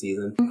that new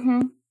season.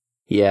 Mm-hmm.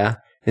 Yeah.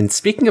 And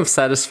speaking of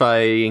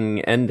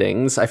satisfying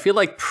endings, I feel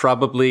like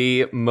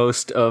probably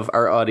most of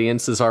our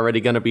audience is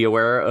already going to be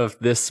aware of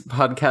this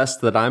podcast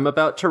that I'm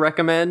about to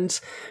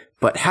recommend.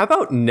 But how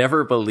about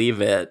Never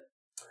Believe It?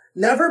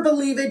 Never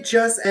Believe It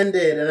just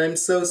ended, and I'm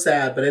so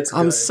sad, but it's good.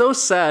 I'm so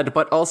sad,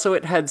 but also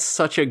it had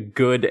such a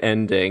good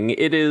ending.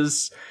 It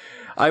is...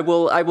 I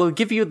will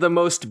give you the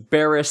most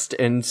barest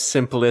and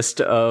simplest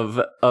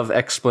of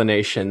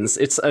explanations.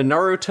 It's a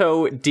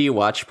Naruto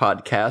D-Watch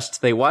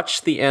podcast. They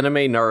watch the anime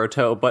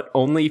Naruto, but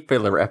only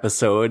filler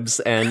episodes,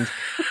 and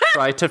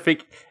try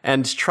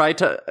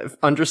to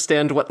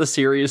understand what the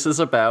series is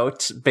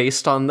about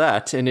based on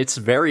that. And it's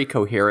very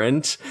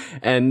coherent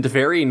and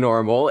very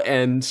normal,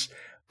 and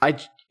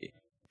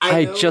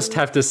I just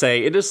have to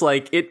say, it is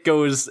like, it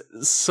goes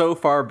so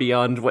far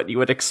beyond what you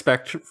would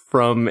expect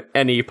from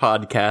any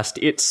podcast.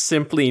 It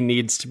simply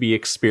needs to be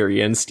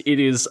experienced. It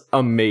is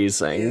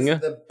amazing.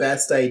 It's the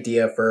best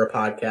idea for a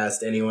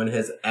podcast anyone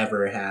has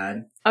ever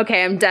had.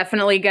 Okay, I'm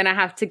definitely gonna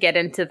have to get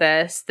into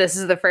this. This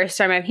is the first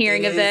time I'm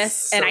hearing It of is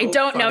this, and I so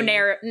don't funny.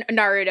 know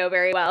Naruto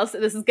very well, so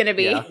this is gonna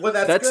be Yeah. Well,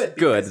 that's good.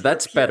 good. because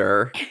That's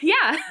better.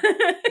 yeah,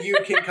 you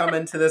can come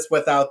into this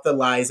without the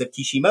lies of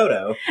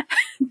Kishimoto.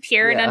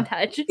 pure Yeah. and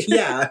untouched.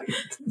 Yeah.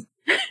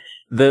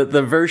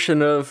 The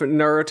version of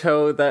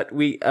Naruto that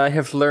I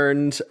have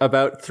learned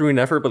about through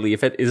Never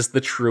Believe It is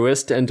the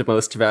truest and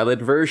most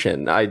valid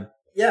version.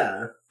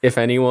 Yeah. If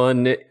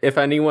anyone is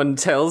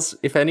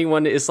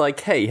like,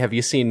 hey, have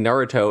you seen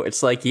Naruto?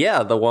 It's like,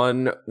 yeah, the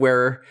one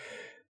where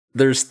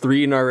there's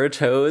 3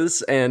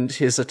 Narutos and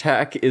his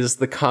attack is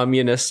the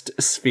communist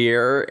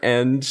sphere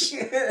and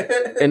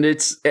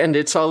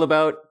it's all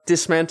about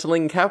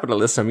dismantling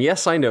capitalism.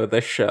 Yes, I know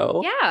this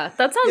show. Yeah,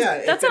 that sounds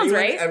anyone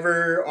right.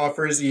 ever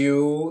offers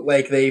you,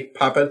 like, they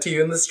pop up to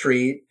you in the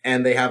street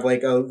and they have,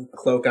 like, a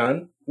cloak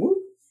on. Whoop.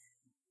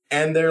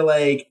 And they're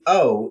like,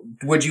 oh,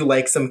 would you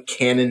like some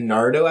canon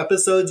Naruto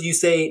episodes? You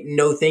say,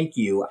 no, thank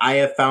you. I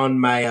have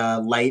found my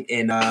light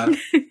in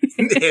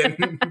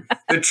in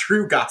the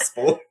true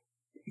gospel.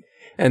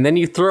 And then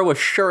you throw a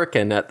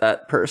shuriken at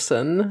that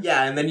person.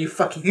 Yeah, and then you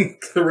fucking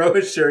throw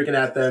a shuriken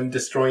at them,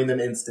 destroying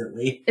them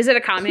instantly. Is it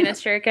a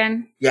communist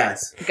shuriken?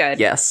 Yes. Good.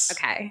 Yes.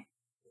 Okay.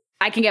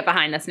 I can get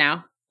behind this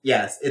now.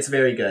 Yes, it's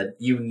very good.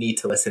 You need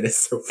to listen.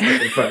 It's so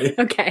fucking funny.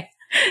 Okay.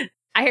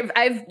 I've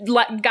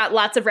got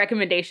lots of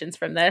recommendations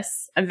from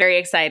this. I'm very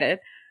excited.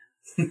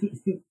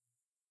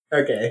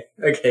 Okay,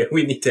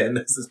 we need to end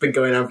this. It's been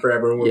going on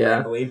forever and we're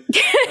Yeah. rambling.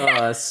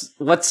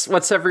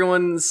 What's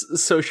everyone's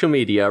social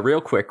media?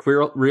 Real quick,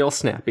 real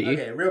snappy.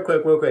 Okay, real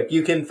quick.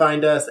 You can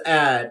find us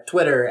at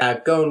Twitter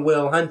at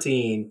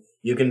GoneWillHunting.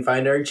 You can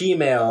find our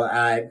Gmail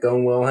at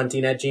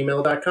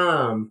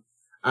gonewillhunting@gmail.com.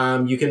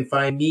 You can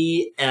find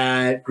me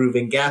at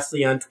Groovin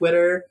Ghastly on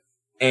Twitter.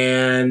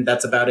 And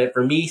that's about it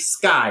for me.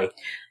 Sky.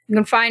 You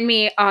can find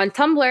me on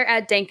Tumblr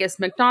at Dankus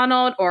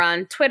McDonald or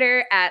on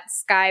Twitter at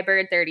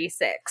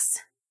Skybird36.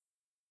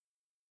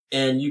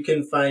 And you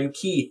can find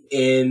Keith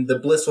in the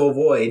Blissful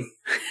Void.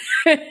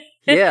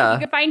 Yeah. You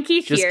can find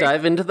Keith Just here.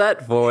 dive into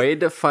that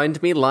void,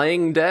 find me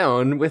lying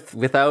down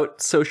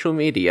without social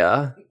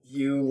media.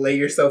 You lay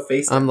yourself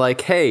face down. I'm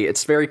like, hey,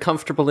 it's very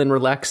comfortable and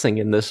relaxing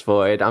in this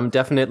void. I'm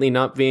definitely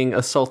not being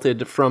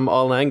assaulted from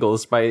all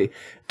angles by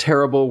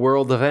terrible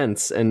world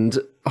events and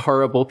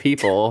horrible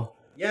people.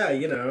 Yeah,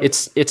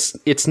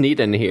 It's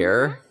neat in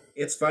here.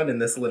 It's fun in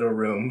this little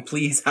room.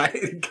 Please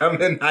come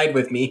and hide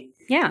with me.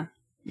 Yeah.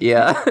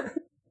 Yeah.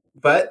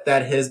 But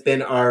that has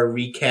been our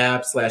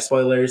recap /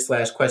 spoilers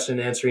 /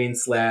 question answering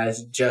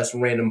 / just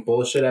random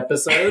bullshit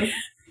episode.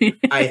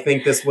 I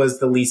think this was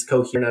the least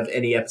coherent of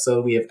any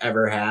episode we have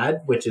ever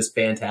had, which is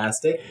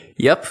fantastic.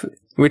 Yep.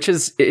 Which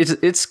is,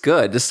 it's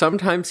good.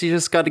 Sometimes you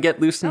just got to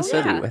get loose and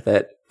steady with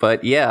it.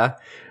 But yeah,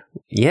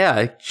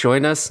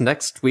 join us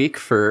next week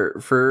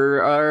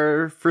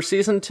for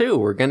season 2.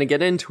 We're going to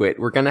get into it.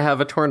 We're going to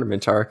have a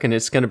tournament arc and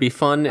it's going to be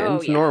fun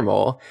and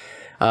normal.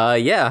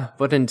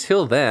 But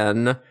until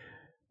then,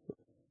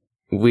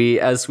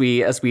 as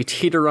we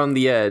teeter on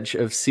the edge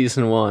of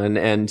season 1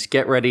 and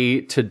get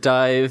ready to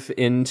dive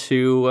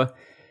into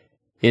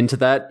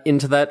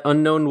that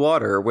unknown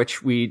water,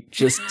 which we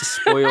just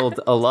spoiled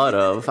a lot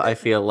of, I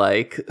feel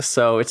like.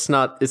 So it's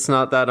not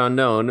that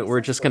unknown. We're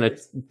just gonna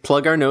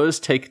plug our nose,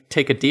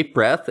 take a deep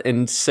breath,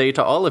 and say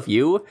to all of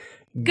you,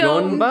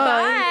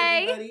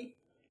 Goodbye.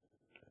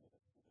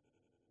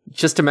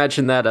 Just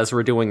imagine that as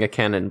we're doing a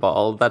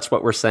cannonball. That's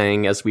what we're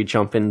saying as we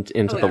jump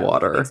into the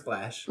water. Big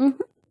splash.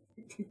 Mm-hmm.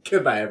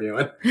 Goodbye,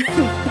 everyone.